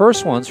the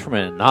first one's from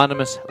an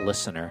anonymous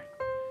listener.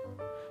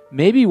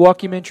 Maybe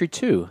Walkumentary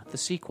 2, the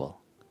sequel.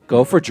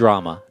 Go for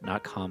drama,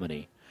 not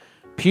comedy.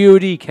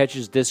 POD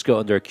catches Disco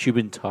under a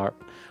Cuban tarp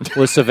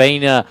with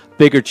Savannah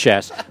Bigger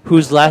Chest,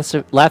 who's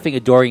laughing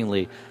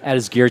adoringly at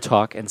his gear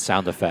talk and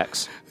sound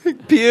effects.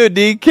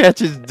 POD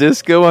catches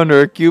Disco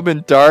under a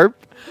Cuban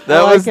tarp.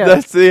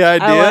 That's the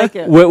idea. I like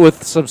it.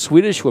 With some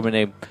Swedish woman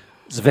named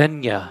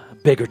Svenja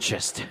Bigger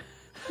Chest,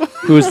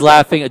 who's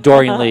laughing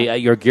adoringly at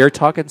your gear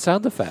talk and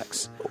sound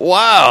effects.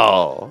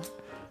 Wow.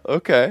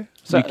 Okay.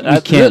 So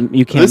you can't.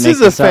 This make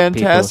is a this up,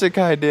 fantastic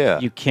idea.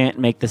 You can't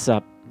make this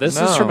up. This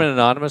is from an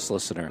anonymous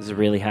listener. This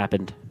really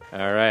happened.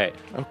 All right.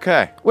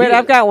 Okay. Wait,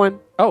 I've got one.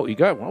 Oh, you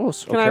got one?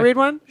 Can I read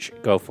one?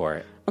 Go for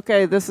it.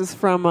 Okay, this is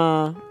from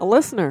a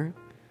listener.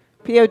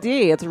 POD,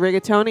 it's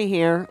Rigatoni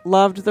here.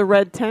 Loved the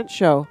Red Tent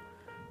Show.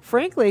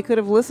 Frankly, could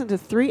have listened to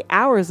 3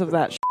 hours of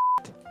that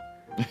shit.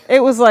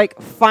 It was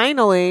like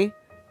finally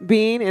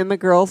being in the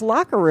girls'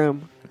 locker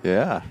room.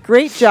 Yeah.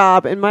 Great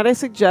job, and might I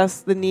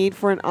suggest the need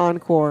for an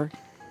encore?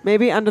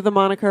 Maybe under the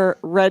moniker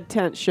Red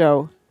Tent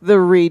Show, the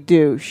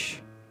Redouche.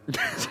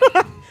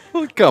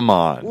 Come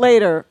on.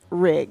 Later,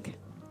 Rig.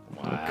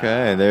 Wow.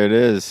 Okay, there it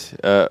is.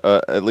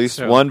 At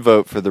least one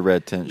vote for the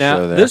Red Tent Now,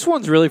 Show there. this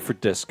one's really for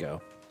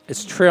Disco.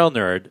 It's Trail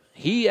Nerd.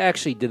 He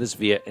actually did this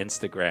via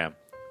Instagram.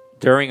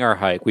 During our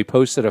hike, we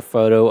posted a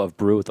photo of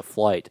Brew with a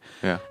flight.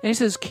 Yeah. And he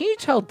says, can you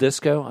tell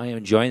Disco I am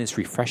enjoying this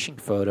refreshing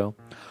photo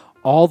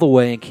all the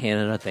way in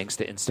Canada thanks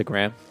to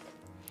Instagram?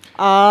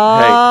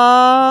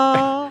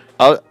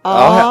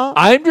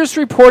 I'm just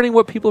reporting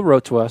what people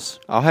wrote to us.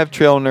 I'll have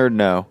Trail Nerd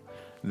know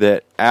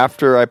that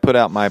after I put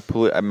out my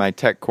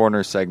Tech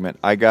Corner segment,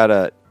 I got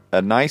a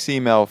nice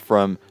email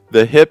from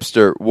the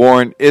hipster,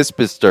 Warren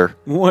Ispister.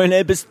 Warren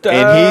Ispister.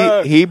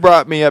 And he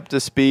brought me up to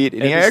speed.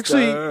 And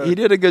Ispister. he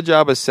did a good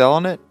job of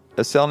selling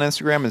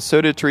Instagram, and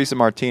so did Teresa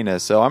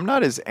Martinez. So I'm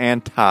not as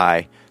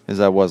anti as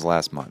I was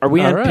last month. Are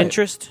we on right.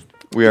 Pinterest?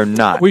 We are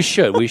not. We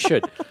should.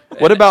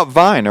 What about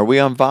Vine? Are we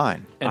on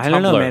Vine? And I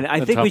don't know, Tumblr. man. I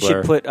And think we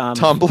should put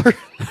Tumblr?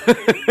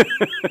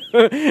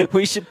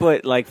 we should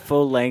put like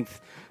full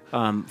length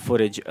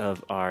footage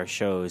of our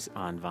shows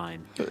on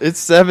Vine. It's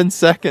 7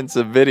 seconds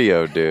of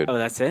video, dude. Oh,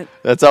 that's it?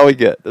 That's all we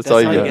get. That's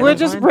all you all you get. get. We'll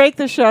just break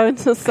the show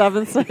into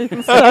 7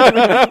 seconds.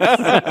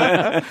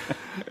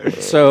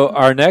 So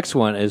our next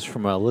one is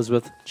from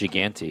Elizabeth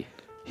Giganti.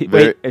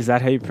 Wait, is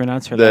that how you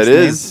pronounce her That last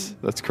is.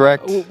 That's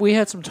correct. We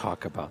had some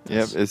talk about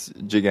this. Yep, it's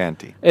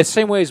Giganti. It's the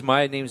same way as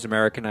my name's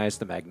Americanized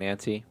to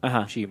Magnanti.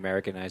 Uh-huh. She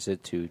Americanized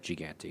it to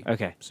Giganti.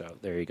 Okay. So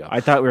there you go. I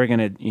thought we were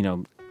going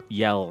to,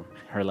 yell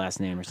her last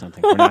name or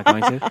something. We're not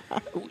going to?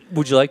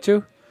 Would you like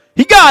to?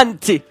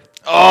 Giganti!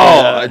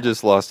 Oh, I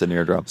just lost an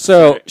eardrum.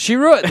 So she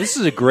wrote, this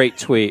is a great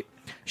tweet.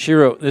 She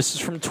wrote, this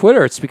is from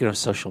Twitter. It's speaking of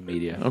social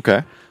media.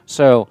 Okay.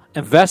 So,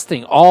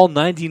 investing all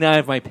 99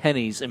 of my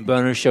pennies in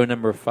bonus show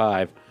number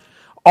 5.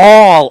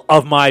 All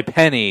of my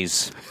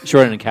pennies. She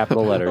wrote it in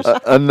capital letters.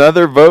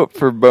 Another vote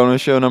for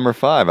bonus show number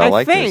 5. I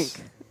like this.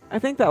 I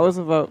think that was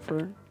a vote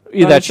for...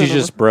 Either that she's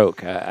just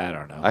broke. I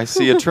don't know. I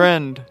see a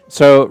trend.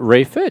 So,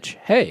 Ray Fitch,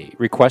 hey,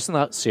 requesting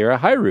the Sierra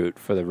High Route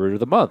for the route of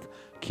the month.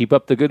 Keep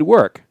up the good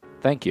work.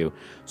 Thank you.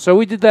 So,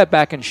 we did that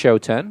back in show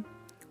 10.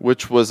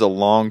 Which was a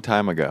long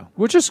time ago.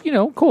 Which is,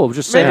 cool. We're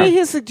just Maybe saying.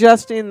 he's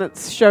suggesting that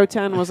show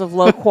 10 was of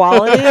low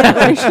quality and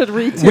we should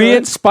redo We it.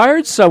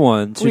 inspired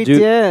someone to do... We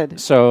did.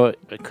 So,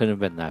 it couldn't have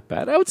been that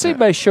bad. I would say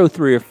by show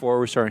 3 or 4,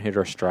 we're starting to hit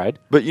our stride.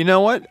 But you know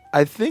what?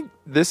 I think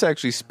this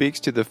actually speaks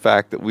to the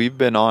fact that we've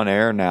been on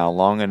air now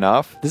long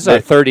enough. This is our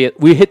 30th.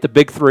 We hit the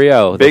big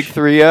 3-0. Big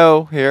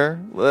 3-0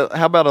 here.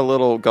 How about a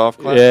little golf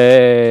clap?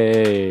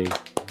 Yay.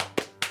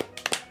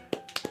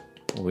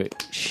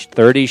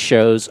 30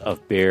 shows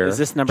of beer. Is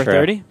this number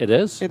 30? It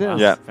is. It is.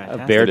 Yeah.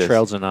 Of beer It is.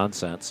 trails and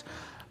nonsense.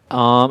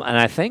 And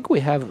I think we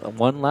have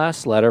one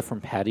last letter from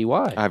Patty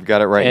Y. I've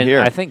got it right and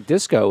here. I think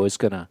Disco is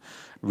going to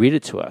read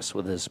it to us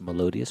with his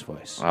melodious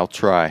voice. I'll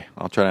try.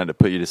 I'll try not to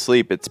put you to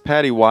sleep. It's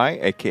Patty Y,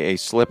 a.k.a.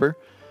 Slipper.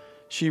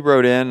 She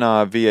wrote in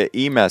via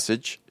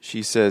e-message.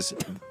 She says,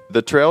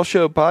 the Trail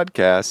Show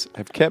podcasts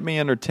have kept me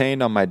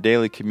entertained on my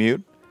daily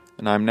commute,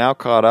 and I'm now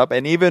caught up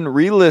and even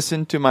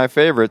re-listened to my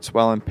favorites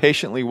while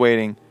impatiently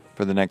waiting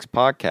for the next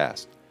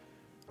podcast.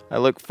 I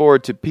look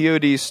forward to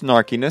POD's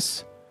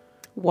snarkiness,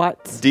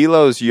 What?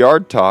 Delo's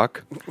yard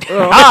talk,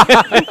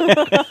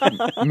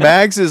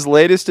 Mags's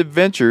latest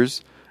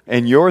adventures,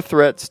 and your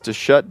threats to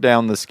shut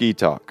down the ski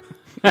talk.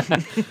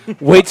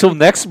 Wait till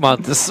next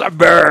month,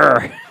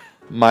 December.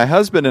 My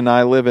husband and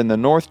I live in the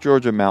North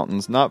Georgia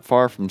mountains not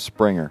far from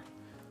Springer.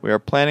 We are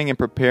planning and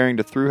preparing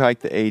to thru-hike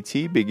the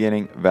AT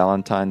beginning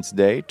Valentine's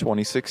Day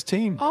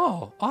 2016.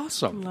 Oh,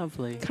 awesome.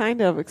 Lovely.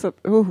 Kind of,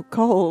 except, ooh,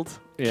 cold.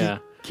 Yeah.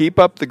 Keep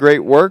up the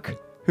great work.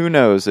 Who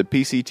knows, a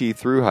PCT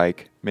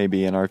thru-hike may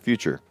be in our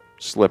future.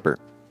 Slipper.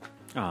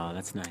 Oh,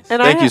 that's nice.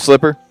 And Thank you,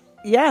 Slipper.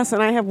 Yes,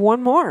 and I have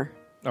one more.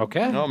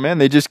 Okay. Oh, man,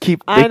 they just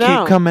keep I keep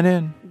know. coming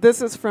in.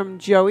 This is from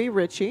Joey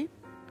Ritchie.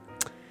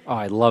 Oh,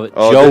 I love it.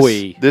 Oh,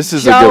 Joey. This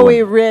is a Joey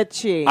good one.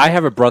 Ritchie. I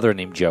have a brother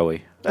named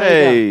Joey.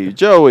 Hey,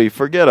 Joey,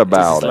 forget Is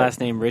about his it. last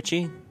name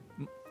Richie?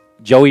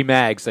 Joey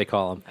Mags, they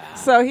call him.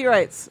 So he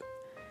writes,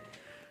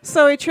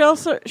 So a trail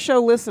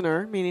show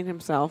listener, meaning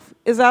himself,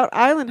 is out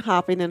island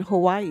hopping in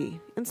Hawaii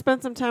and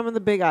spent some time on the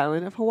big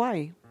island of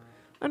Hawaii.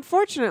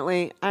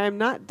 Unfortunately, I am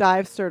not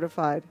dive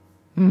certified.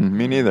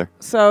 Me neither.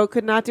 So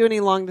could not do any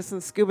long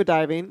distance scuba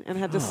diving and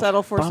had to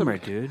settle for Bummer,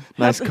 some dude.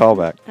 Nice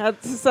callback. had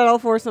to settle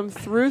for some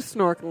through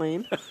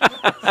snorkeling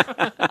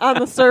on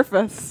the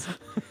surface.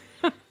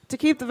 To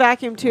keep the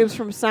vacuum tubes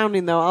from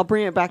sounding, though, I'll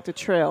bring it back to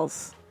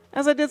trails,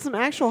 as I did some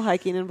actual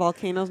hiking in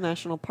Volcanoes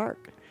National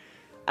Park.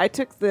 I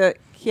took the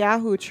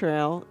Keahu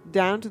Trail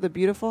down to the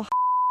beautiful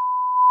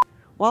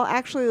while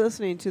actually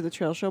listening to the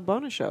Trail Show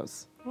bonus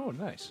shows. Oh,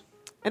 nice.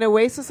 An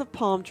oasis of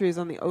palm trees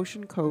on the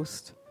ocean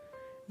coast.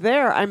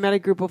 There, I met a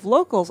group of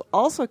locals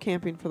also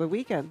camping for the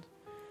weekend.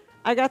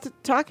 I got to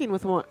talking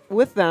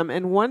with them,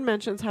 and one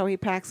mentions how he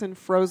packs in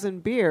frozen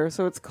beer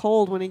so it's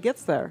cold when he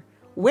gets there.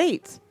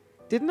 Wait,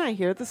 didn't I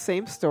hear the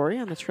same story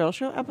on the Trail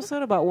Show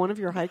episode about one of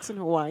your hikes in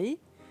Hawaii?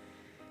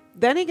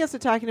 Then he gets to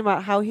talking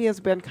about how he has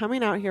been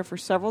coming out here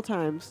several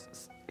times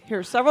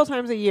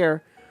a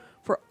year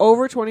for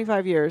over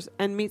 25 years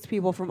and meets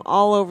people from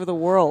all over the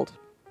world.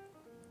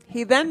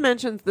 He then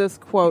mentions this,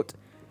 quote,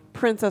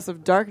 Princess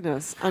of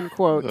Darkness,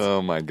 unquote,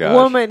 Oh, my gosh.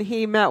 woman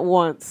he met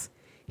once.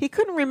 He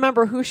couldn't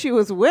remember who she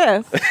was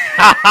with,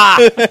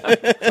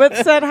 but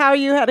said how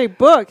you had a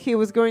book he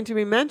was going to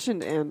be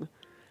mentioned in.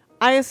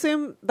 I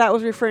assume that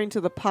was referring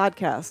to the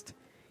podcast.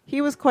 He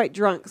was quite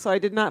drunk, so I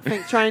did not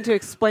think trying to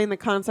explain the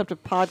concept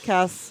of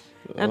podcasts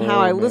and how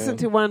I listened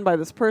to one by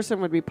this person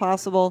would be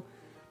possible,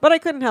 but I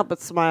couldn't help but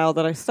smile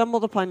that I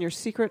stumbled upon your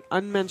secret,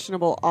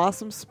 unmentionable,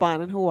 awesome spot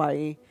in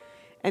Hawaii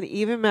and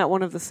even met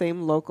one of the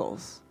same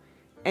locals.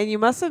 And you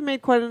must have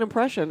made quite an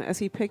impression as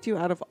he picked you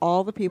out of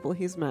all the people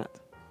he's met.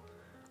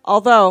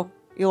 Although,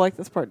 you like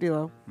this part,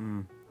 D'Lo.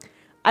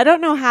 I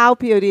don't know how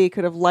POD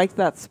could have liked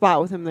that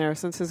spot with him there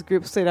since his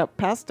group stayed up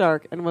past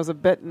dark and was a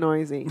bit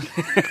noisy.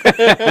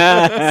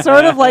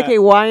 Sort of like a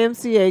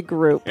YMCA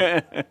group.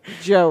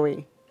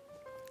 Joey.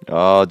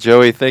 Oh,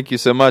 Joey, thank you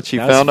so much. He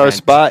That was found our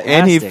spot,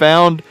 and he fantastic.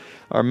 found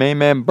our main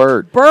man,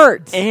 Bert.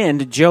 Bert!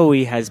 And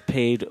Joey has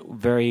paid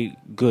very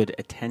good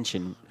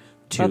attention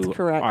That's to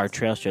correct. our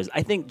trail shows.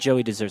 I think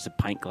Joey deserves a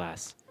pint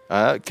glass.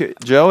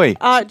 Joey.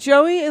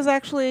 Joey is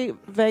actually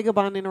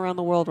vagabonding around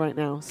the world right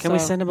now. Can we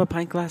send him a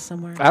pint glass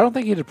somewhere? I don't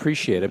think he'd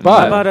appreciate it. How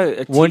But about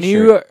a when t-shirt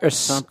you are or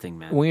something,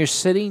 man? when you're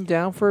sitting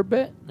down for a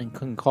bit and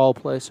can call a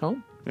place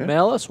home, Yeah.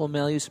 mail us. We'll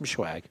mail you some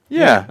swag.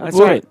 Yeah, That's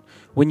well, right.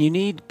 When you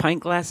need pint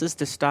glasses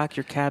to stock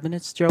your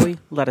cabinets, Joey,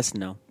 let us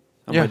know.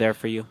 And Yeah. we're there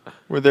for you.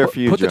 We're there for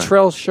you, Put the John.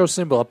 Trail Show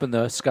symbol up in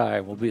the sky.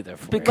 We'll be there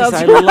for Because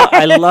That's you.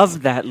 I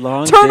love that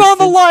long Turn distance. on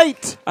the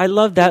light! I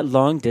love that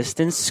long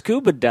distance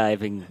scuba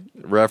diving.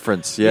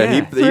 Reference. Yeah, Yeah.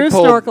 he Through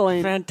pulled.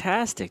 snorkeling.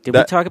 Fantastic. Did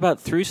That- we talk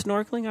about through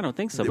snorkeling? I don't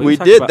think so. but We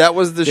talked did. about- That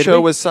was the Did show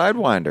we? with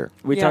Sidewinder.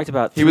 We Yeah. talked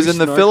about He was through in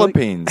the snorkeling.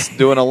 Philippines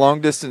doing a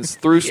long distance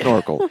through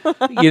snorkel.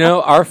 You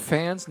know, our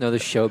fans know the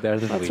show better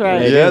than That's we right.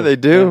 do. Yeah, they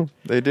do.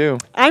 They do.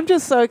 I'm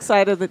just so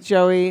excited that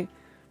Joey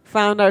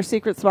found our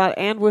secret spot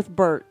and with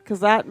Bert,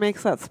 because that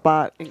makes that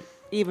spot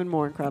even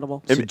more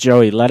incredible. So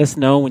Joey, let us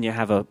know when you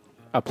have a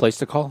place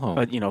to call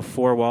home.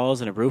 4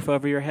 walls and a roof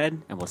over your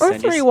head, and we'll Or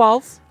send you 3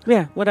 walls.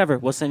 Yeah, whatever.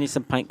 We'll send you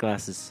some pint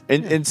glasses.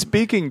 And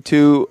speaking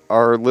to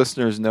our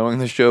listeners knowing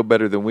the show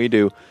better than we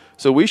do,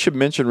 so we should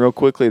mention real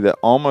quickly that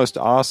Almost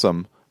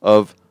Awesome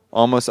and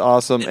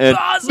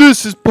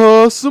This is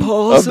Possum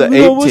of the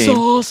A-Team.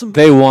 Awesome.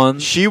 They won.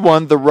 She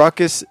won the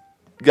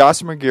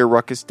Gossamer Gear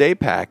Ruckus Day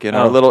Pack in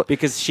our little...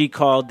 because she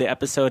called the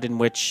episode in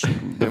which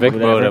the Vic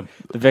modem.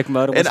 The Vic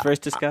modem was And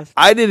first discussed.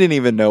 I didn't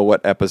even know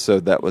what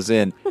episode that was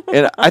in.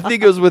 And I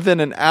think it was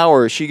within an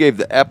hour. She gave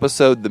the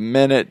episode, the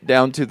minute,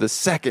 down to the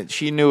second.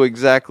 She knew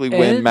exactly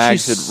when And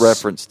Max she's- had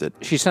referenced it.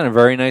 She sent a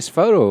very nice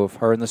photo of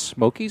her in the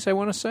Smokies, I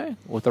want to say,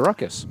 with the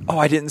ruckus. Oh,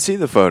 I didn't see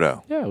the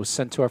photo. Yeah, it was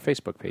sent to our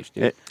Facebook page,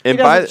 dude. And He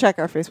doesn't check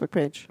our Facebook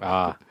page.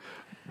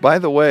 By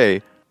the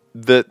way,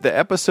 the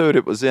episode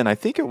it was in, I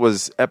think it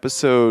was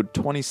episode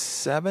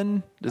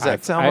 27. Does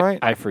that sound right?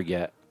 I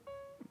forget.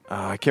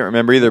 I can't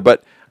remember either,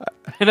 but...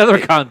 Another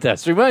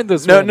contest. Remind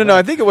us. No.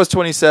 I think it was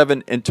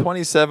 27, and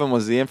 27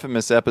 was the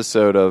infamous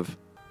episode of...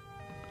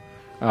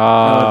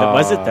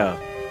 Was it though?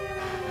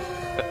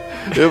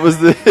 It was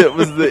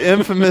the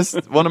infamous,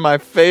 one of my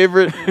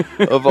favorite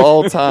of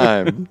all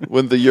time,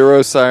 when the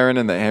Euro siren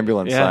and the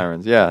ambulance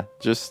sirens. Yeah,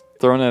 just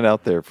throwing it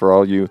out there for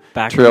all you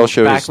trail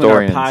show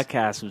historians. When our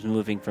podcast was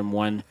moving from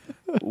one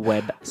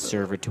web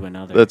server to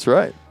another. That's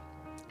right.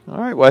 All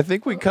right. Well, I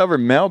think we covered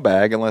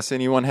mailbag, unless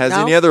anyone has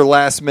No. any other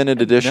last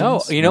minute additions.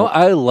 No, you know,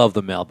 I love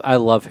the mail. I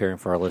love hearing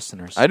from our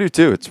listeners. I do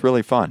too. It's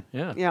really fun.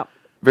 Yeah. Yeah.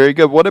 Very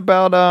good. What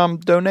about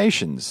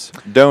donations?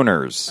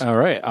 Donors. All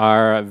right.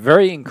 Our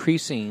very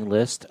increasing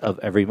list of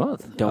every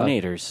month.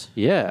 Donators.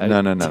 Yeah.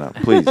 No.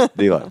 Please,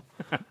 D-Lo.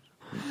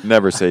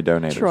 Never say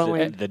donators.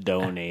 Trolling. The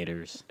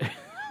donators.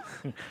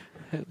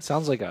 It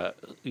sounds like a,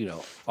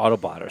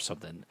 Autobot or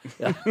something.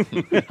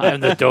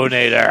 I'm the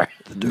donator.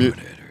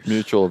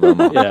 Mutual of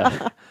Omaha.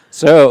 Yeah.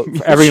 So,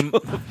 for every...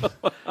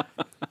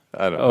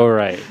 I don't know. All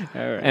right.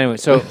 Anyway,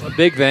 so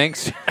big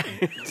thanks.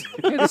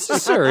 Hey, this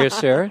is serious,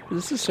 Sarah.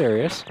 This is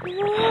serious.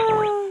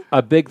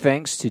 A big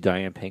thanks to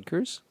Diane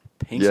Pinkers,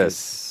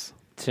 Yes.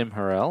 Tim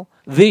Harrell,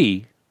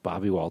 the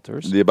Bobby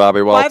Walters. The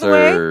Bobby By the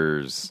way,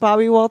 Walters.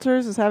 Bobby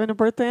Walters is having a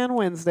birthday on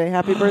Wednesday.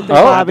 Happy birthday,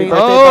 Oh, Bobby. happy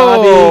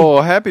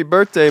Oh, happy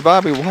birthday,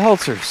 Bobby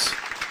Walters.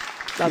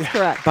 That's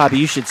correct. Bobby,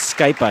 you should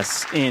Skype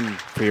us in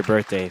for your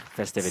birthday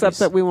festivities. Except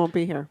that we won't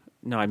be here.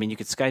 No, I mean you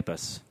could Skype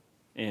us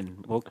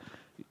in. We'll,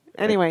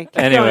 Anyway, keep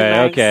Anyway, going,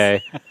 Mags.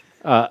 okay.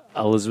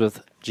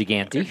 Elizabeth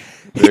Gigante.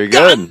 Very good.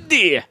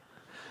 Gandhi.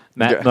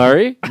 Matt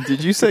Murray.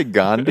 Did you say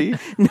Gandhi?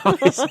 Gandhi.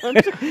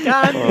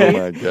 Oh,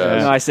 my gosh.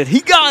 no, I said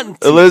he gone.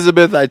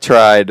 Elizabeth, I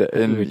tried,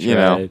 and, We you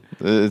know,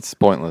 tried. it's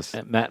pointless.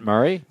 Matt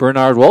Murray.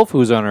 Bernard Wolf,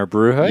 who's on our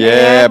brew hut.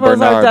 Yeah, And was our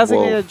Bernard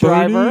designated Wolf.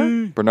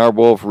 driver. Bernard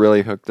Wolf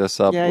really hooked us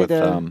up Yeah, he with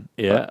did.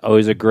 Yeah,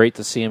 always a great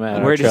to see him at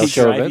Where our did trail he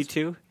show drive you events.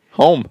 to?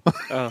 home.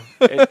 Oh,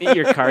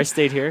 your car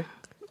stayed here.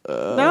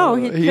 No,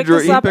 he picked dro-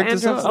 us he up picked and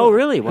us drove up. us. Oh,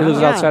 really? He Wow.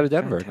 lives Yeah. outside of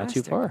Denver, not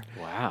too Fantastic. far.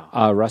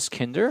 Wow. Russ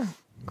Kinder,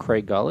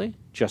 Craig Gully,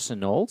 Justin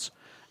Knowles.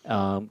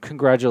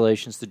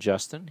 Congratulations to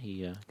Justin.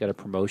 He got a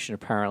promotion,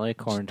 apparently,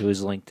 according to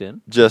his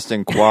LinkedIn. Just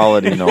in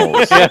quality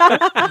Knowles.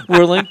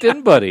 We're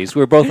LinkedIn buddies.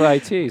 We're both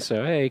IT,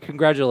 so hey,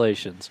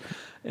 congratulations.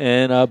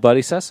 And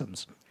Buddy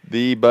Sessoms.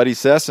 The Buddy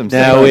Sessoms.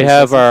 Now we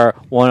have our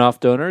one-off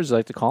donors, I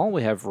like to call him.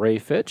 We have Ray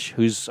Fitch,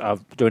 who's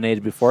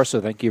donated before, so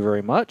thank you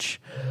very much.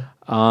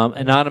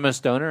 Anonymous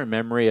donor in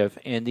memory of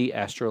Andy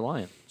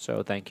Astrolion,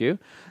 so thank you.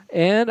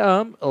 And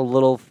a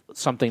little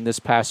something this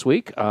past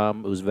week. It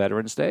was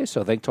Veterans Day,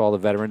 so thank to all the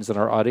veterans in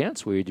our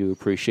audience. We do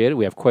appreciate it.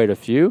 We have quite a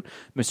few.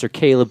 Mr.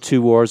 Caleb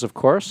Two Wars, of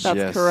course. That's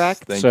Yes,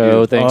 correct. thank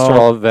So you. thanks to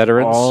all the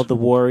veterans. All the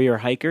warrior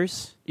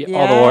hikers. Yeah,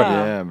 all the war-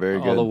 Yeah, very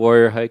all the good.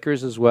 warrior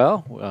hikers as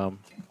well.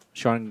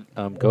 Sean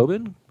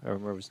Gobin, I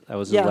remember that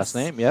was his Yes. last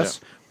name. Yes,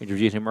 we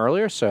reviewed him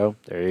earlier. So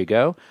there you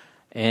go.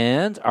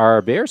 And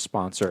our beer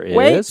sponsor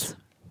is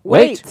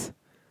Wait.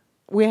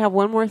 We have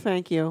one more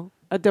thank you.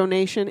 A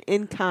donation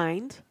in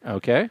kind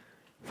Okay.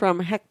 from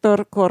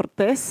Hector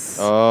Cortes,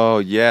 Oh,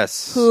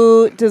 yes.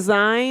 who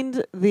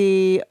designed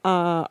the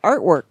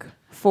artwork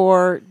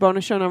for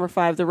bonus show number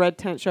 5, the Red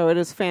Tent Show. It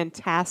is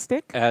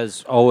fantastic.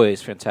 As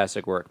always,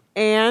 fantastic work.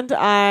 And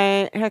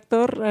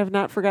Hector, I have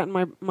not forgotten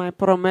my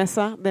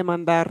promesa de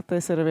mandarte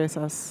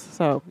cervezas.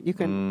 So you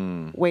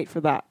can wait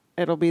for that.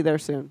 It'll be there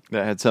soon.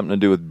 That had something to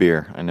do with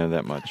beer. I know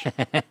that much.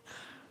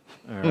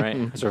 All right.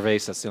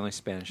 Cerveza, that's the only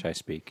Spanish I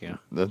speak. Yeah.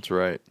 That's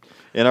right.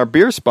 And our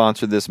beer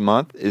sponsor this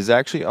month is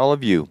actually all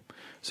of you.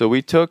 So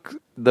we took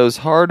those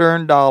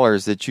hard-earned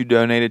dollars that you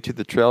donated to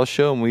the Trail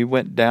Show, and we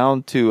went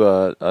down to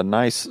a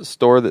nice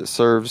store that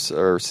serves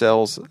or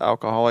sells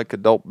alcoholic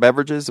adult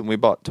beverages, and we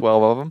bought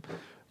 12 of them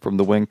from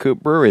the Wing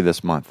Coop Brewery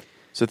this month.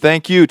 So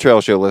thank you, Trail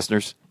Show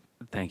listeners.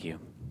 Thank you.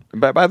 And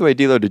by the way,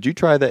 D'Lo, did you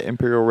try that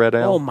Imperial Red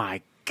Ale? Oh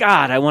my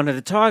God! I wanted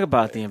to talk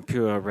about the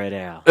Imperial Red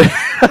Ale.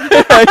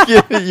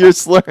 You're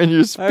slurring your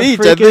I speech.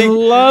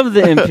 freaking love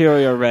the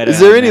Imperial Red Ale. Is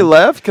there any man.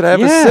 left? Could I have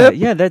yeah, a sip?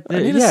 Yeah, I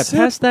need a yeah. sip.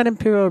 Pass that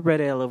Imperial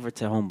Red Ale over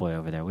to Homeboy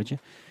over there, would you?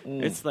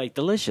 It's like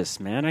delicious,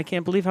 man. I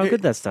can't believe how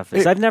good that stuff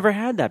is. I've never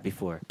had that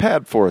before.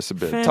 Pad for us a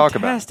bit. Fantastic. Talk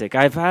about it.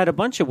 I've had a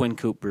bunch of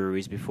Wincoop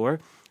breweries before,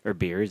 or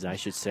beers, I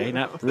should say.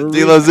 Not breweries.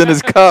 D'Lo's in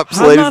his cups,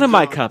 I'm ladies. not in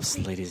my cups,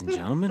 ladies and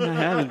gentlemen. I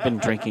haven't been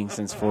drinking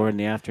since 4 in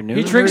the afternoon.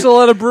 He drinks a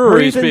lot of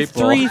breweries, Or even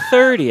people.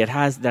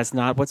 3:30. That's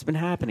not what's been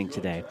happening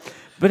today.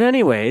 But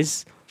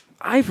anyways,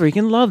 I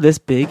freaking love this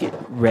big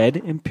red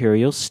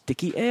Imperial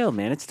sticky ale,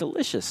 man. It's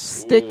delicious.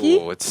 Sticky?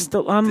 Oh, it's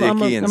I'm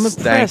sticky and impressed.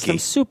 stanky. I'm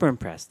super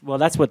impressed. Well,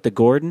 that's what the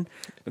Gordon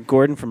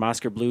from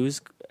Oscar Blues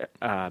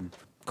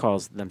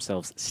calls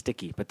themselves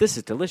sticky. But this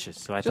is delicious.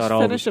 So I Just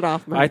thought finish it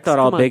off, I Max. thought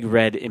all Come on. big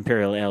red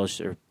Imperial ales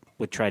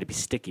would try to be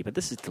sticky, but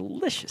this is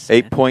delicious.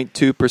 man.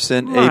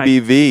 8.2% My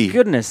ABV.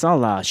 Goodness,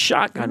 I'll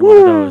shotgun one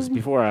of those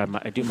before I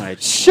do my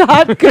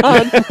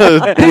Shotgun.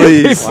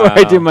 Please. before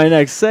I do my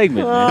next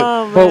segment. Man.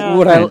 Oh, But man.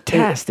 what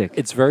Fantastic.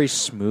 It's very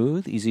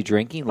smooth, easy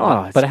drinking,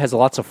 it's- but it has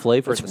lots of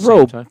flavor at the It's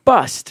same time.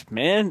 robust,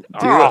 man.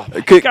 Oh,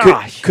 my Could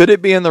gosh.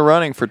 it be in the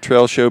running for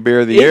Trail Show Beer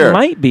of the It Year?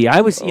 might be.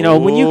 I was, when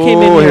you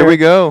came in Oh, here, here we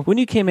go. When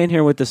you came in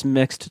here with this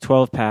mixed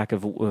 12-pack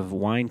of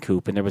Wine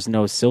Coop, and there was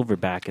no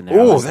silverback in there.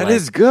 I Oh, was that like-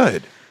 is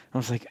good. I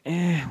was like,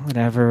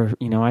 whatever.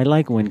 I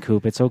like Wine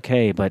Coop. It's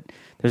okay, but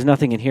there's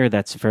nothing in here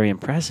that's very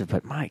impressive.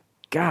 But my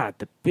God,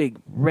 the big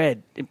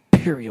red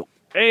Imperial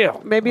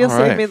Ale. Maybe you'll All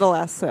save right. me the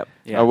last sip.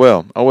 Yeah. I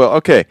will.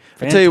 Okay.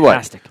 I'll tell you what.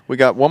 Fantastic. We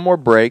got one more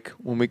break.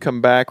 When we come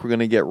back, we're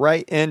going to get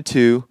right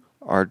into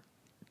our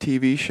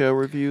TV show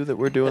review that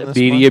we're doing this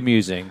Media month.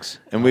 musings.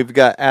 And we've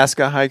got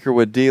Ask a Hiker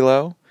with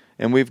D'Lo.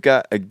 And we've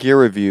got a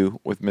gear review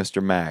with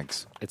Mr.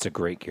 Mags. It's a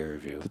great gear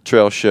review. The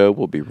Trail Show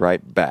will be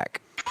right back.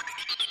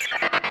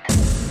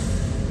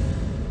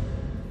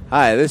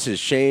 Hi, this is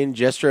Shane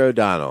Jester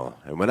O'Donnell,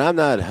 and when I'm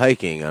not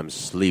hiking, I'm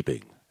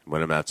sleeping.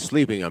 When I'm not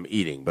sleeping, I'm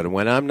eating. But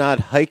when I'm not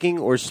hiking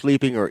or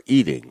sleeping or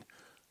eating,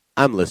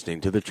 I'm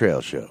listening to The Trail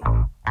Show.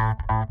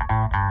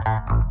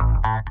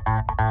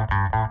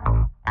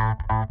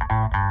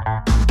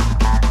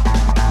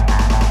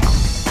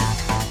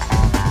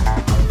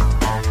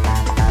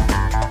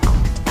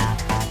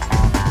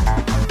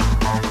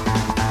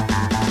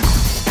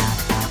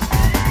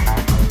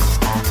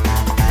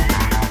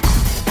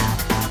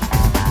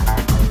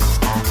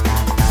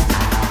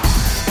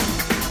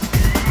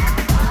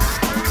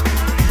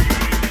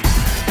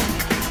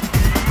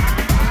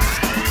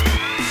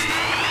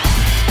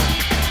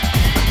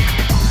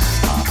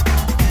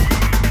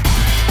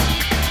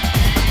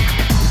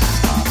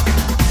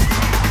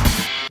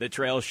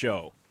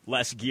 Show.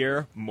 Less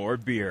gear, more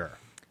beer.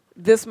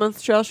 This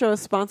month's Trail Show is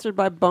sponsored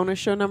by bonus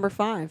show number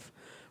 5.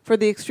 For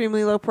the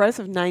extremely low price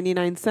of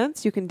 99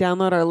 cents, you can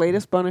download our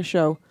latest bonus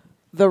show,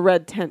 The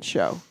Red Tent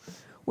Show.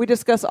 We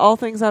discuss all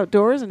things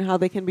outdoors and how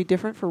they can be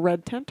different for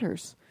red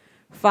tenters.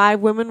 5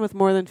 women with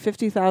more than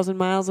 50,000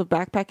 miles of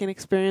backpacking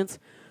experience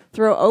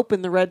throw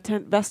open the red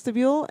tent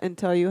vestibule and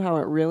tell you how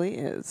it really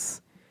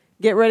is.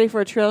 Get ready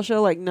for a trail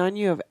show like none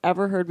you have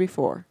ever heard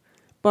before.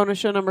 Bonus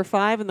show number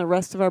 5 and the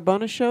rest of our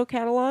bonus show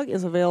catalog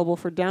is available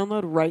for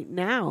download right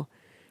now.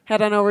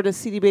 Head on over to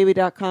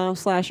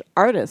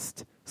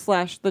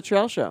cdbaby.com/artist/the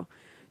trail show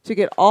to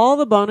get all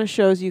the bonus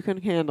shows you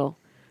can handle.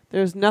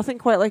 There's nothing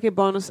quite like a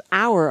bonus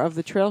hour of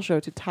the trail show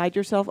to tide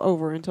yourself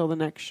over until the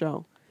next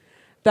show.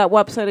 That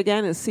website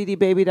again is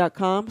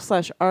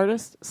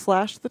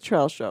cdbaby.com/artist/the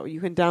trail show.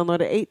 You can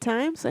download it 8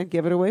 times and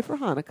give it away for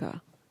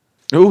Hanukkah.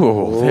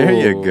 Ooh, there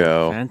you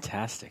go.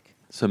 Fantastic.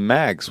 So,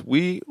 Max,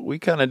 we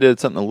kind of did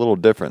something a little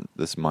different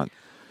this month.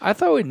 I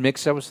thought we'd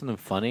mix up with something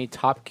funny.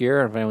 Top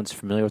Gear, if anyone's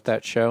familiar with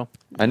that show.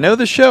 I know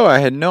the show. I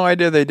had no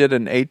idea they did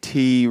an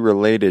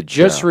AT-related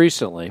show. Just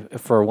recently,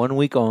 for 1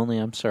 week only,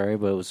 I'm sorry,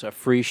 but it was a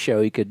free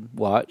show you could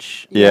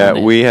watch. Yeah,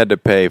 we had to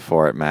pay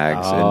for it,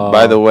 Max. And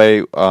by the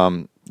way...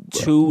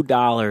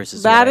 $2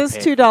 is that is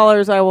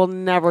 $2 I will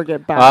never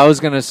get back. I was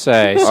going to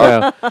say.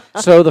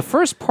 So the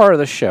first part of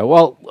the show,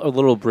 well, a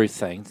little brief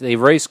thing. They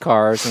race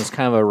cars, and it's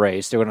kind of a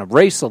race. They're going to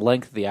race the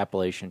length of the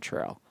Appalachian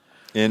Trail.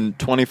 In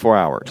 24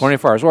 hours.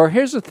 24 hours. Well,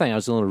 here's the thing. I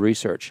was doing a little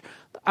research.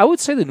 I would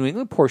say the New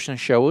England portion of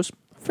the show was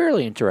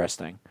fairly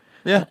interesting.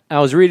 Yeah. I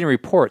was reading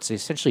reports. They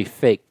essentially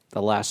faked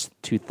the last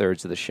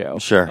 2/3 of the show.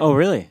 Sure. Oh,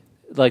 really?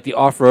 Like the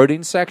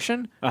off-roading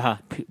section,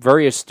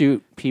 very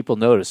astute people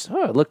noticed,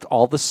 it looked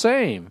all the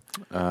same.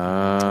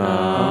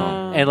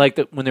 And like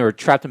when they were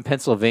trapped in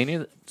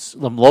Pennsylvania,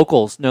 some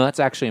locals, no, that's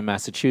actually in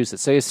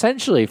Massachusetts. They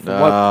essentially,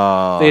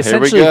 they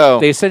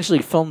essentially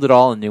filmed it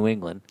all in New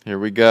England. Here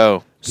we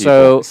go.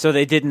 So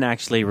they didn't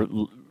actually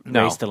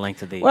race the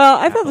length of the. Well,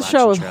 I thought the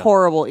show was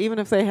horrible, even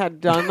if they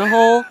had done the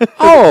whole.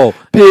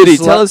 Petey,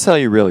 tell us how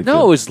you really feel.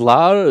 No, it was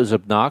loud, it was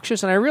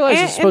obnoxious, and I realized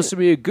it's supposed to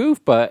be a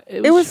goof, but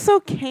it was so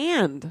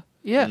canned.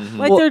 Yeah.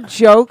 Like their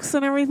jokes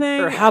and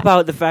everything. Or how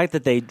about the fact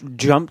that they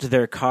jumped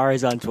their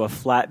cars onto a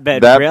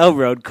flatbed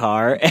railroad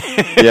car?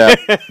 Yeah,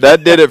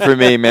 that did it for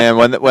me, man.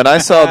 When I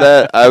saw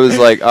that, I was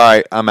like, all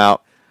right, I'm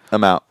out.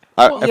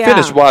 I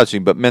finished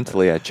watching, but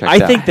mentally I checked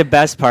out. I think the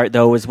best part,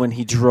 though, was when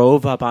he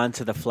drove up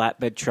onto the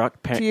flatbed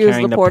truck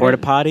carrying the porta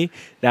potty.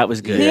 That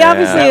was good. He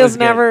obviously has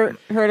never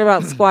heard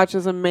about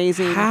Squatch's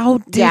amazing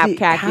Gap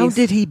khakis. How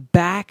did he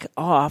back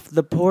off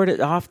the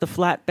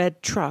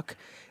flatbed truck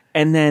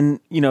and then,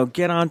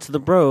 get onto the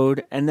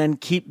road and then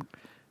keep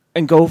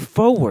and go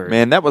forward?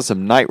 Man, that was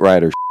some Knight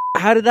Rider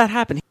How did that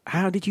happen?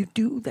 How did you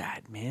do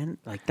that, man?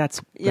 Like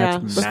that's the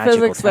magical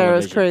physics there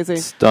is television. crazy.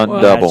 Stunt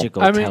double.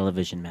 Magical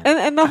television, man.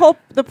 And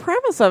the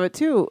premise of it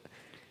too.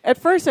 At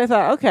first, I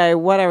thought, okay,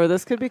 whatever,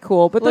 this could be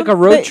cool, but like then a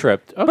road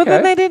trip. Okay. But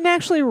then they didn't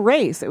actually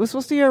race. It was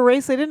supposed to be a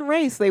race. They didn't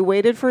race. They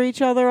waited for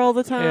each other all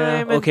the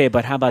time. Yeah. Okay,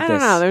 but how about this? I don't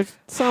know. There's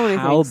so many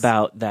How things.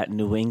 about that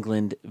New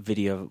England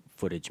video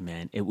footage,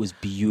 man? It was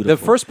beautiful. The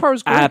first part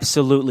was great.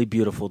 Absolutely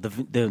beautiful.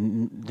 The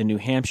New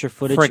Hampshire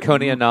footage.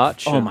 Franconia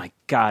Notch. Oh my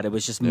God, it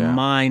was just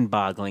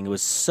mind-boggling. It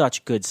was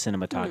such good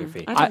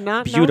cinematography. I did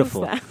not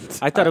beautiful. notice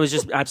that. I thought it was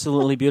just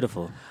absolutely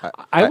beautiful.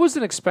 I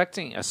wasn't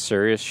expecting a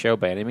serious show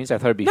by any means. I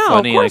thought it'd be No,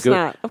 funny. of course and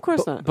not. Of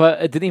course not.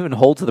 But it didn't even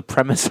hold to the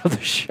premise of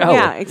the show.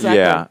 Yeah, exactly.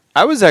 Yeah,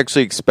 I was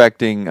actually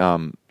expecting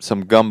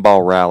some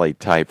gumball rally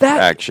type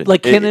action,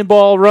 like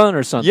Cannonball Run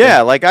or something.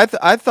 Yeah, like I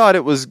thought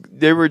it was.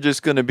 They were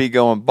just going to be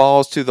going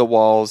balls to the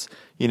walls.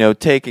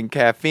 Taking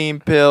caffeine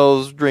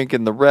pills,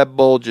 drinking the Red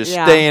Bull, just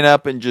staying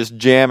up and just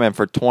jamming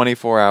for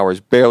 24 hours,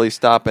 barely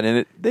stopping.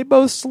 And they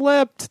both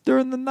slept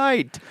during the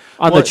night.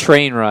 On the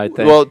train ride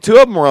thing. Well, 2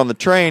 of them were on the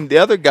train. The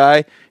other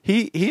guy,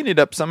 he ended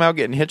up somehow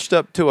getting hitched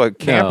up to a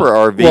camper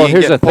RV and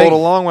getting pulled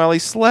along while he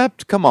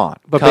slept. Come on.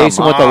 But based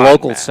on what the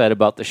locals said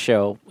about the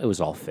show, it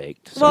was all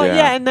faked. Well,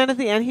 and then at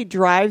the end, he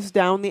drives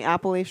down the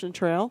Appalachian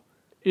Trail.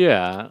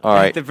 Yeah. All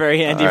right. At the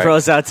very end, he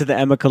rolls out to the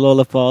Emma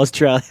Falls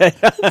Trail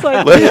It's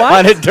like,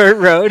 on a dirt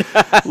road.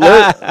 But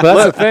that's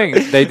the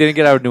thing. They didn't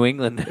get out of New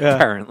England,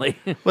 apparently.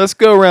 Let's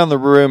go around the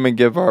room and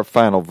give our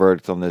final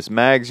verdict on this.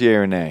 Mags, yay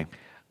or nay?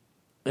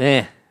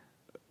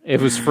 It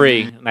was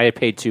free, and I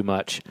paid too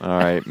much. All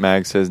right.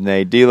 Mag says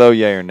nay. D-Lo,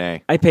 yay or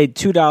nay? I paid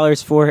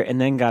 $2 for it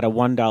and then got a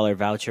 $1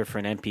 voucher for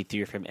an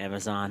MP3 from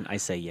Amazon. I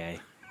say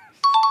yay.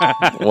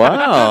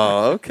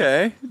 Wow.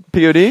 Okay.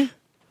 POD?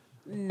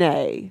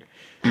 Nay.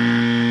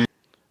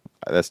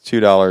 That's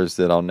 $2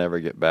 that I'll never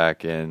get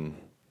back in.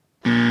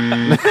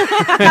 And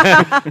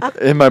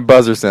my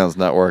buzzer sound's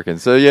not working.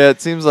 So yeah,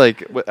 it seems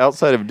like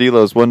outside of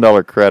D-Lo's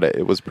 $1 credit,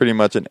 it was pretty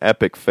much an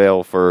epic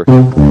fail for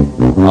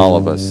all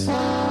of us.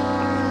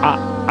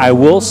 I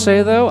will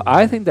say though,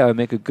 I think that would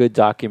make a good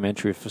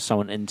documentary for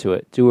someone into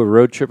it. Do a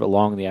road trip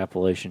along the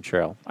Appalachian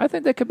Trail. I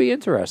think that could be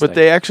interesting. But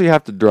they actually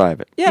have to drive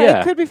it.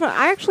 Yeah, it could be fun.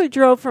 I actually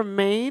drove from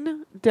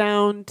Maine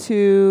down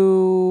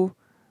to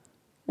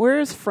Where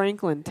is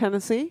Franklin,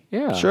 Tennessee?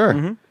 Yeah. Sure.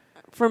 Mm-hmm.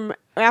 From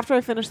after I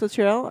finished the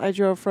trail, I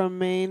drove from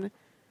Maine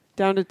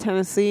down to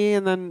Tennessee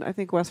and then I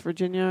think West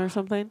Virginia or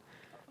something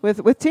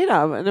with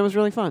T-Dub, and it was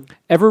really fun.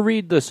 Ever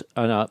read this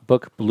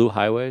book, Blue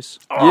Highways?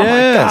 Oh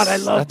yes, my God, I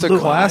love that's Blue a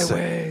classic.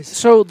 Highways.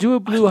 So do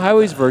a Blue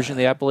Highways version of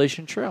the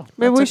Appalachian Trail.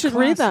 Maybe we That's a should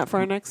read classic. that for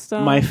our next.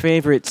 My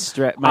favorite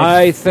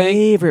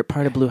favorite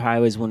part of Blue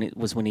Highways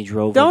was when he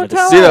drove. Don't over the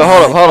tell See,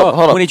 us. hold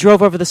on. When he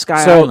drove over the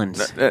Sky So-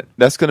 Islands.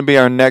 That's going to be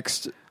our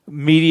next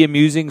Media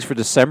Musings for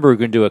December. We're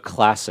going to do a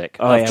classic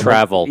of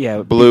travel.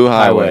 Blue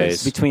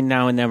Highways. Between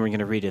now and then, we're going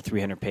to read a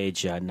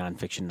 300-page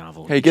nonfiction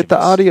novel. Hey, each get of the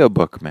us.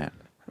 audiobook, man.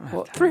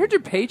 Well,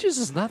 300 pages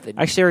is nothing.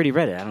 I actually already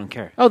read it. I don't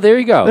care. Oh, there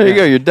you go. There you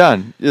go. You're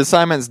done. The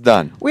assignment's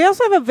done. We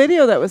also have a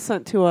video that was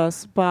sent to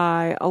us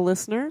by a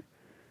listener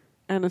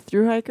and a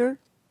through hiker.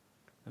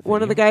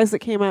 One of the guys that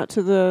came out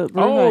to the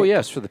Blue Oh, hike.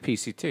 yes, for the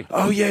PCT.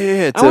 Oh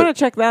yeah. I want to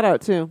check that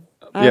out too.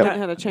 I haven't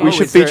had a chance. We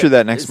should is there- feature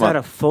that next is month. that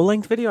a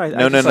full-length video? No.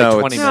 like 20 it's-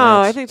 minutes.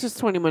 No, I think just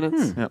 20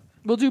 minutes. Yep.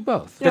 We'll do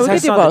both. Yeah, we Because I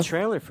could do saw both. the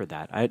trailer for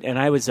that,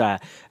 I was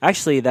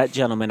actually that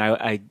gentleman.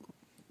 I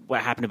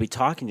happened to be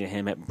talking to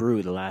him at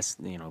Brew, the last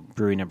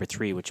brewery number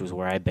 3, which was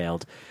where I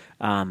bailed.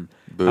 I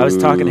was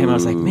talking to him. I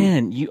was like,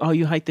 "Man,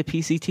 you hiked the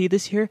PCT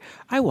this year?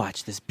 I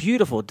watched this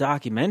beautiful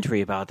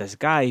documentary about this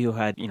guy who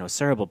had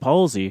cerebral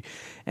palsy,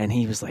 and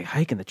he was like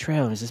hiking the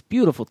trail. It was this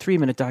beautiful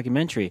 3-minute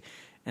documentary."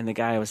 And the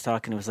guy I was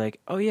talking to was like,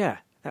 "Oh yeah,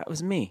 that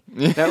was me.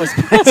 That was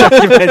my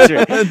documentary."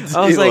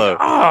 I was like,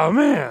 "Oh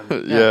man,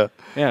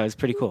 yeah, it was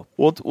pretty cool."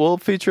 We'll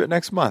feature it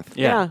next month.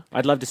 Yeah.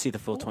 I'd love to see the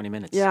full 20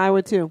 minutes. Yeah, I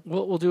would too.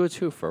 We'll do a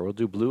twofer. We'll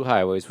do Blue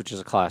Highways, which is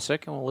a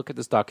classic, and we'll look at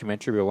this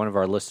documentary by one of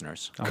our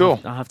listeners. Cool.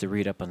 I'll have to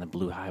read up on the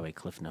Blue Highway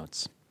cliff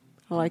notes.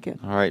 I like it.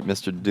 All right,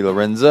 Mr.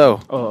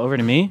 DiLorenzo. Oh, over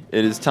to me.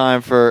 It is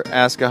time for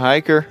Ask a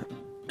Hiker.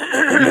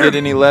 You get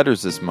any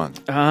letters this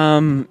month?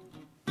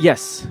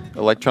 Yes.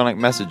 Electronic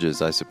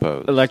messages, I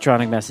suppose.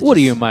 Electronic messages. What are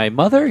you, my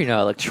mother?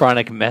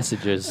 Electronic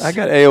messages. I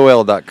got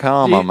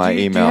AOL.com on my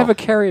email. Do you have a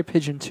carrier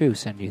pigeon too?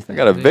 Send you things. I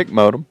got a Vic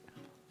modem.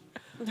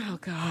 Oh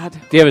God. Do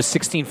you have a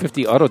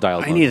 1650 auto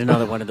dial? I need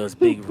another one of those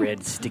big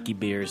red sticky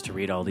beers to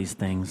read all these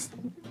things.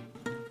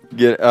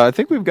 I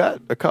think we've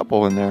got a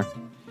couple in there.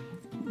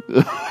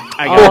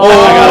 I got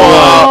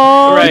one.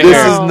 Right This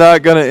here. is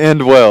not going to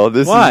end well.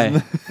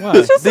 Why?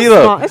 It's just a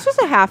D'Lo. small, it's just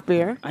a half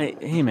beer.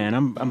 Hey man,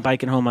 I'm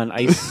biking home on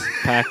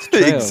ice-packed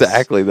trails.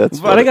 Exactly. That's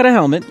But I got a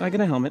helmet.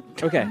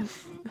 Okay.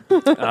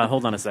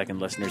 Hold on a second,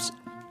 listeners.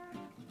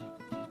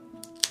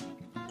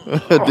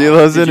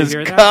 D'Lo's Did in you his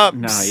hear that? cups.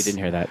 No, you didn't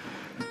hear that.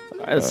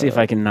 Let's see if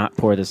I can not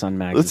pour this on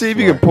Max. Let's see if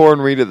you can pour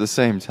and read at the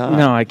same time.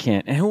 No, I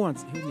can't. And who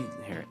needs to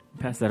hear it?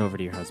 Pass that over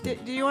to your husband.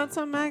 Do you want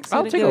some, Max?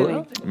 I'll You take didn't a get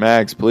look. any.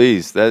 Max,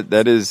 please.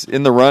 That is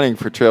in the running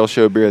for Trail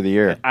Show Beer of the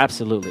Year.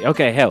 Absolutely.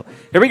 Okay, hell.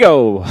 Here we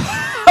go.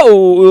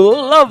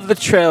 Oh, love the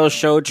Trail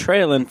Show.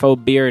 Trail info,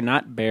 beer,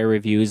 not bear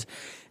reviews,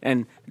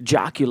 and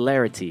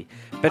jocularity.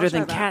 Better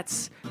than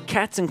cats.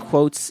 Cats in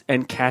quotes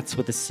and cats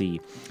with a C.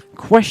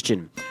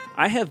 Question.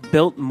 I have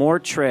built more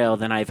trail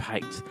than I've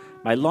hiked.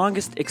 My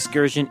longest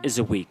excursion is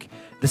a week.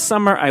 This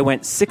summer, I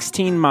went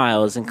 16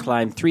 miles and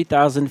climbed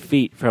 3,000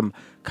 feet from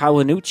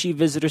Kawanuchi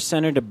Visitor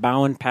Center to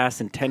Bowen Pass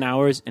in 10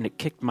 hours, and it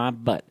kicked my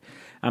butt.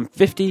 I'm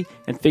 50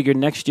 and figure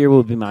next year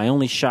will be my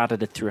only shot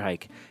at a thru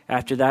hike.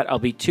 After that, I'll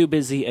be too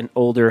busy and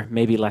older,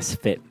 maybe less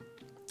fit.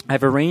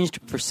 I've arranged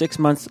for 6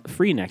 months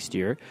free next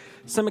year.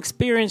 Some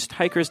experienced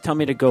hikers tell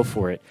me to go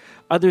for it.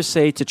 Others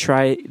say to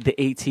try the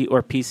AT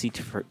or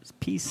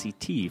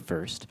PCT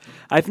first.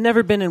 I've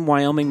never been in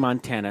Wyoming,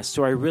 Montana,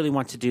 so I really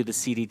want to do the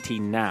CDT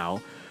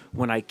now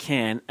when I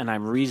can and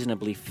I'm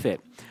reasonably fit.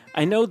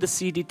 I know the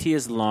CDT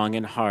is long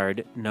and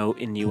hard, no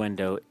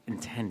innuendo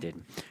intended.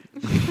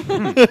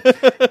 Am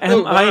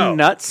I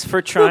nuts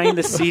for trying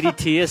the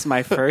CDT as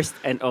my first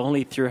and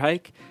only thru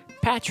hike?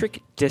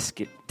 Patrick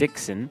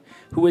Dixon,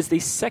 who is the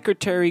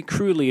secretary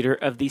crew leader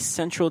of the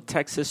Central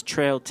Texas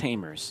Trail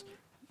Tamers,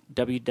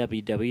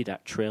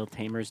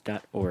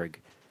 www.trailtamers.org.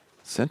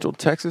 Central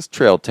Texas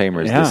Trail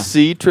Tamers, Yeah. the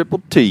C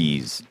triple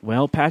T's.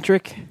 Well,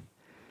 Patrick,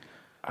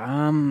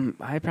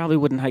 I probably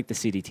wouldn't hike the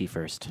CDT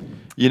first.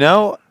 You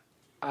know,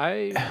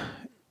 I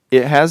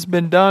it has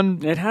been done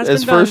It has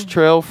as been first done.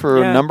 trail for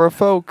Yeah. a number of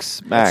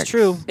folks, Max. That's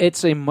true.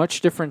 It's a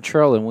much different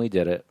trail than we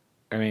did it.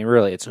 I mean,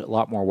 really, it's a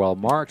lot more well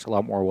marked, a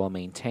lot more well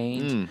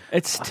maintained.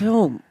 It's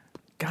still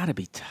got to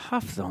be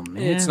tough, though,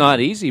 man. It's not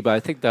easy, but I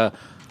think the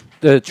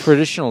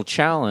traditional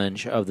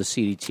challenge of the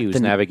CDT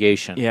was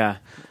navigation. Yeah.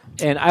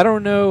 And I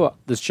don't know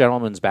this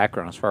gentleman's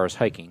background as far as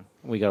hiking.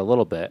 We got a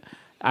little bit.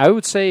 I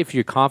would say if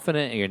you're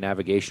confident in your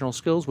navigational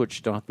skills,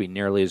 which don't have to be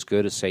nearly as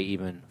good as, say,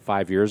 even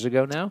 5 years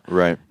ago now.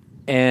 Right.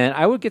 And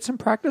I would get some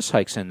practice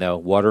hikes in, though.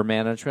 Water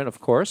management, of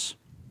course.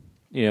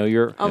 You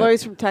know, Although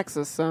he's from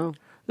Texas, so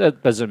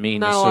that doesn't mean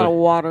not a lot of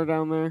water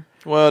down there.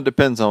 Well, it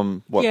depends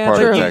on what Yeah, part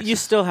but of you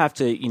Texas. still have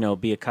to,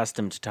 be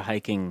accustomed to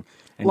hiking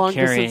and long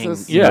carrying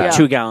distances.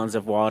 2 gallons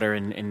of water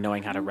and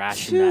knowing how to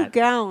ration 2 that.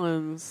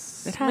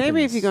 gallons. It happens.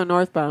 Maybe if you go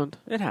northbound.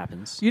 It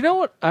happens. You know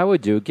what I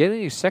would do? Get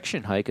a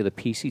section hike of the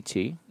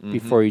PCT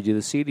before you do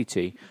the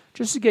CDT,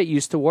 just to get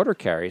used to water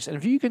carries. And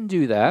if you can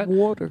do that,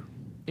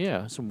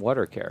 some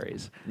water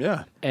carries.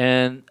 Yeah,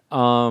 and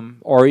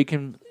or you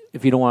can,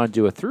 if you don't want to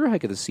do a through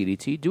hike of the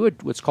CDT, do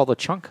what's called a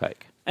chunk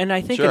hike. And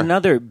I think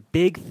another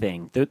big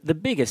thing, the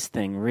biggest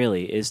thing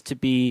really, is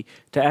to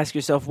ask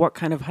yourself, what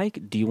kind of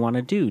hike do you want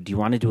to do? Do you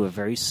want to do a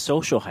very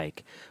social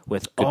hike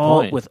with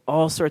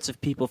all sorts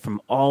of people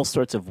from all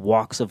sorts of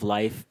walks of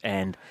life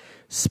and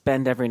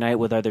spend every night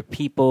with other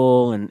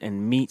people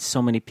and meet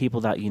so many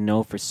people that you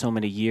know for so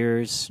many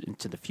years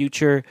into the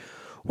future?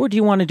 Or do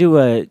you want to do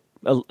a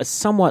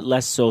somewhat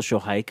less social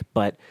hike,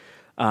 but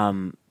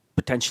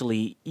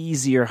potentially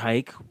easier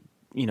hike,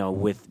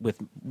 with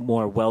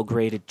more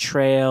well-graded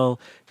trail?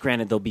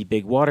 Granted, there'll be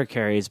big water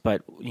carries,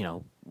 but,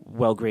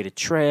 well-graded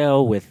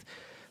trail with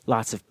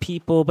lots of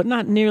people, but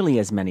not nearly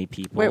as many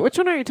people. Wait, which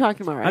one are you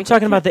talking about? I'm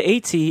talking about the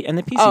AT and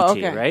the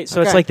PCT, right?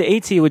 So it's like the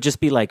AT would just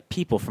be like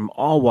people from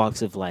all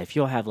walks of life.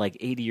 You'll have like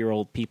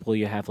 80-year-old people.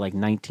 You have like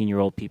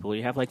 19-year-old people.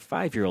 You have like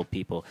 5-year-old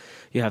people.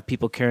 You have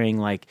people carrying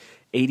like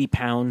 80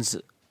 pounds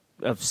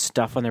of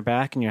stuff on their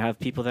back, and you have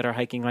people that are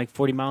hiking like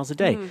 40 miles a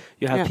day.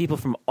 You have people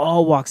from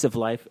all walks of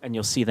life, and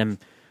you'll see them.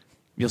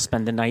 You'll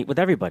spend the night with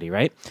everybody,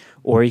 right?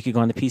 Or you could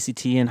go on the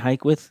PCT and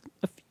hike with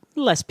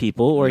less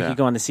people, or you could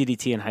go on the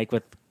CDT and hike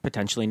with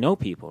potentially no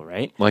people,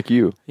 right? Like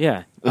you.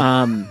 Yeah.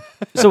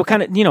 So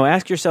kind of,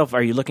 ask yourself,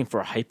 are you looking for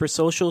a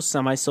hypersocial,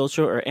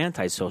 semi-social, or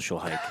antisocial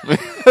hike?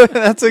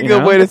 That's a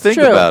good way to think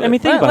about it. I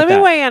mean, think about Let that.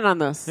 me weigh in on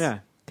this. Yeah.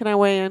 Can I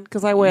weigh in?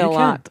 Because I weigh a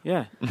lot.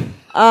 Yeah.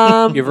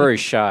 You're very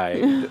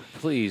shy.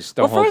 Please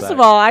don't hold First back. of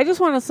all, I just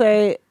want to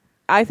say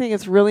I think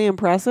it's really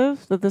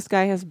impressive that this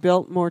guy has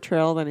built more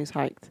trail than he's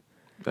hiked.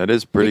 That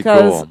is pretty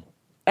because cool.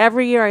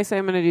 every year I say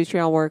I'm going to do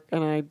trail work,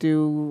 and I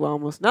do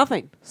almost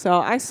nothing. So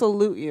I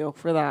salute you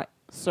for that,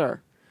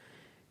 sir.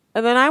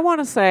 And then I want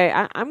to say,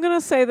 I'm going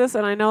to say this,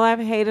 and I know I've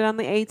hated on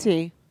the AT,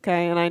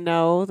 okay, and I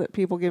know that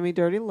people give me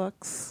dirty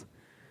looks,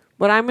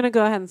 but I'm going to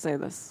go ahead and say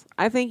this.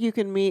 I think you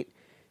can meet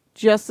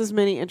just as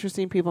many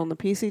interesting people on the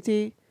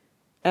PCT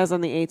as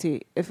on the AT.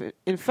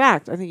 In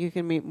fact, I think you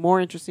can meet more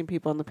interesting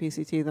people on the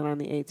PCT than on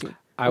the AT.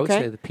 I would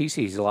say the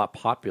PC is a lot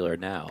popular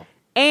now.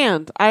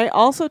 And I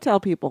also tell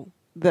people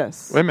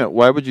this. Wait a minute.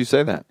 Why would you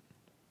say that?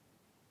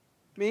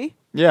 Me?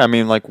 Yeah, I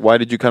mean, like, why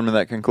did you come to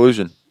that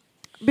conclusion?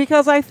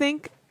 Because I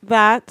think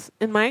that,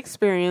 in my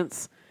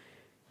experience,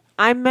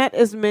 I met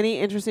as many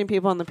interesting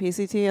people on the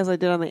PCT as I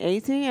did on the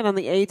AT. And on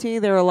the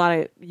AT, there were a lot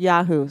of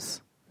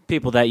yahoos.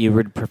 People that you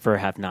would prefer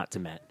have not to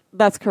met.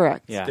 That's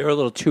correct. Yeah. They're a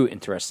little too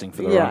interesting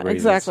for the wrong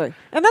reasons. Exactly.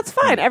 And that's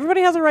fine.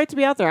 Everybody has a right to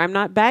be out there. I'm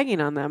not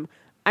bagging on them.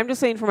 I'm just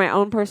saying for my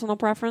own personal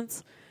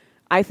preference,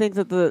 I think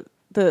that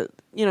the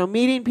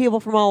meeting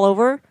people from all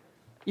over,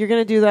 you're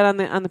going to do that on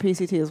the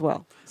PCT as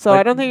well. So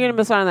I don't think you're going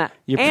to miss out on that.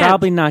 You're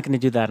probably not going to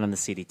do that on the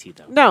CDT,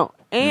 though.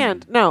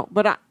 No.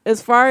 But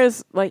as far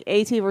as like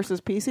AT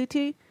versus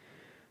PCT,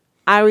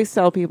 I always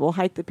tell people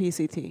hike the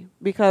PCT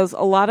because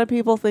a lot of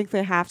people think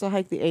they have to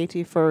hike the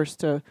AT first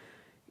to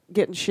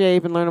get in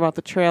shape and learn about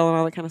the trail and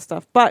all that kind of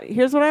stuff. But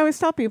here's what I always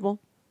tell people.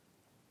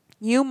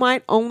 You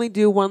might only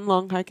do one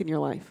long hike in your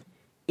life.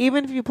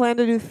 Even if you plan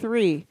to do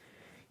 3,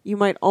 you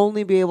might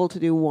only be able to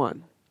do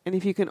 1. And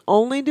if you can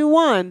only do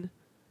 1,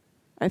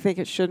 I think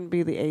it shouldn't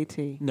be the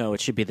AT. No,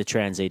 it should be the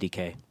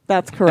TransADK.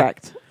 That's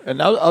correct.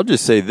 And I'll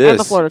just say this. And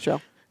the Florida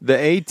Trail. The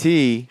AT,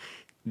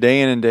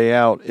 day in and day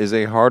out, is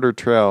a harder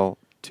trail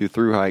to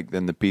through hike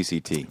than the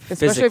PCT.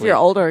 Especially if you're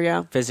older,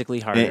 yeah.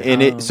 Physically harder.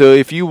 And so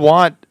if you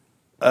want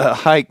a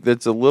hike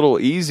that's a little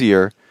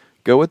easier,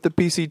 go with the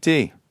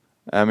PCT.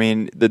 I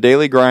mean, the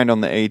daily grind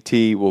on the AT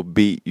will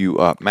beat you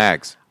up,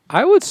 Max.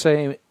 I would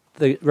say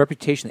the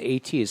reputation the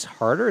AT is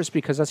harder is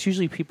because that's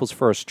usually people's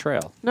first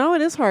trail. No,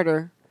 it is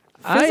harder.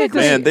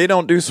 Man, they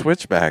don't do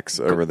switchbacks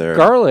over there.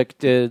 Garlic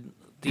did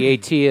the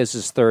AT as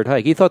his third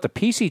hike. He thought the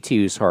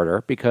PCT was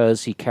harder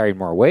because he carried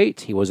more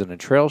weight. He wasn't in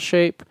trail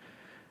shape.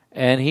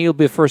 And he'll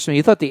be the first one.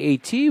 He thought the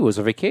AT was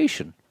a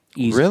vacation.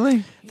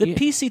 Really? The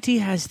PCT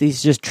has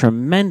these just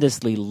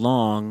tremendously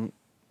long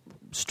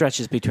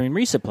stretches between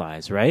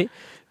resupplies, right?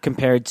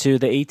 Compared to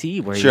the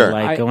AT, where you're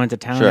like going to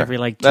town every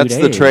like 2 days.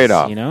 That's the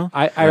trade-off. You know?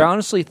 I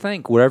honestly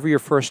think whatever your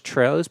first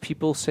trail is,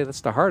 people say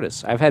that's the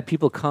hardest. I've had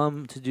people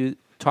come to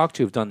talk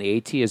to who've done the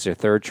AT as their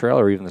third trail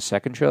or even the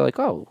second trail, like,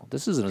 oh,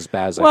 this isn't as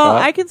bad as I thought. Well,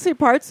 I can see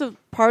part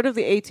of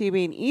the AT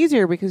being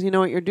easier because you know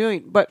what you're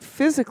doing, but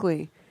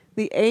physically,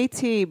 the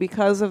AT,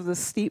 because of the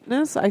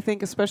steepness, I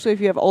think, especially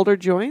if you have older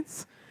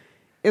joints,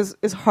 is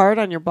hard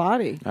on your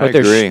body. I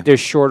agree. They're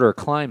shorter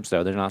climbs,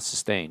 though. They're not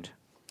sustained.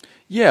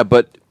 Yeah,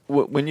 but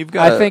when you've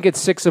got, I think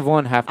it's 6 of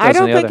one, half dozen I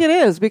don't the other. think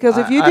it is because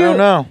if you do, I don't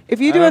know. If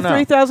you do a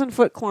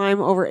 3,000-foot climb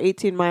over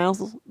 18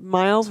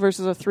 miles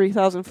versus a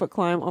 3,000-foot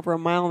climb over a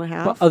mile and a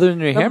half, but other than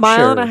New the Hampshire,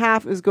 mile and a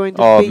half is going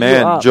to beat you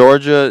up.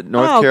 Georgia,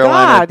 North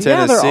Carolina, God,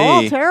 Tennessee. Yeah, they're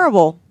all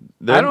terrible.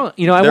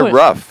 they're went,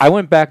 rough. I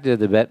went back to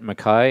the Bet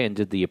Mackay and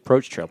did the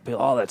approach trail.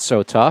 Oh, that's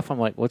so tough. I'm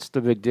like, what's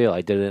the big deal?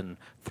 I did it in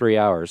 3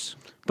 hours.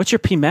 But you're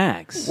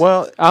P-Max.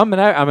 Well, I'm an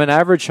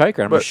average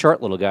hiker. I'm a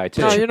short little guy,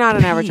 too. No, you're not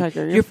an average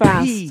hiker. You're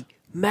fast.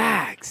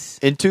 P-Max.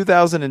 In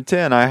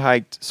 2010, I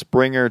hiked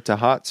Springer to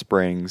Hot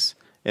Springs,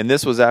 and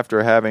this was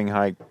after having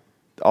hiked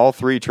all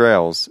 3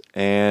 trails,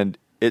 and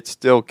it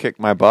still kicked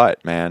my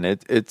butt, man.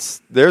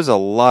 There's a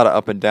lot of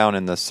up and down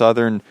in the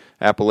southern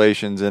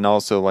Appalachians, and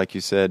also, like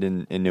you said,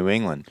 in New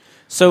England.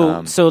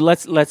 So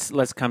let's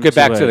come get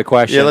back to the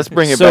question. Yeah, let's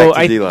bring it back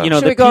to D-Lo.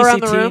 Should we go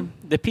around the room?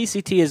 The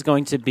PCT is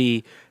going to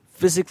be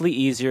physically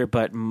easier,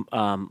 but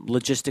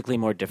logistically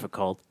more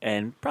difficult,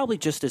 and probably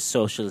just as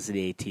social as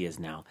the AT is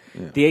now.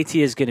 Yeah. The AT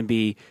is going to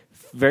be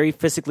very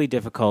physically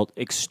difficult,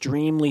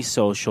 extremely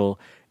social,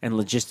 and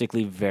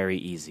logistically very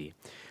easy.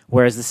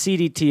 Whereas the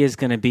CDT is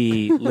going to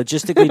be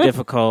logistically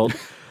difficult,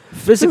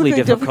 physically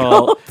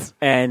difficult,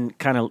 and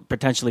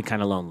potentially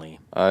kind of lonely.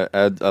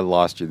 I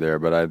lost you there,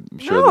 but I'm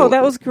sure. No,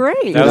 that was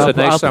great. That was a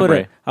nice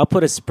summary. I'll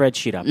put a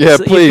spreadsheet up. Yeah,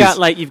 so please.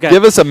 You've got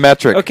give us a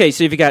metric. Okay,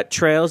 so you've got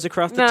trails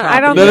across the top. I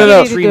don't No.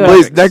 think you need to do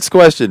Please, it. next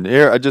question.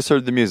 Here, I just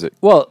heard the music.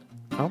 Well,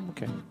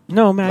 okay.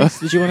 No,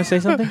 Max, did you want to say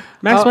something?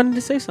 Max wanted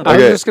to say something. I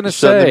was Okay, just going to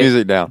shut say the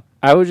music down.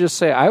 I would just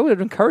say I would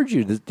encourage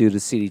you to do the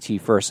CDT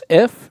first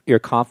if you're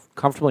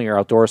comfortable in your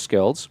outdoor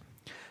skills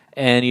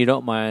and you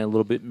don't mind a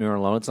little bit more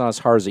alone. It's not as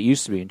hard as it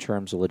used to be in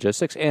terms of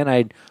logistics. And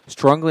I'd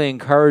strongly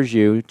encourage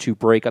you to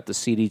break up the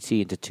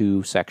CDT into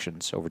 2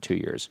 sections over 2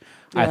 years.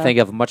 Yeah. I think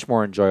you have a much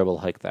more enjoyable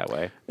hike that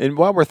way. And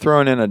while we're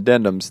throwing in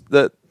addendums,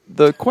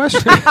 the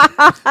question,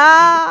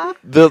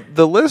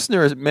 the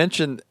listener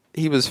mentioned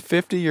he was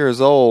 50 years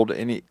old,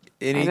 and he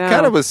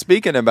kind of was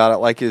speaking about it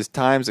like his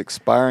time's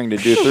expiring to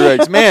do through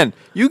hikes. Man,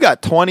 you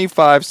got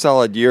 25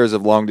 solid years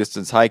of long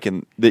distance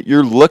hiking that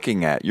you're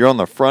looking at. You're on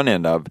the front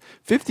end of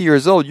 50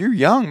 years old. You're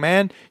young,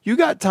 man. You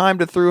got time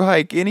to through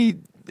hike any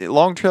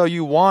long trail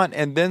you want,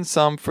 and then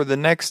some for the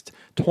next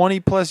 20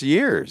 plus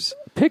years.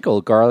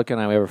 Pickle, Garlic, and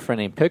I have a friend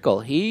named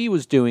Pickle. He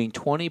was doing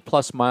 20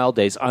 plus mile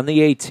days on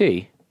the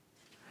AT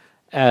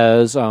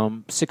as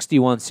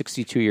 61,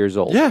 62 years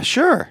old. Yeah,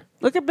 sure.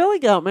 Look at Billy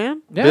Goat,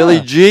 man. Yeah. Billy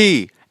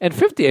G. And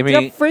 50, I He's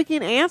got mean...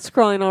 freaking ants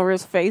crawling over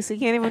his face. He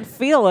can't even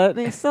feel it, and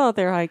he's still out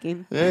there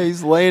hiking. Yeah,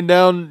 he's laying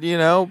down, in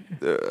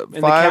the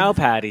cow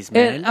patties,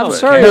 man. And I'm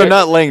sorry. No,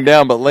 not laying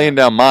down, but laying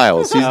down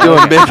miles. He's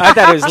doing big. I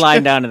thought he was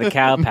lying down in the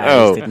cow patties.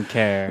 Oh. Didn't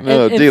care.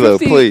 No, And D-Lo,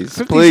 50 please.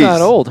 50's not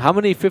old. How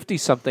many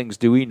 50-somethings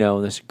do we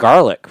know? This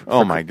Garlic.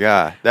 Oh, my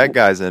God. That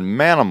guy's an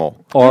manimal.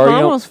 Or,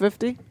 I'm almost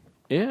 50.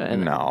 Yeah.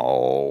 And,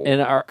 No.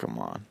 And come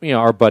on.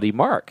 Our buddy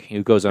Mark,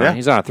 who goes on, Yeah.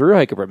 he's on a thru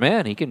hiker, but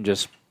man, he can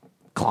just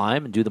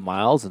climb and do the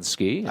miles and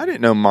ski. I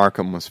didn't know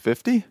Markham was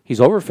 50. He's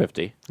over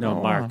 50.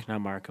 No, Mark, not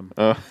Markham.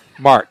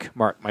 Mark,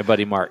 my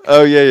buddy Mark.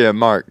 Oh, yeah,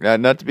 Mark.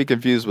 Not to be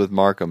confused with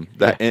Markham.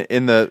 That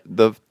in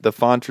the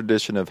fond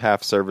tradition of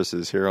half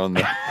services here on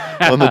the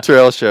on the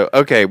trail show.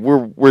 Okay,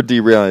 we're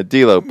derailing it.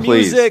 D-Lo,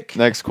 please. Music.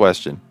 Next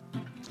question.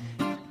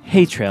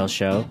 Hey, Trail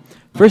Show.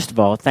 First of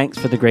all, thanks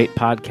for the great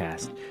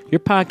podcast. Your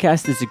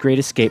podcast is a great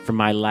escape from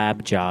my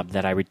lab job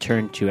that I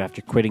returned to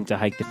after quitting to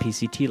hike the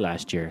PCT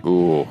last year.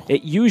 Ooh.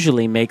 It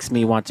usually makes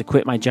me want to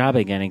quit my job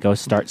again and go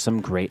start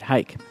some great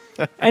hike.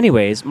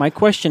 Anyways, my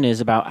question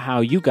is about how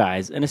you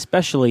guys, and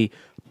especially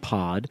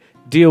Pod,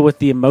 deal with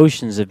the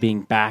emotions of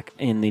being back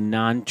in the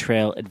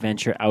non-trail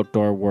adventure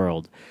outdoor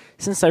world.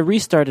 Since I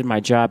restarted my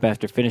job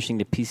after finishing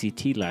the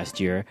PCT last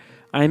year,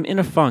 I'm in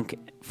a funk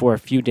for a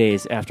few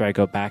days after I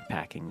go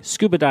backpacking,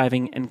 scuba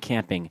diving, and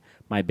camping,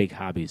 my big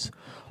hobbies.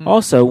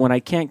 Also, when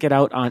I can't get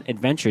out on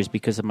adventures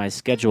because of my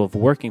schedule of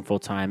working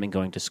full-time and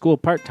going to school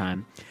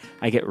part-time,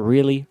 I get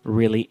really,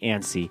 really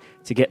antsy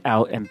to get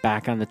out and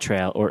back on the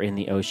trail or in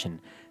the ocean.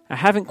 I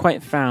haven't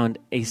quite found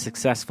a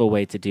successful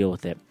way to deal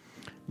with it.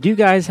 Do you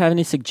guys have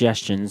any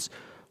suggestions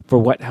for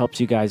what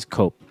helps you guys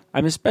cope?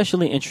 I'm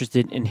especially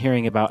interested in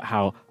hearing about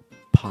how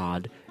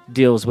Pod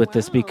deals with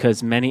this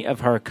because many of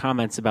her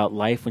comments about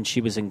life when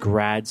she was in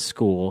grad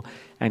school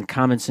and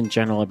comments in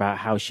general about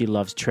how she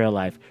loves trail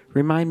life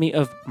remind me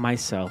of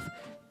myself.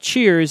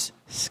 Cheers,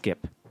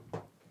 Skip.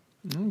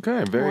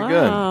 Okay, very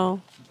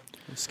Wow.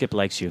 Skip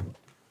likes you.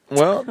 good.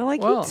 Well, I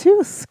like you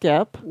too,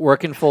 Skip.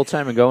 Working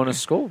full-time and going to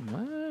school,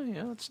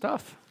 it's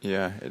tough.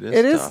 yeah, it is.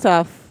 It is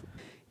tough.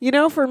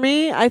 For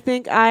me, I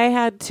think I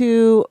had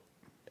to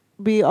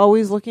be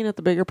always looking at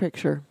the bigger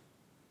picture.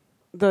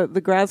 The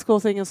grad school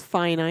thing is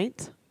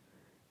finite,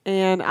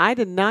 and I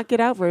did not get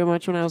out very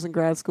much when I was in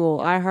grad school.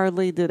 I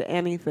hardly did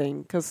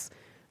anything because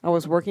I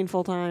was working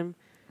full-time,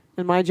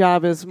 and my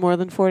job is more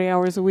than 40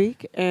 hours a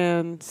week,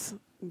 and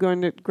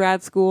going to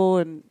grad school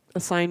and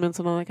assignments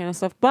and all that kind of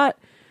stuff. But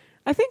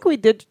I think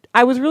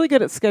I was really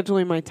good at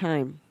scheduling my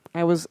time.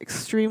 I was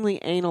extremely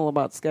anal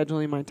about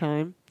scheduling my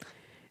time.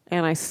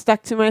 And I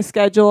stuck to my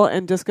schedule,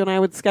 and Disco and I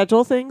would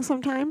schedule things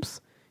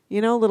sometimes.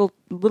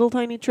 Little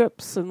tiny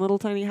trips and little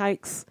tiny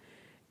hikes.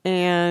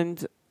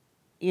 And,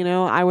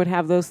 I would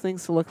have those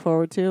things to look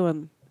forward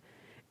to.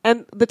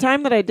 And the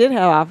time that I did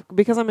have off,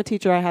 because I'm a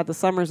teacher, I had the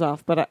summers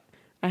off, but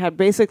I had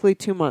basically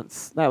 2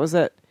 months. That was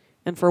it.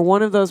 And for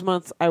one of those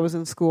months, I was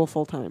in school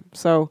full time.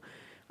 So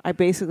I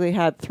basically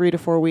had 3 to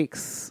 4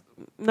 weeks,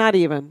 not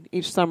even,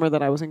 each summer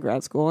that I was in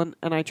grad school. And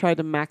I tried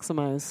to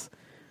maximize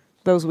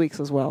those weeks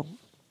as well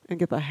and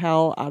get the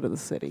hell out of the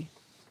city.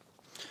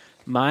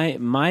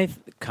 My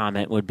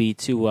comment would be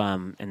to,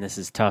 and this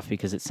is tough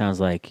because it sounds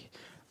like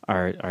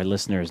our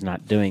listener is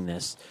not doing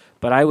this,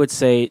 but I would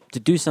say to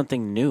do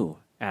something new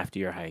after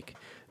your hike.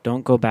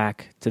 Don't go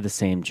back to the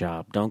same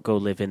job. Don't go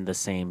live in the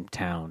same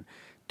town.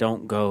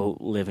 Don't go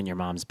live in your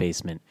mom's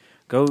basement.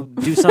 Go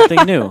do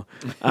something new.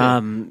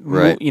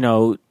 Right. You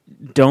know,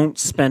 don't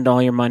spend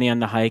all your money on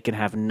the hike and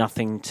have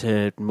nothing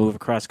to move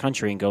across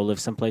country and go live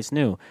someplace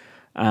new.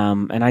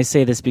 And I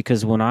say this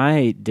because when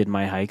I did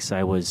my hikes,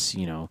 I was,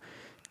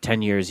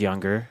 10 years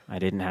younger. I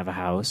didn't have a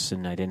house,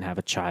 and I didn't have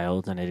a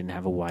child, and I didn't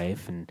have a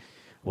wife, and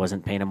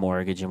wasn't paying a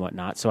mortgage and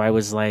whatnot. So I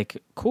was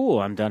like, cool,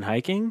 I'm done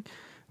hiking.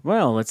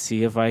 Well, let's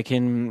see if I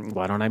can,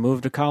 why don't I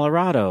move to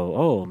Colorado?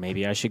 Oh,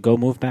 maybe I should go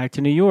move back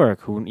to New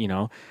York.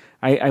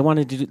 I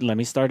wanted to let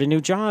me start a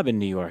new job in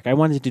New York. I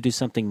wanted to do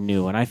something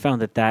new, and I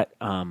found that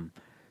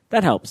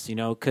helps,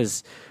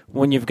 because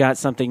when you've got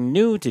something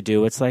new to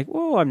do, it's like,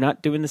 whoa, I'm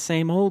not doing the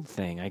same old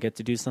thing. I get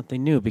to do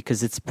something new,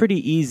 because it's pretty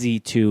easy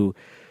to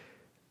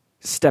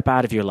step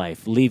out of your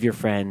life, leave your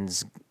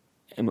friends,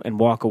 and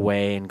walk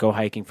away and go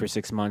hiking for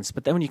 6 months.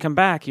 But then when you come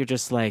back, you're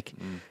just like,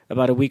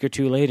 about a week or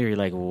two later, you're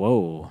like,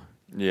 whoa.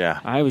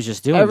 Yeah. I was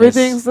just doing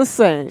Everything's this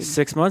the same.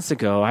 6 months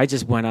ago. I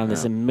just went on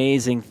this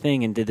amazing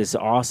thing and did this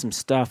awesome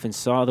stuff and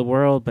saw the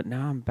world, but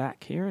now I'm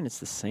back here and it's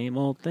the same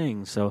old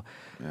thing. So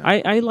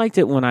I liked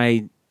it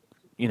when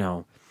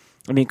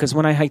because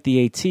when I hiked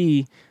the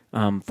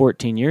AT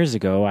 14 years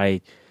ago,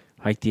 I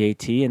hiked the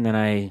AT and then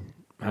I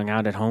hung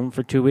out at home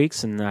for 2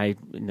 weeks, and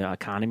the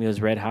economy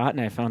was red hot, and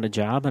I found a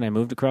job, and I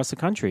moved across the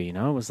country. It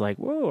was like,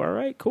 whoa, all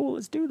right, cool,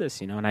 let's do this.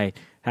 And I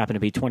happened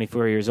to be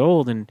 24 years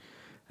old, and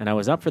I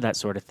was up for that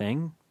sort of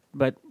thing.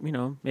 But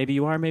maybe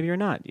you are, maybe you're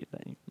not.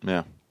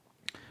 Yeah.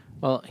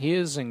 Well, he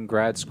is in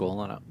grad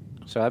school,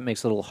 so that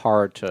makes it a little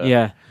hard to.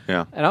 Yeah.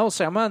 Yeah. And I will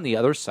say, I'm on the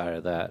other side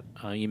of that.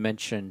 You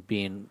mentioned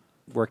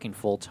working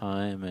full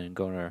time and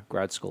going to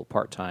grad school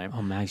part time.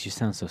 Oh, Max, you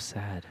sound so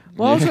sad.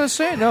 Well, I was going to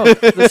say, no,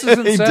 this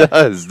isn't He sad.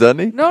 does, doesn't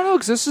he? No,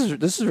 because this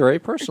is very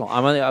personal.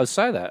 I'm on the other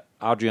side of that.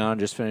 Adriana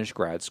just finished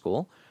grad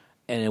school,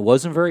 and it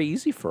wasn't very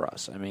easy for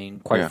us. I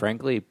mean, quite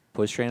frankly,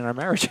 push-training our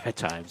marriage at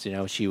times.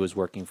 She was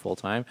working full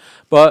time,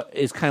 but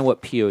it's kind of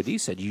what POD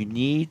said. You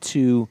need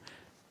to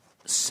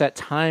set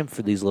time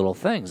for these little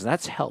things. And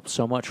that's helped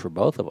so much for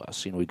both of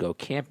us. We go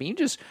camping. You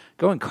just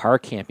go in car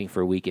camping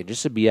for a weekend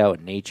just to be out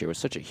in nature was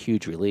such a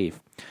huge relief.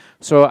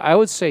 So I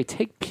would say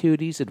take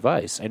POD's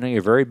advice. I know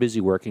you're very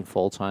busy working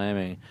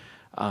full-time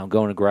and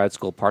going to grad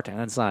school part-time.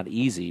 That's not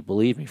easy,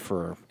 believe me,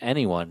 for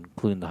anyone,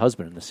 including the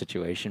husband in this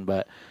situation.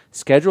 But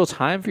schedule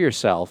time for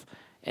yourself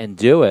and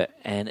do it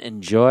and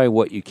enjoy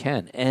what you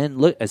can.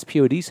 And look, as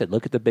POD said,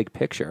 look at the big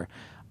picture.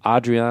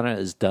 Adriana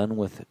is done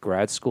with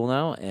grad school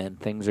now, and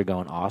things are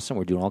going awesome.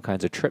 We're doing all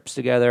kinds of trips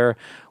together.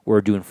 We're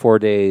doing 4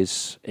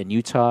 days in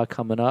Utah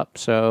coming up.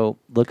 So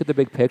look at the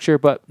big picture,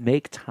 but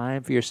make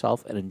time for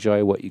yourself and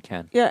enjoy what you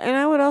can. Yeah, and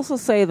I would also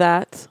say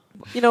that,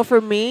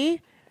 for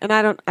me, and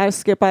I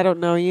don't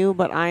know you,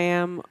 but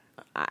I'm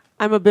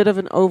a bit of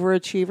an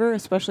overachiever,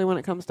 especially when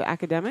it comes to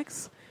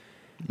academics.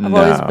 I've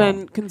always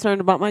been concerned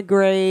about my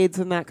grades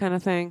and that kind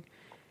of thing.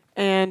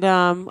 And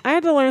I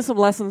had to learn some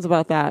lessons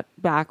about that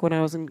back when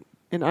I was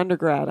in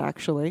undergrad,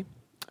 actually.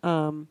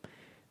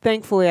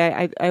 Thankfully,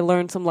 I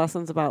learned some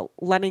lessons about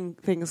letting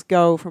things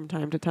go from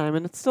time to time,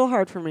 and it's still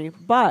hard for me.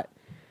 But,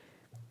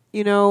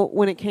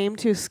 when it came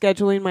to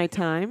scheduling my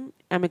time,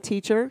 I'm a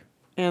teacher,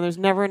 and there's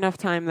never enough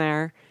time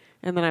there.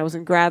 And then I was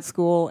in grad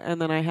school,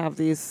 and then I have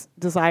these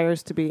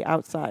desires to be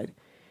outside.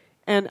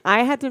 And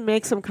I had to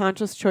make some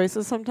conscious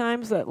choices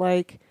sometimes that,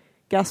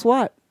 guess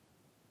what?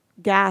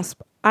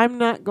 Gasp. I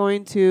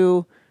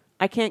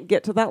can't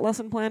get to that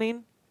lesson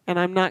planning, and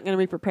I'm not going to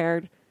be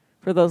prepared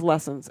for those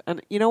lessons.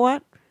 And you know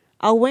what?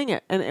 I'll wing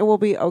it, and it will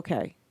be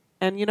okay.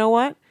 And you know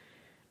what?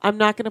 I'm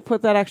not going to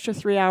put that extra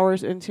 3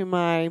 hours into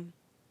my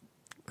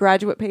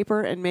graduate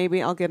paper, and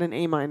maybe I'll get an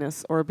A-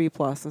 or a B+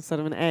 instead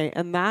of an A.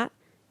 And that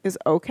is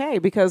okay,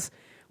 because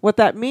what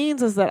that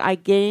means is that I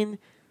gain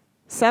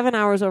 7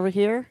 hours over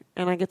here,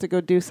 and I get to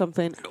go do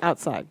something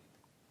outside.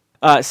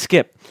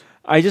 Skip,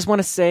 I just want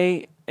to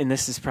say, and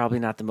this is probably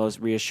not the most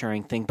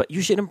reassuring thing, but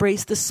you should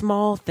embrace the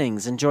small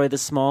things. Enjoy the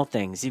small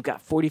things. You've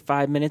got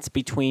 45 minutes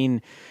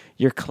between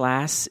your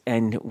class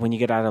and when you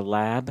get out of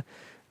lab.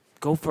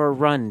 Go for a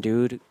run,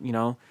 dude,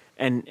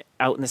 and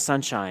out in the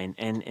sunshine,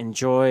 and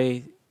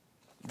enjoy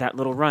that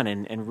little run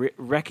and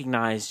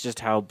recognize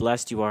just how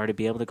blessed you are to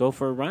be able to go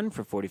for a run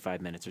for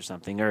 45 minutes or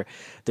something. Or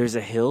there's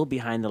a hill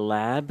behind the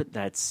lab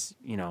that's,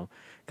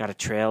 got a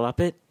trail up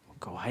it.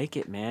 go hike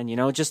it, man.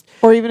 Just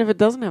Or even if it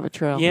doesn't have a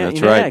trail. yeah,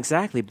 That's right. yeah,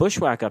 exactly.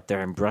 Bushwhack up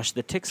there and brush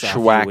the ticks off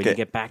you Schwack when you it.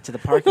 get back to the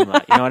parking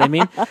lot. You know what I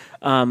mean?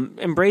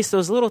 Embrace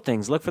those little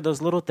things. Look for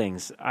those little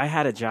things. I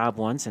had a job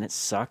once and it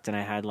sucked, and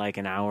I had like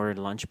an hour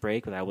lunch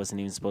break that I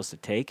wasn't even supposed to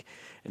take,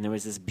 and there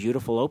was this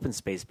beautiful open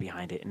space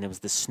behind it, and it was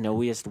the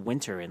snowiest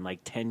winter in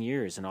like 10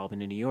 years in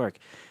Albany, New York.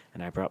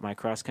 And I brought my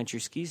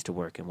cross-country skis to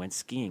work and went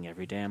skiing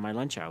every day on my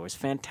lunch hour. It was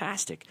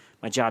fantastic.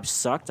 My job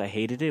sucked. I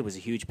hated it. It was a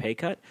huge pay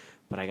cut,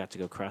 but I got to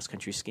go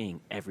cross-country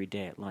skiing every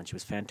day at lunch. It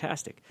was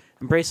fantastic.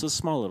 Embrace those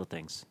small little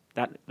things.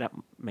 That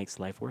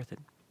makes life worth it.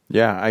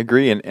 Yeah, I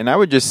agree. And I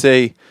would just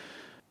say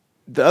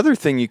the other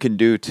thing you can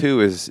do, too,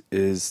 is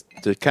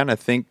to kind of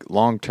think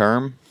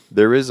long-term.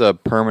 There is a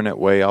permanent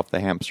way off the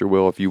hamster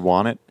wheel if you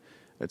want it.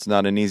 It's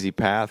not an easy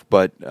path,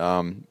 but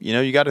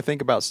you got to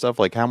think about stuff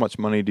like how much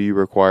money do you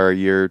require a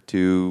year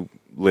to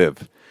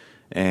live,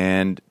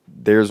 and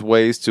there's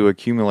ways to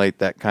accumulate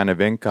that kind of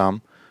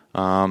income.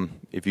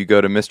 If you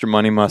go to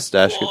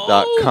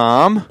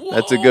MrMoneyMustache.com,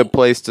 that's a good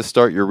place to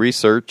start your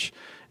research.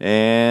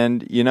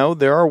 And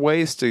there are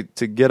ways to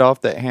get off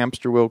that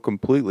hamster wheel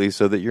completely,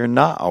 so that you're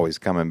not always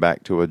coming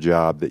back to a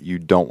job that you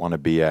don't want to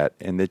be at,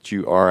 and that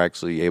you are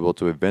actually able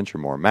to adventure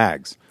more.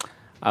 Mags.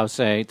 I would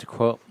say, to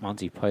quote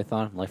Monty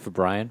Python, Life of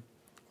Brian,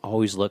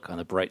 always look on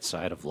the bright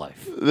side of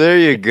life. There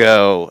you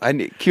go.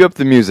 Cue up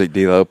the music,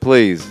 D-Lo,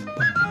 please.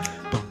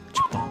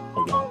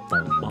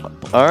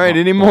 All right,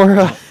 any more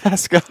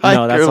Ask a Hiker?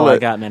 No, that's all I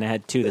got, man. I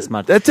had 2 this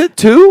month. That's it,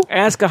 2?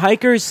 Ask a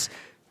Hikers.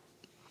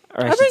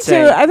 Or I think 2.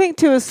 I think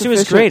 2 is sufficient.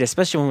 2 is great,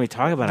 especially when we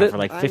talk about it for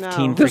like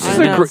 15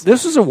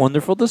 This is a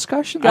wonderful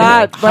discussion.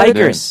 God,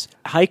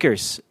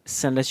 Hikers,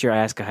 send us your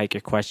Ask a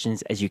Hiker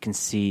questions. As you can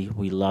see,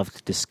 we love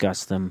to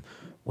discuss them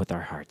with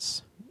our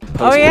hearts.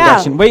 Oh,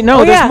 yeah. Wait,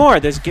 no, there's more.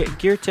 There's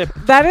gear tip.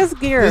 That is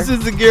gear. This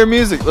is the gear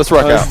music. Let's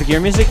rock out. This is the gear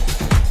music?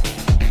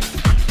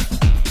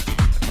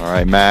 All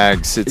right,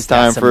 Mags. It's Is that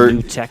time some for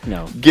new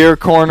techno? Gear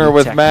Corner New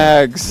with techno.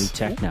 Mags. New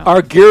techno.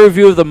 Our gear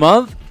review of the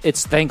month,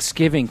 it's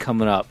Thanksgiving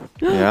coming up.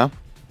 Yeah.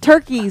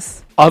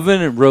 Turkeys.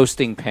 Oven and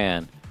roasting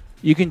pan.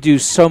 You can do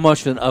so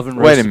much with an oven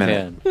roasting Wait a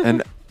minute. pan.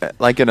 And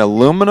like an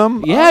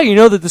aluminum? Yeah,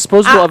 the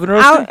disposable oven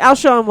roasting? I'll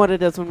show him what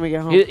it is when we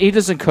get home. He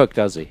doesn't cook,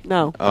 does he?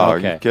 No. Oh,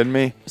 Okay. are you kidding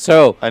me?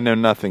 So I know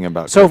nothing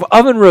about So cooking. if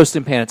oven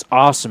roasting pan, it's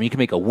awesome. You can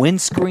make a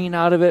windscreen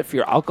out of it for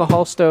your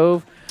alcohol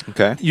stove.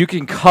 Okay. You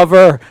can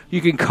cover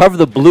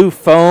the blue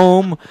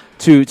foam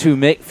to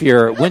make for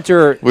your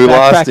winter We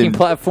lost backpacking him.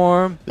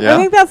 platform. Yeah. I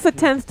think that's the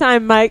 10th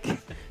time Mike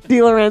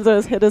DiLorenzo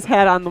has hit his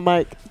head on the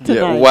mic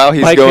tonight. Yeah, while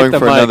he's Mike going hit the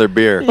for mic. another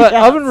beer. But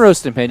oven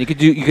roasting pan, you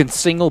can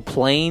single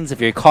planes if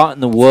you're caught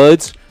in the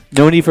woods.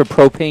 No need for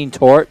propane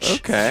torch.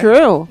 Okay.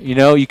 True.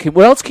 You can.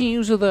 What else can you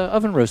use with an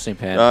oven roasting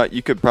pan?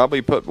 You could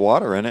probably put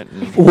water in it.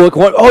 And You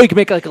can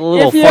make like a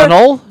little If you're-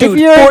 funnel.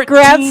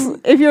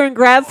 If you're in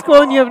grad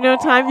school and you have no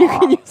time, you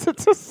can use it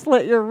to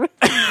slit your wrist.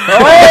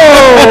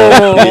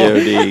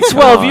 POD,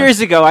 12 years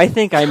ago, I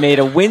think I made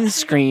a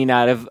windscreen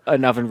out of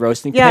an oven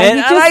roasting Yeah, pan,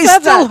 he and just I said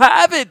still that.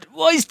 have it.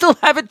 Well, I still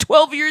have it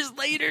 12 years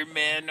later,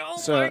 man.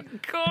 Oh, my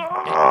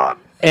God.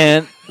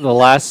 And the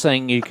last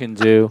thing you can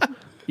do,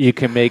 you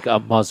can make a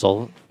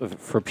muzzle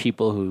for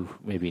people who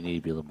maybe need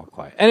to be a little more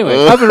quiet. Anyway,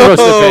 oven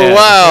roasting pan. Oh,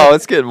 wow.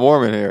 It's getting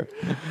warm in here.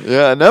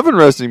 Yeah, an oven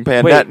roasting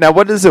pan. Wait. Now,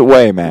 what does it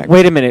weigh, Mac?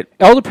 Wait a minute.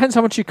 It all depends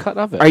how much you cut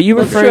of it. Are you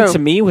referring true. to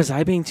me? Was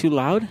I being too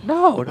loud?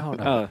 No.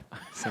 Oh,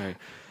 sorry.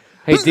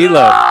 Hey,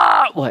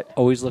 D-Lo. What?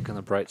 Always look on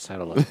the bright side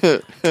of life.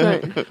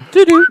 Right.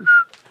 Doo-doo.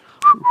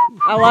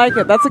 I like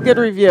it. That's a good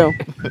review.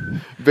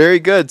 Very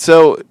good.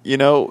 So,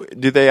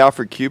 do they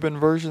offer Cuban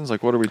versions?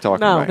 Like, what are we talking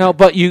No. about? No,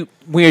 but when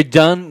you're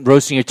done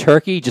roasting your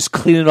turkey, just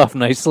clean it off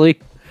nicely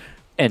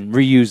and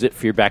reuse it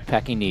for your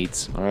backpacking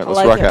needs. All right, I let's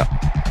like rock it. out.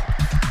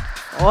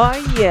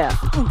 Oh, yeah.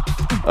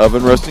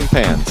 Oven roasting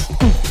pans.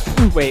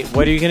 Wait,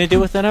 what are you going to do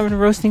with that oven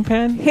roasting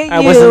pan? Hit I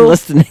you wasn't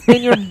listening.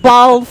 in your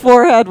bald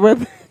forehead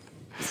with...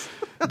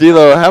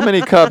 D'Lo, how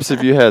many cups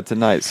have you had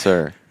tonight,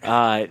 sir?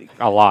 A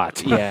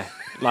lot. Yeah,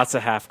 lots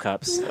of half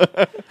cups.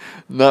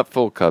 Not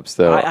full cups,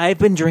 though. I've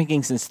been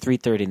drinking since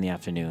 3:30 in the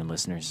afternoon,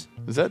 listeners.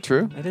 Is that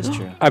true? That is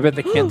true. I bet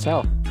they can't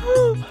tell.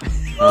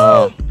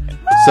 Oh.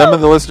 Some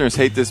of the listeners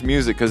hate this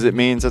music because it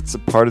means that's a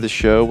part of the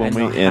show when And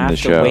we we'll end have the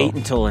to show. wait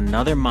until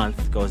another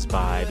month goes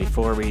by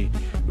before we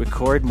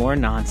record more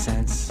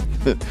nonsense.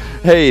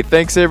 Hey,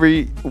 thanks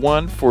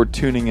everyone for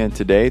tuning in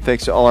today.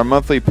 Thanks to all our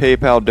monthly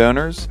PayPal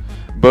donors,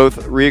 both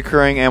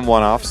reoccurring and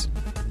one-offs.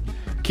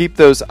 Keep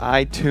those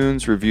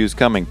iTunes reviews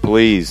coming.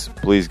 Please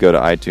go to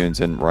iTunes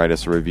and write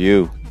us a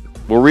review.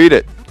 We'll read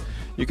it.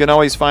 You can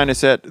always find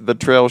us at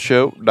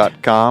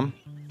thetrailshow.com,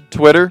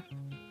 Twitter,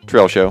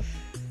 Trail Show,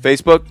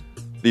 Facebook,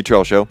 The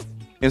Trail Show,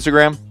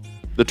 Instagram,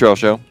 The Trail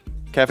Show,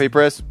 Cafe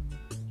Press,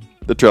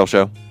 The Trail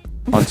Show,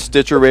 on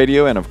Stitcher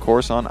Radio, and of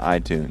course on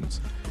iTunes.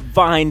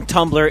 Vine,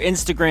 Tumblr,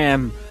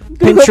 Instagram,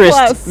 Google Pinterest,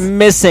 Plus.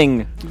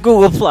 missing.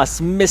 Google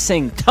Plus,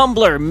 missing.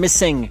 Tumblr,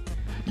 missing.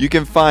 You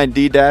can find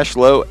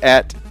D-Low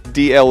at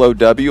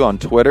DLOW on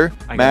Twitter.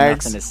 I got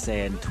Mags, nothing to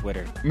say on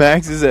Twitter.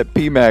 Mags is at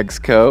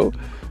PMagsCo.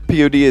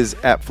 POD is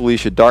at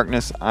Felicia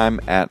Darkness. I'm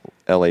at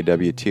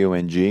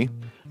LAWTONG.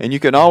 And you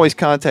can always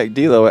contact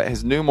D'Lo at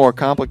his new, more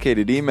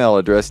complicated email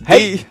address.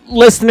 Hey,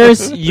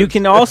 listeners, you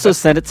can also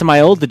send it to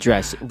my old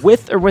address,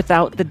 with or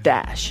without the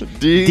dash.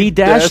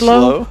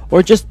 D-Low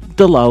or just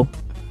D'Lo.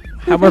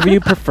 However you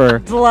prefer.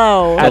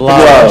 D'Lo. At the D'Lo.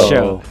 Trail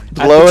Show.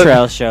 D'Lo. At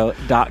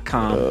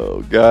thetrailshow.com.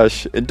 Oh,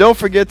 gosh. And don't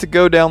forget to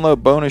go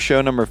download bonus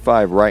show number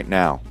 5 right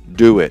now.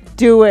 Do it.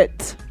 Do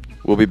it.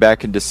 We'll be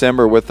back in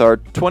December with our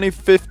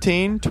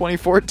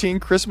 2015-2014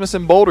 Christmas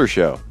in Boulder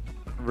show.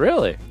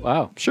 Really?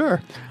 Wow.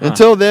 Sure.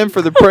 Until then,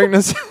 for the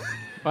pregnancy...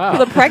 Wow.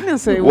 For the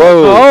pregnancy. Whoa.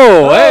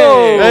 Oh,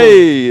 hey.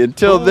 Hey,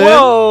 until then,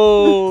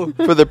 Whoa.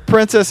 for the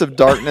Princess of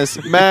Darkness,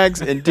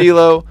 Mags and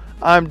D'Lo,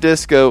 I'm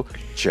Disco.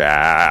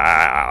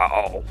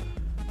 Ciao.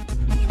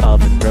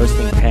 Oven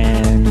roasting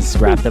pans,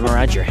 wrap them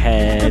around your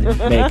head,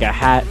 make a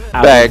hat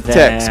out Bag of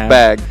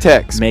them.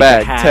 text, Make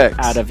bag a hat text.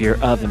 out of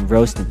your oven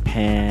roasting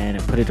pan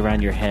and put it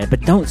around your head, but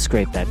don't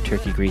scrape that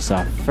turkey grease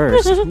off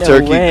first. No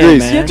Turkey way,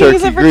 grease. man. You can Turkey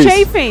use it for grease.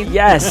 chafing.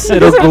 Yes, Use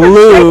it'll it for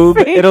lube.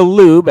 chafing. It'll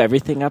lube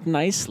everything up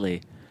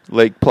nicely.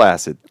 Lake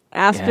Placid.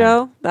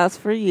 Astro, that's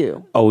for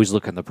you. Always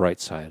look on the bright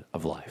side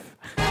of life.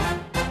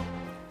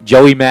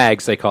 Joey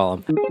Mags, they call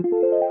him.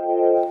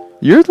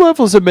 Your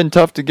levels have been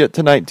tough to get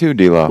tonight, too,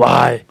 D'Lo.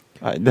 Why?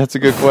 That's a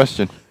good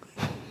question.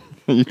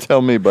 You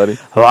tell me, buddy.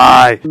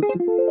 Why?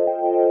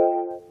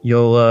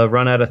 You'll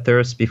run out of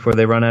thirst before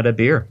they run out of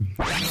beer.